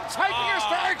away from taking us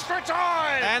to extra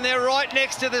time! And they're right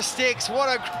next to the sticks.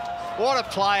 What a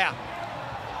player.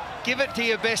 Give it to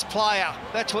your best player.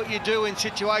 That's what you do in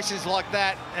situations like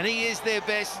that. And he is their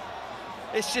best.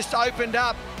 It's just opened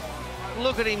up.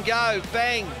 Look at him go,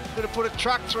 bang. Could have put a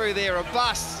truck through there, a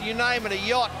bus, you name it, a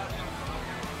yacht.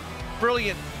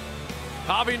 Brilliant.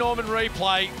 Harvey Norman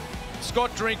replay.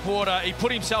 Scott Drinkwater, he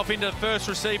put himself into the first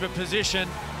receiver position.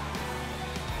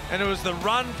 And it was the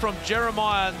run from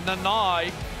Jeremiah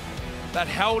Nanai that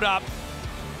held up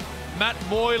Matt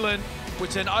Moylan,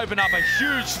 which then opened up a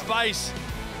huge space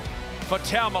for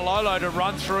Taumalolo to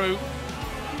run through.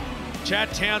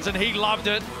 Chad Townsend, he loved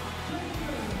it.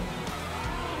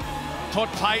 Todd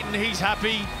Payton, he's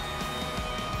happy.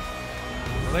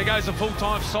 Well, there goes the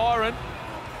full-time siren.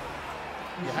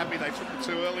 You're happy they took it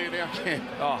too early in our camp?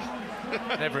 Oh,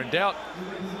 never in doubt.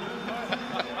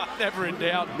 Never in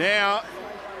doubt. Now,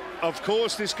 of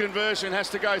course, this conversion has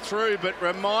to go through, but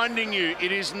reminding you,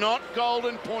 it is not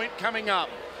golden point coming up.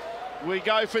 We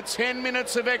go for 10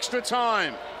 minutes of extra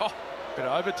time. Oh, bit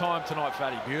of overtime tonight,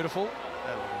 Fatty. Beautiful.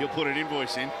 You'll put an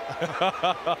invoice in.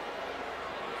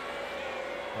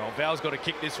 Well, Val's got to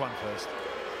kick this one first.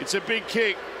 It's a big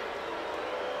kick.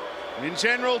 And in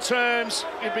general terms,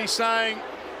 you'd be saying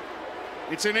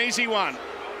it's an easy one.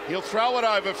 He'll throw it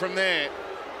over from there.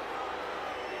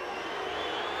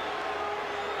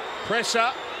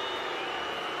 Pressure.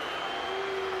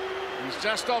 He's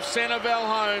just off centre, Val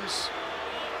Holmes.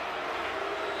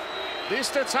 This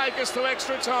to take us to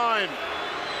extra time.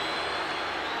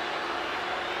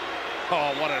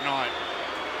 Oh, what a night.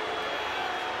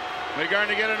 We're going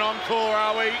to get an encore,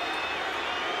 are we?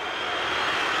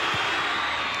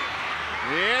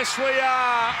 Yes, we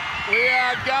are. We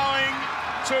are going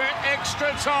to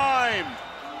extra time.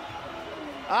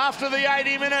 After the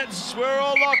 80 minutes, we're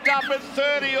all locked up at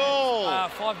 30 all.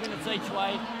 5 minutes each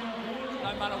way,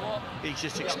 no matter what. He's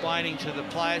just explaining to the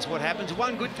players what happens.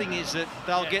 One good thing is that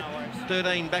they'll get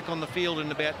 13 back on the field in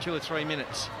about 2 or 3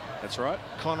 minutes. That's right.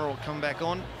 Connor will come back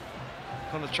on.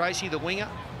 Connor Tracy, the winger.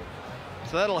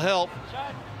 So that'll help.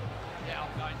 Yeah,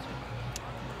 I'm going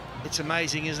to. It's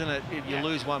amazing, isn't it? If you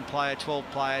lose one player, 12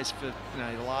 players for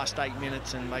the last 8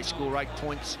 minutes and they score 8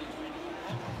 points.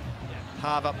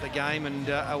 Halve up the game and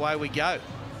away we go.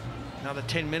 Another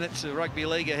 10 minutes of rugby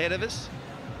league ahead of us.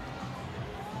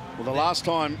 Well, the last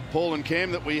time, Paul and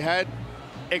Cam, that we had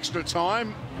extra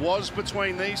time was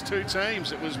between these two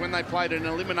teams. It was when they played an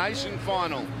elimination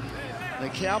final. The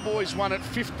Cowboys won it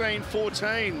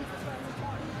 15-14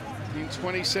 in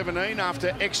 2017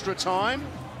 after extra time.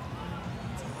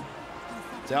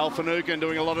 Dal Finucane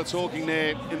doing a lot of talking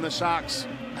there in the Sharks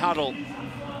huddle.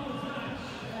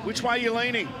 Which way are you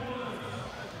leaning?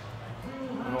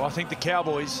 Well, I think the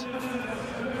Cowboys.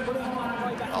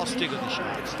 I'll stick with the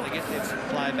Sharks. They get their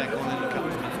player back on in a couple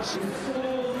of minutes.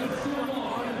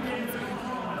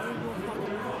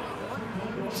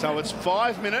 So it's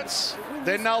 5 minutes,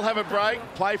 then they'll have a break,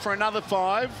 play for another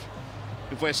 5.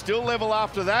 If we're still level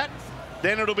after that,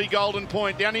 then it'll be golden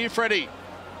point. Down to you, Freddie.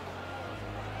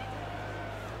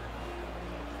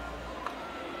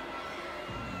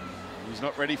 He's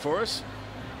not ready for us.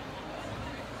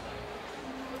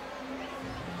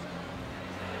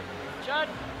 Judd.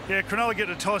 Yeah, Cronulla get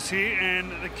a toss here, and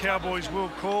the Cowboys will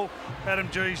call. Adam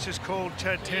G's just called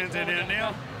Chad Townsend out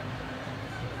now.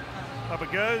 Up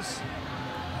it goes.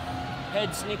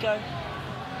 Heads, Nico.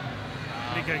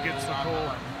 Nico gets the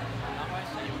call.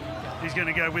 He's going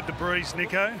to go with the breeze,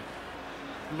 Nico.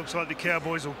 It looks like the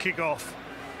Cowboys will kick off.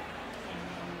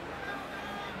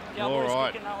 All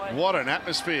right. What an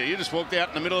atmosphere. You just walked out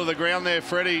in the middle of the ground there,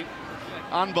 Freddie.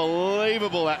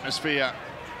 Unbelievable atmosphere.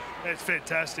 That's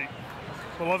fantastic.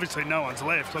 Well, obviously no one's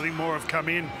left. I think more have come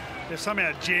in. They've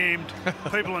somehow jammed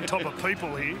people on top of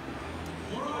people here.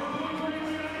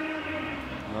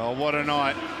 Oh, what a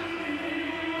night.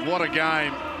 What a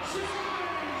game.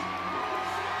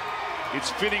 It's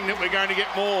fitting that we're going to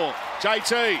get more.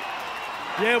 JT.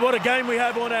 Yeah, what a game we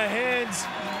have on our hands.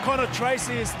 Connor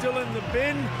Tracy is still in the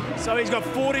bin, so he's got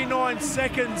 49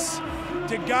 seconds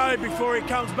to go before he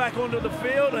comes back onto the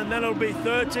field, and then it'll be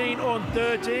 13 on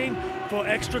 13 for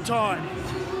extra time.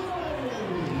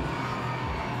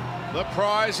 The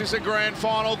prize is a grand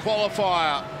final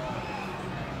qualifier.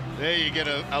 There you get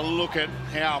a look at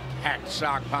how packed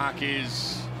Shark Park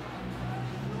is.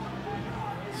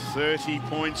 30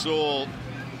 points all.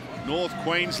 North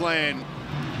Queensland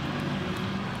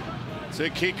to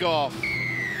kick off.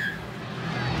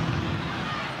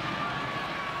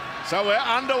 So we're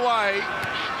underway.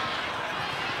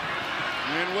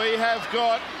 And we have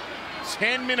got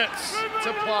 10 minutes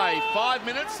to play. 5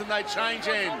 minutes and they change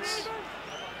ends.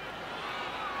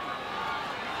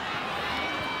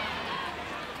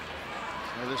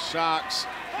 So the Sharks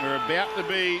are about to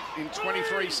be in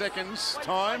 23 seconds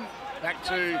time. Back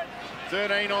to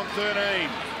 13 on 13.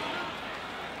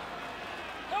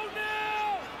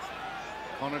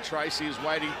 Connor Tracy is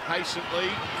waiting patiently.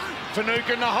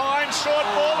 Finucane the hind, short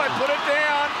ball, they put it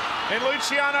down. And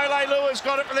Luciano Leilua's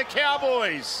got it for the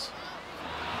Cowboys.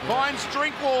 Finds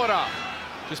Drinkwater.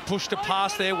 Just pushed a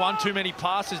pass there, one too many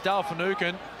passes. Dale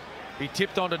Finucane. He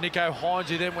tipped onto Nico Hines,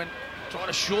 who then tried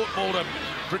a short ball to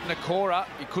Britton Nakora.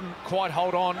 He couldn't quite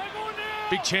hold on.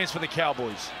 Big chance for the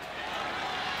Cowboys.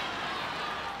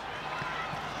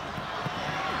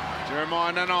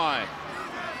 Jeremiah Nanai.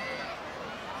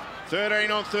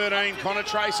 13 on 13. Connor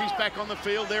Tracy's back on the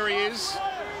field. There he is.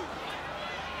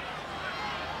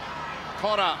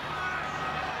 Cotter.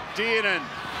 Dearden.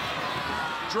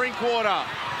 Drinkwater.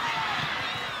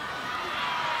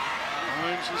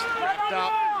 Holmes is wrapped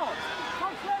up.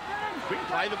 Quick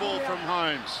play the ball from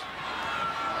Holmes.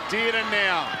 Dearden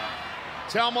now.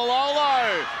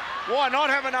 Taumalolo. Why not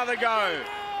have another go?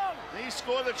 He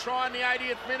scored the try in the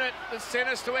 80th minute that sent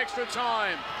us to extra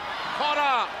time.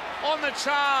 Cotter on the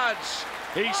charge.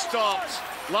 He stopped.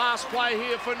 Last play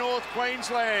here for North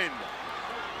Queensland.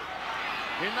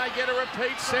 Can they get a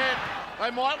repeat set?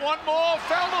 They might want more.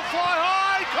 Felder fly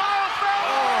high. Kyle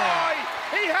Felder.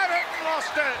 He had it and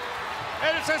lost it.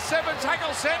 And it's a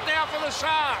 7-tackle set now for the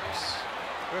Sharks.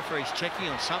 Referee's checking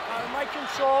on something. Making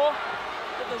sure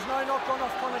that there's no knock-on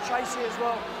off Connor Tracy as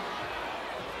well.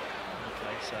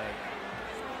 Okay, so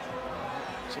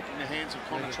it's in the hands of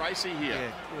Connor Tracy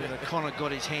here. Yeah, Connor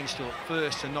got his hands to it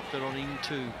first and knocked it on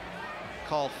into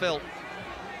Kyle Felt.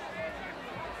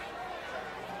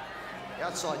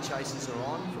 Outside chases are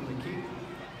on from the kick.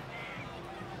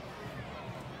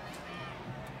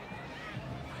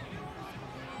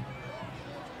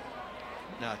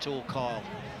 No, it's all Kyle.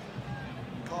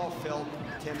 Kyle Felt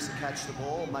attempts to catch the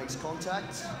ball, makes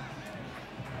contact.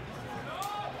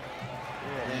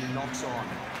 Then knocks on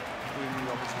in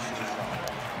the opposition's goal.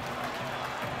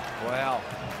 Wow.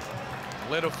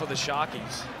 Let off for the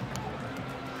Sharkies.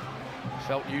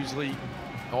 Felt usually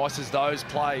ices those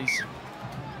plays.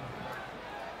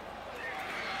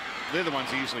 They're the ones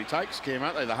he usually takes, Cam,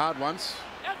 aren't they? The hard ones.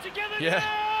 Yeah.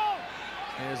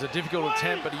 It was a difficult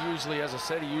attempt, but he usually, as I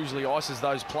said, he usually ices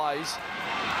those plays.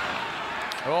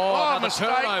 Oh, another mistake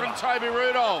turnover from Toby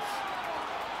Rudolph.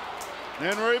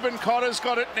 And Ruben Cotter's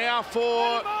got it now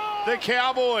for the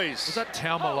Cowboys. Was that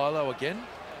Taumalolo again?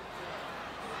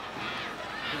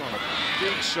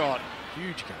 Big shot.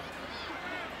 Huge game.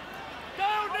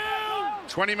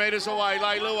 20 metres away,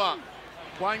 Leilua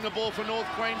playing the ball for North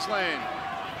Queensland.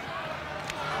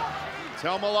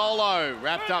 Talmalolo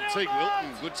wrapped up Teague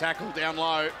Wilton. Good tackle down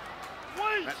low.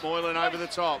 Matt Moylan over the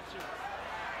top.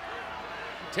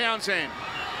 Townsend.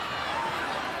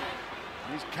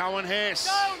 Here's Cohen Hess.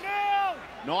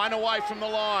 9 away from the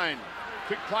line.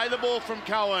 Quick play the ball from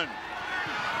Cohen.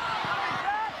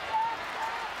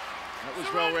 That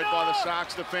was well read by the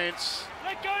Sharks defence.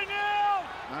 Let go now.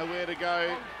 Nowhere to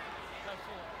go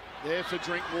there for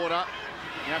Drinkwater.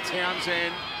 Now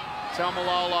Townsend,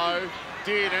 Talmalolo,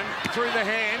 Dearden through the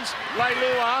hands.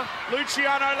 Leilua,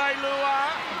 Luciano Leilua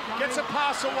gets a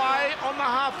pass away on the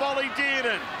half volley.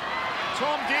 Dearden.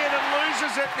 Tom Dearden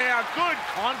loses it now. Good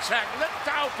contact. Let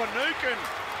Dale Finucane.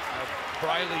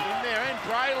 Brayley in there, and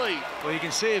Brayley. Well, you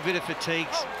can see a bit of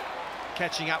fatigue's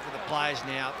catching up with the players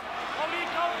now.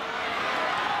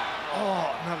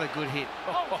 Oh, another good hit.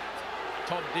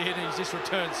 Tom Dearden, he's just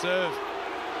returned serve.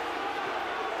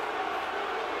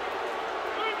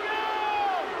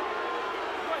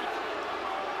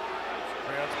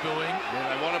 Crowd's booing.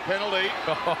 Yeah, they want a penalty.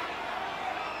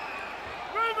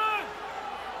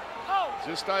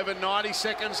 Just over 90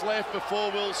 seconds left before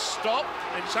we'll stop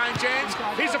and change hands.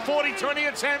 Here's a 40-20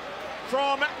 attempt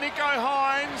from Nico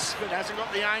Hines, but hasn't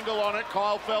got the angle on it.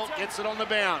 Kyle Felt gets it on the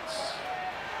bounce.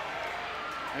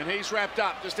 And he's wrapped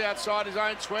up just outside his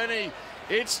own 20.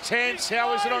 It's tense.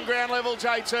 How is it on ground level,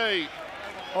 JT?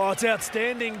 Oh, it's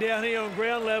outstanding down here on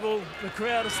ground level. The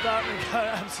crowd is starting to go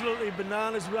absolutely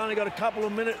bananas. We've only got a couple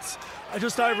of minutes,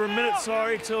 just over a minute,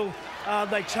 sorry, till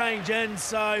they change ends.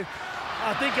 So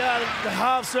I think the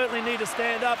halves certainly need to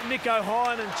stand up. Nico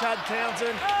Hine and Chad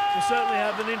Townsend will certainly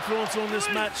have an influence on this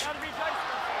match.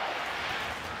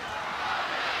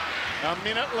 A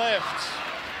minute left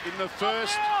in the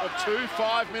first of 2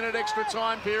 5-minute extra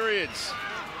time periods.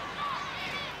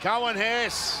 Cohen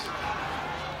Hess,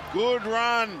 good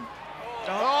run.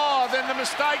 Oh, then the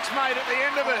mistake's made at the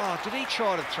end of it. Oh, did he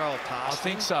try to throw a pass? I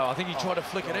think so. I think he tried to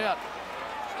flick it out.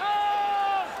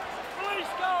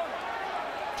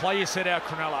 Play your set out,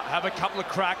 Cronulla. Have a couple of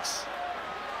cracks.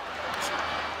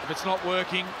 If it's not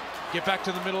working, get back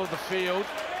to the middle of the field.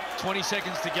 20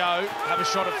 seconds to go. Have a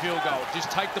shot at field goal. Just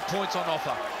take the points on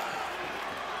offer.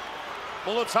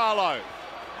 Mulatalo.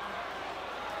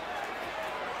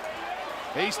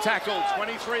 He's tackled,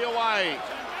 23 away.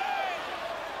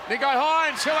 Nico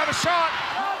Hines, he'll have a shot.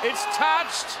 It's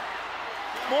touched.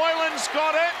 Moylan's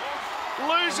got it,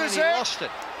 loses it. Lost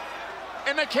it.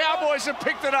 And the Cowboys have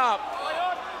picked it up.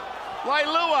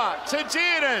 Leilua to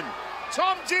Dearden.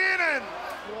 Tom Dearden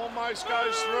almost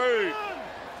goes through.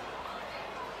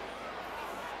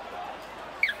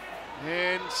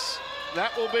 And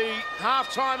that will be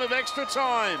half-time of extra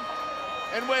time.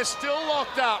 And we're still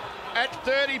locked up at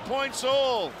 30 points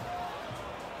all.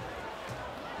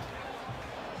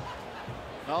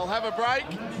 I'll have a break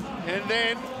and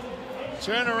then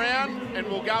turn around and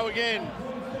we'll go again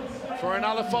for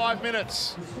another 5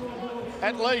 minutes,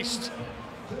 at least.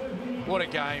 What a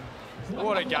game.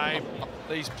 What a game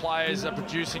these players are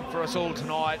producing for us all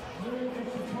tonight.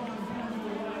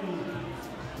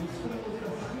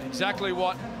 Exactly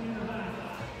what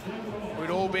we'd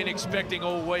all been expecting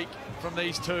all week from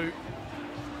these two.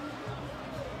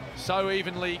 So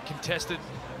evenly contested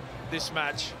this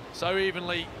match. So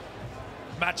evenly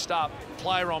matched up,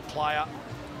 player on player.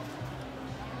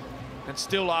 And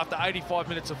still, after 85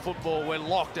 minutes of football, we're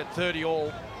locked at 30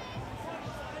 all.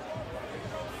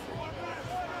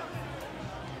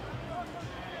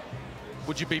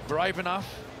 Would you be brave enough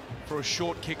for a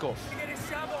short kickoff?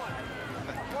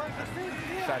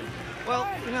 Well,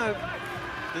 you know,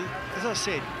 as I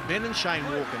said, Ben and Shane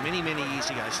Walker many, many years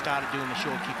ago started doing the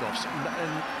short kickoffs,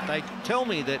 and they tell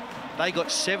me that they got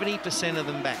 70% of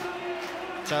them back.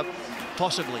 So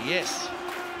possibly, yes.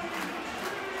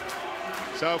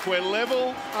 So if we're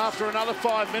level after another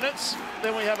 5 minutes,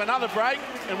 then we have another break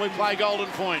and we play Golden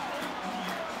Point.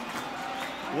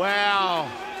 Wow.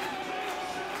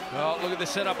 Well, look at the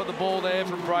setup of the ball there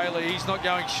from Brayley. He's not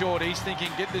going short. He's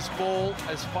thinking, get this ball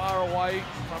as far away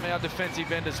from our defensive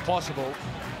end as possible.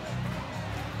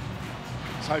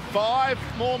 So 5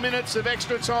 more minutes of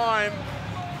extra time.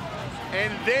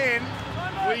 And then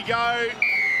we go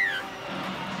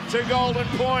to Golden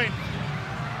Point.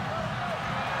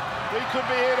 We could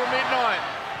be here till midnight.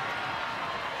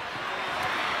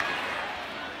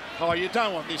 Oh, you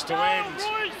don't want this to end.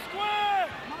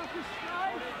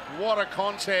 What a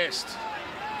contest.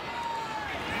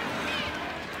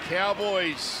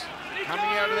 Cowboys coming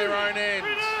out of their own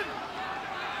ends.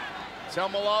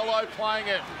 Talmalolo playing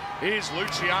it. Here's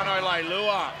Luciano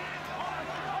Leilua.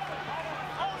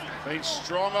 Been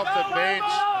strong off the bench.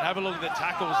 Have a look at the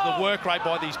tackles, the work rate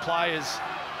by these players.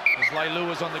 As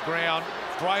Leilua's on the ground.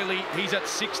 Brayley, he's at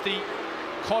 60.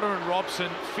 Cotter and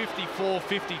Robson, 54,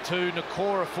 52.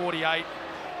 Nakora, 48.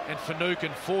 And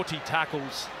Finucane, 40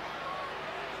 tackles.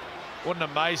 What an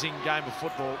amazing game of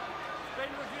football.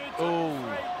 Oh.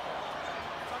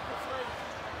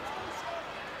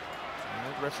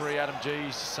 Referee Adam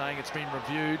G's saying it's been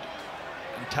reviewed.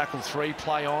 And tackle 3,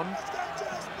 play on.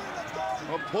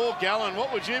 Well, Paul Gallen,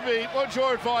 what would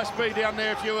your advice be down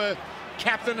there if you were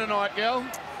captain tonight, Gal?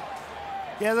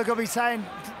 Yeah, look, I'll be saying,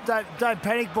 don't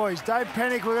panic, boys. Don't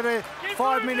panic. We've got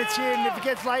 5 minutes here, and if it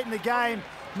gets late in the game,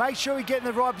 make sure we get in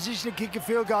the right position to kick a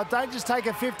field goal. Don't just take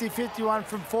a 50-50 one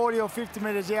from 40 or 50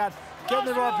 metres out. Get in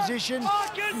the right position.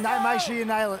 Make sure you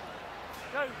nail it.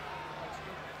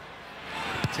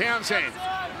 Townsend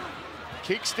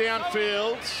kicks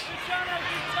downfield.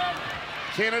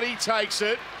 Kennedy takes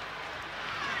it.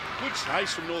 Good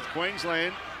chase from North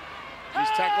Queensland. He's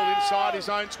tackled inside his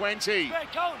own 20.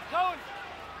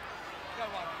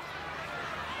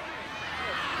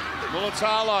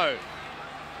 Mulatalo.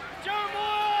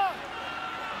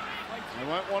 They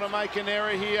won't want to make an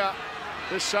error here.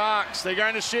 The Sharks, they're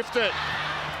going to shift it.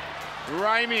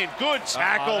 Ramian, good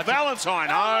tackle. Valentine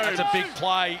home. That's a big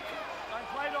play.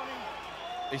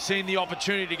 He's seen the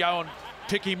opportunity to go and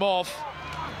pick him off.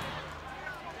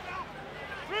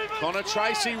 Connor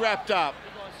Tracy wrapped up.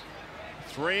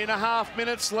 3.5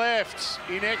 minutes left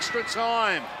in extra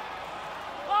time.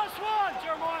 Last one,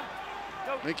 Jeremiah.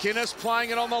 McInnes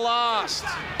playing it on the last.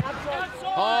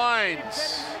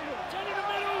 Hines.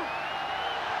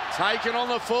 Taken on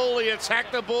the full. He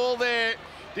attacked the ball there.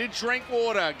 Did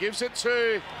Drinkwater. Gives it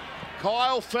to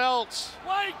Kyle Feltz.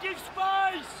 Wait, give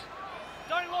space.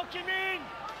 Don't lock him in.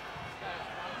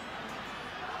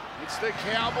 It's the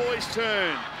Cowboys'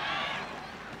 turn.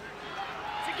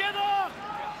 Together.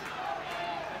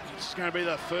 This is going to be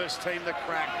the first team to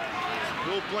crack.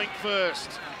 We'll blink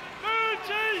first.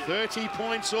 30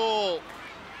 points all.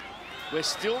 We're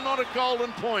still not at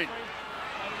golden point.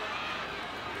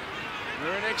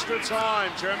 We're in extra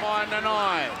time. Jeremiah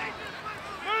Nanai.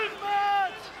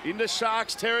 Into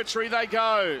Sharks territory they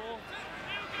go.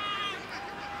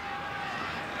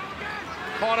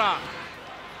 Cotter.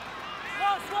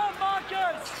 Last one,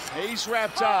 Marcus. He's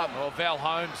wrapped up. Oh, Val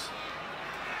Holmes.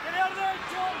 Get out of there,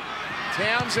 John.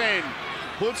 Townsend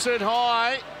puts it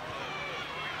high.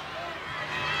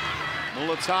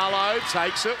 Mulatalo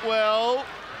takes it well.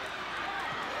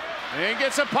 And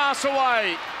gets a pass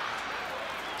away.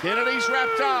 Kennedy's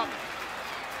wrapped up.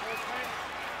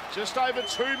 Just over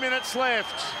 2 minutes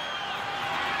left.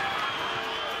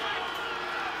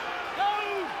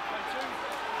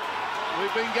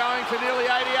 We've been going for nearly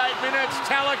 88 minutes.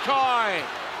 Talakai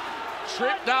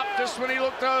tripped up just when he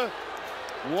looked to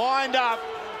wind up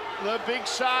the big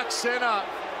Shark centre.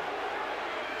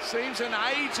 Seems an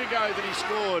age ago that he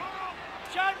scored.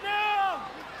 Shut down.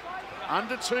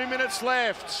 Under 2 minutes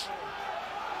left.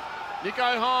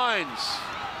 Nico Hines.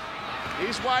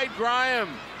 Here's Wade Graham.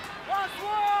 Last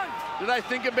one. Do they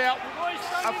think about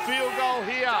a field goal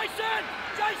here? Jason.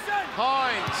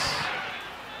 Hines.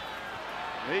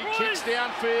 He kicks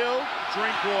downfield.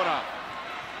 Drinkwater.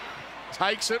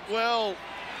 Takes it well.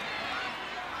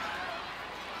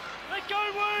 Let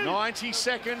go, Wade. 90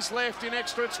 seconds left in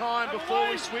extra time before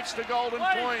we switch to golden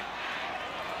point.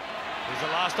 There's the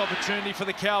last opportunity for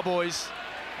the Cowboys.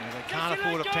 Yeah, they can't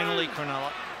afford a penalty,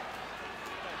 Cronulla.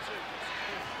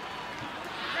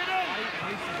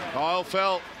 Kyle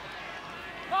Felt.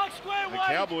 The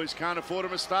Cowboys can't afford a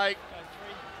mistake.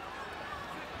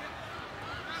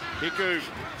 Hiku.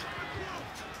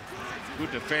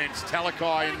 Good defence.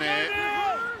 Talakai in there.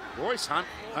 Royce Hunt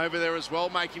over there as well,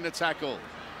 making the tackle.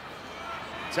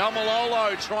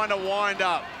 Talmalolo trying to wind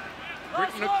up.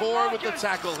 Britton Nakora with the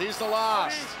tackle. Here's the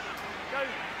last.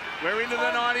 We're into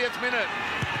the 90th minute.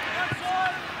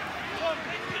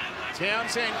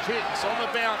 Townsend kicks on the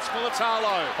bounce.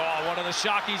 Mulatalo. Oh, what are the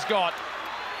Sharkies got?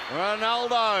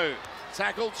 Ronaldo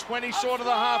tackled 20 short of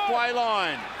the halfway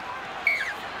line.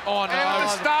 Oh, no. And a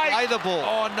mistake. Play the ball.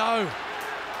 Oh, no.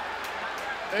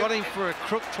 Got him for a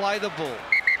crook, play the ball.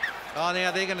 Oh,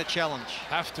 now they're going to challenge.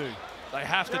 Have to. They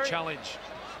have to challenge.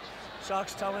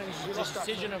 Sharks telling the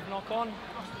decision of knock on,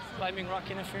 blaming ruck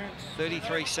interference.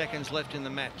 33 seconds left in the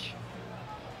match.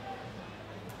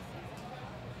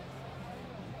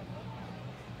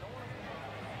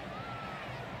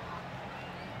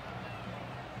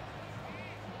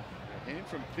 And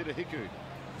from Peter Hiku.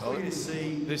 We're going to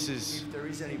see this is if there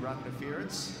is any ruck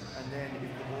interference, and then if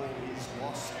the ball is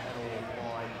lost at all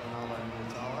by Ronaldo and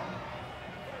Mulatalo.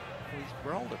 He's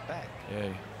rolled it back.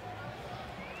 Yeah.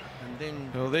 And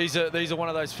then... Well, these are one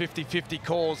of those 50-50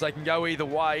 calls. They can go either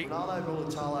way. Ronaldo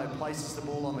Mulatalo places the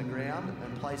ball on the ground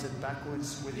and plays it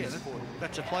backwards with his foot.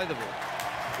 That's a play the ball.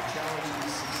 The challenge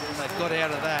is successful. They've got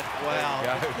out of that. Wow.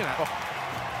 You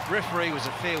know, referee was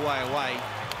a fair way away.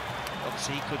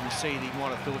 Obviously, he couldn't see it. He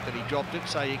might have thought that he dropped it,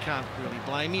 so you can't really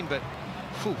blame him. But,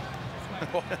 phew.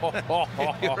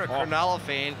 If you're a Cronulla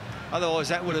fan, otherwise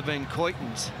that would have been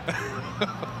Coyton's.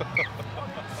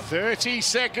 30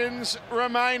 seconds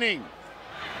remaining.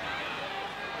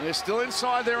 They're still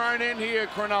inside their own end here,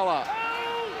 Cronulla.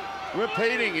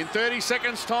 Repeating, in 30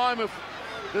 seconds' time, if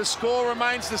the score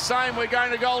remains the same, we're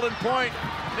going to Golden Point.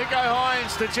 Nico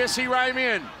Hines to Jesse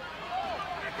Ramian.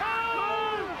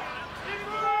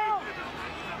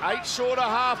 8 short of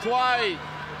halfway.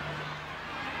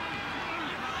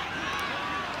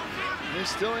 They're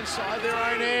still inside their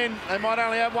own end. They might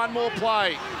only have one more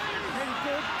play.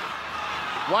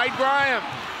 Wade Graham.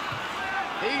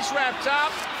 He's wrapped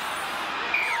up.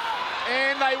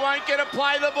 And they won't get to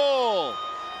play the ball.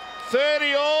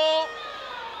 30 all.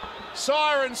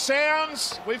 Siren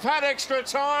sounds. We've had extra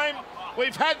time.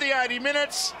 We've had the 80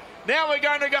 minutes. Now we're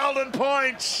going to Golden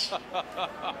Point.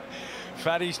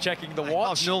 Fatty's checking the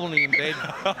watch. I'm normally in bed.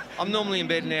 I'm normally in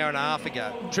bed an hour and a half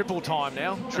ago. Triple time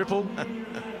now. Triple.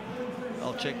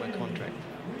 I'll check my contract.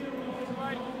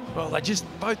 Well,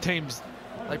 both teams,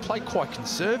 they played quite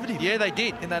conservative. Yeah, they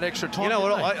did. In that extra time. You know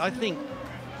what? I think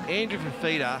Andrew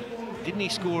Fifita, didn't he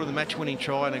score the match-winning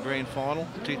try in the grand final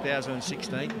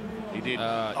 2016? He did.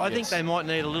 I think they might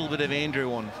need a little bit of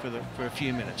Andrew on for a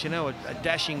few minutes. You know, a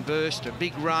dashing burst, a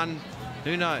big run.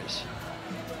 Who knows?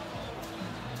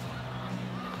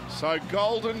 So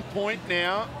Golden Point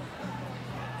now.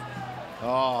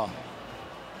 Oh,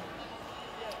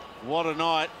 what a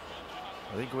night.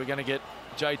 I think we're going to get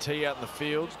JT out in the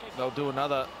field. They'll do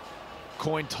another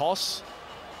coin toss.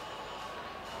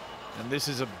 And this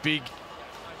is a big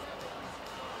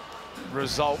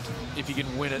result if you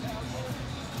can win it.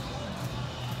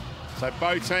 So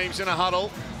both teams in a huddle.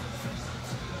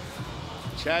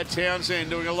 Chad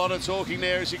Townsend doing a lot of talking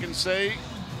there, as you can see.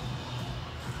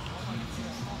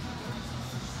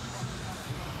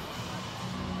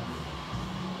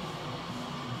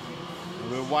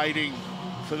 We're waiting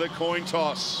for the coin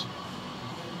toss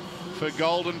for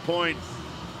Golden Point.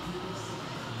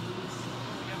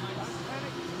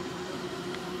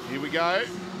 Here we go.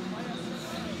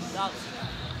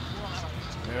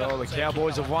 Well, the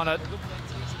Cowboys have won it.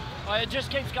 Oh, it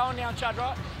just keeps going now, Chad,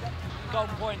 right?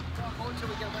 Golden Point.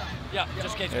 Yeah,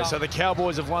 just keeps going. So the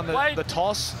Cowboys have won the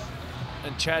toss,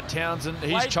 and Chad Townsend,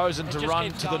 he's chosen to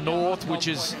run to the north, which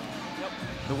is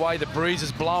the way the breeze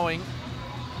is blowing.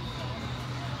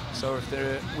 So if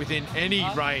they're within any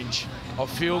range of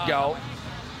field goal,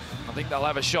 I think they'll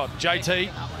have a shot.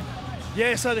 JT?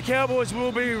 Yeah, so the Cowboys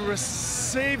will be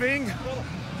receiving,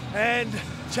 and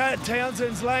Chad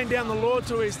Townsend's laying down the law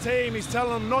to his team. He's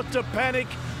telling them not to panic.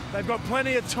 They've got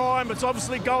plenty of time. It's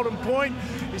obviously Golden Point.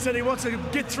 He said he wants to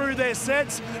get through their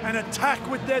sets and attack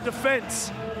with their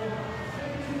defence.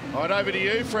 Right, over to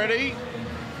you, Freddie.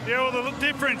 Yeah, well, the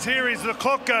difference here is the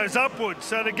clock goes upwards,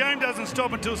 so the game doesn't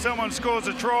stop until someone scores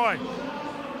a try.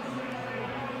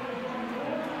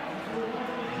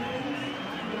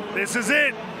 This is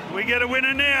it. We get a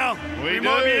winner now. We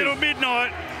might be here till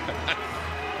midnight.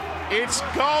 It's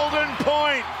Golden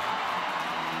Point.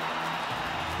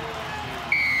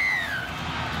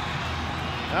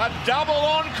 A double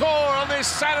encore on this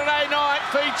Saturday night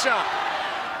feature.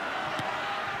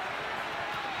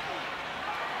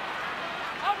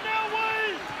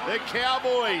 The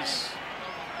Cowboys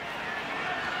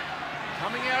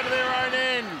coming out of their own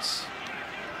ends.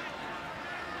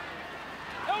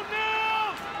 Oh,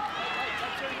 no!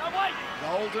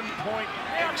 Golden Point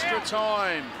extra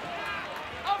time.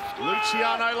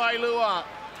 Luciano Leilua.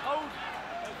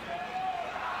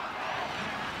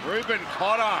 Ruben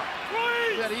Cotter.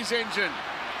 Look at his engine.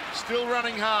 Still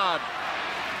running hard.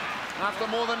 After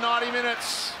more than 90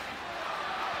 minutes.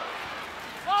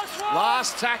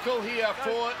 Last tackle here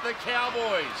for the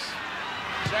Cowboys.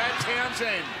 Chad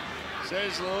Townsend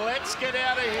says, let's get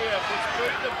out of here. Let's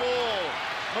boot the ball.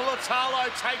 Mulatalo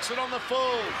takes it on the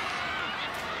full.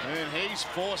 And he's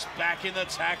forced back in the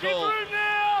tackle.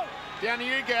 Down to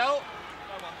you, Gal.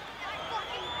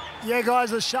 Yeah, guys,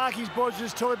 the Sharkies boys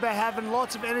just talked about having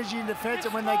lots of energy in defence,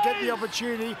 and when they get the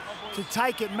opportunity to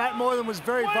take it, Matt Moylan was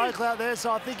very vocal out there,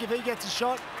 so I think if he gets a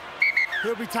shot,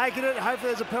 he'll be taking it.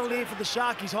 Hopefully there's a penalty here for the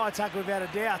Sharkies. High tackle without a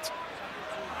doubt.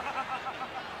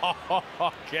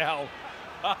 Oh, Gal.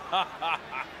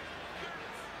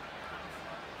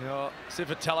 You know,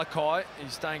 Sifa Talakai,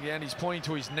 he's staying down. He's pointing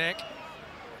to his neck.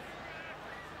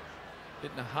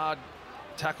 Getting a hard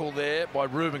tackle there by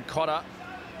Reuben Cotter.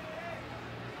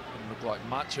 Didn't look like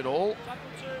much at all. Tackle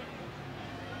 2.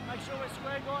 Make sure we're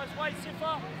square, guys. Wait,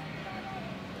 Siffer.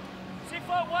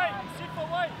 Siffer, wait. Siffer,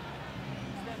 wait.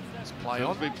 Let's play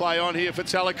on. Big play on here for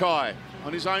Talakai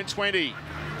on his own 20.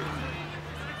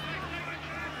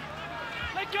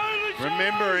 Let go, Luciano.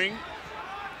 Remembering,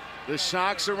 the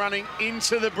Sharks are running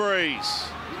into the breeze.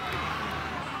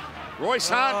 Royce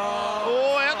Hunt.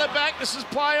 Oh, out the back. This is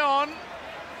play on.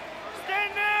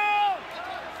 Stand out.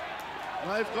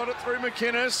 They've got it through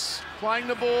McInnes, playing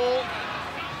the ball.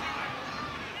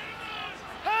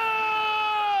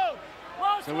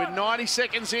 So we're 90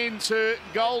 seconds into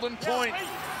golden point.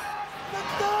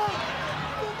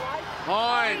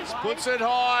 Hines puts it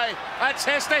high. A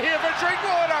tester here for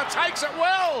Drinkwater. Takes it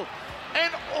well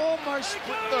and almost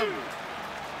split them.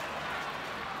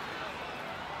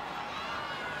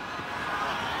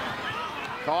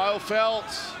 Kyle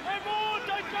Feltz.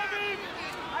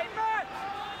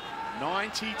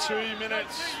 92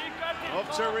 minutes of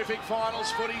terrific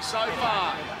finals footy so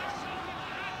far.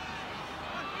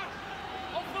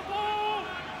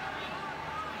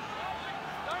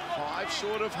 Five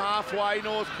short of halfway,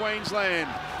 North Queensland.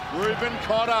 Reuben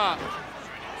Cotter.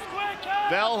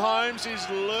 Val Holmes is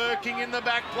lurking in the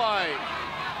back play.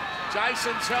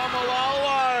 Jason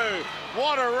Taumalolo.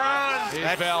 What a run.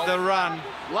 That's the run.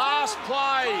 Last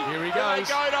play. Here he goes.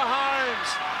 They go to Holmes.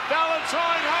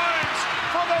 Valentine Holmes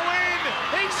for the win.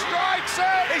 He strikes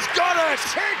it. He's got it.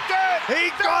 Kicked it.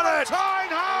 He got it.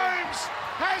 Valentine Holmes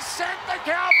has sent the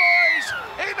Cowboys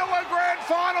into a grand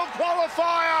final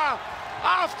qualifier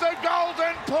after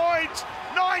golden point.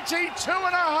 92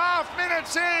 and a half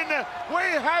minutes in. We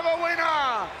have a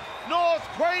winner. North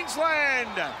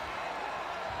Queensland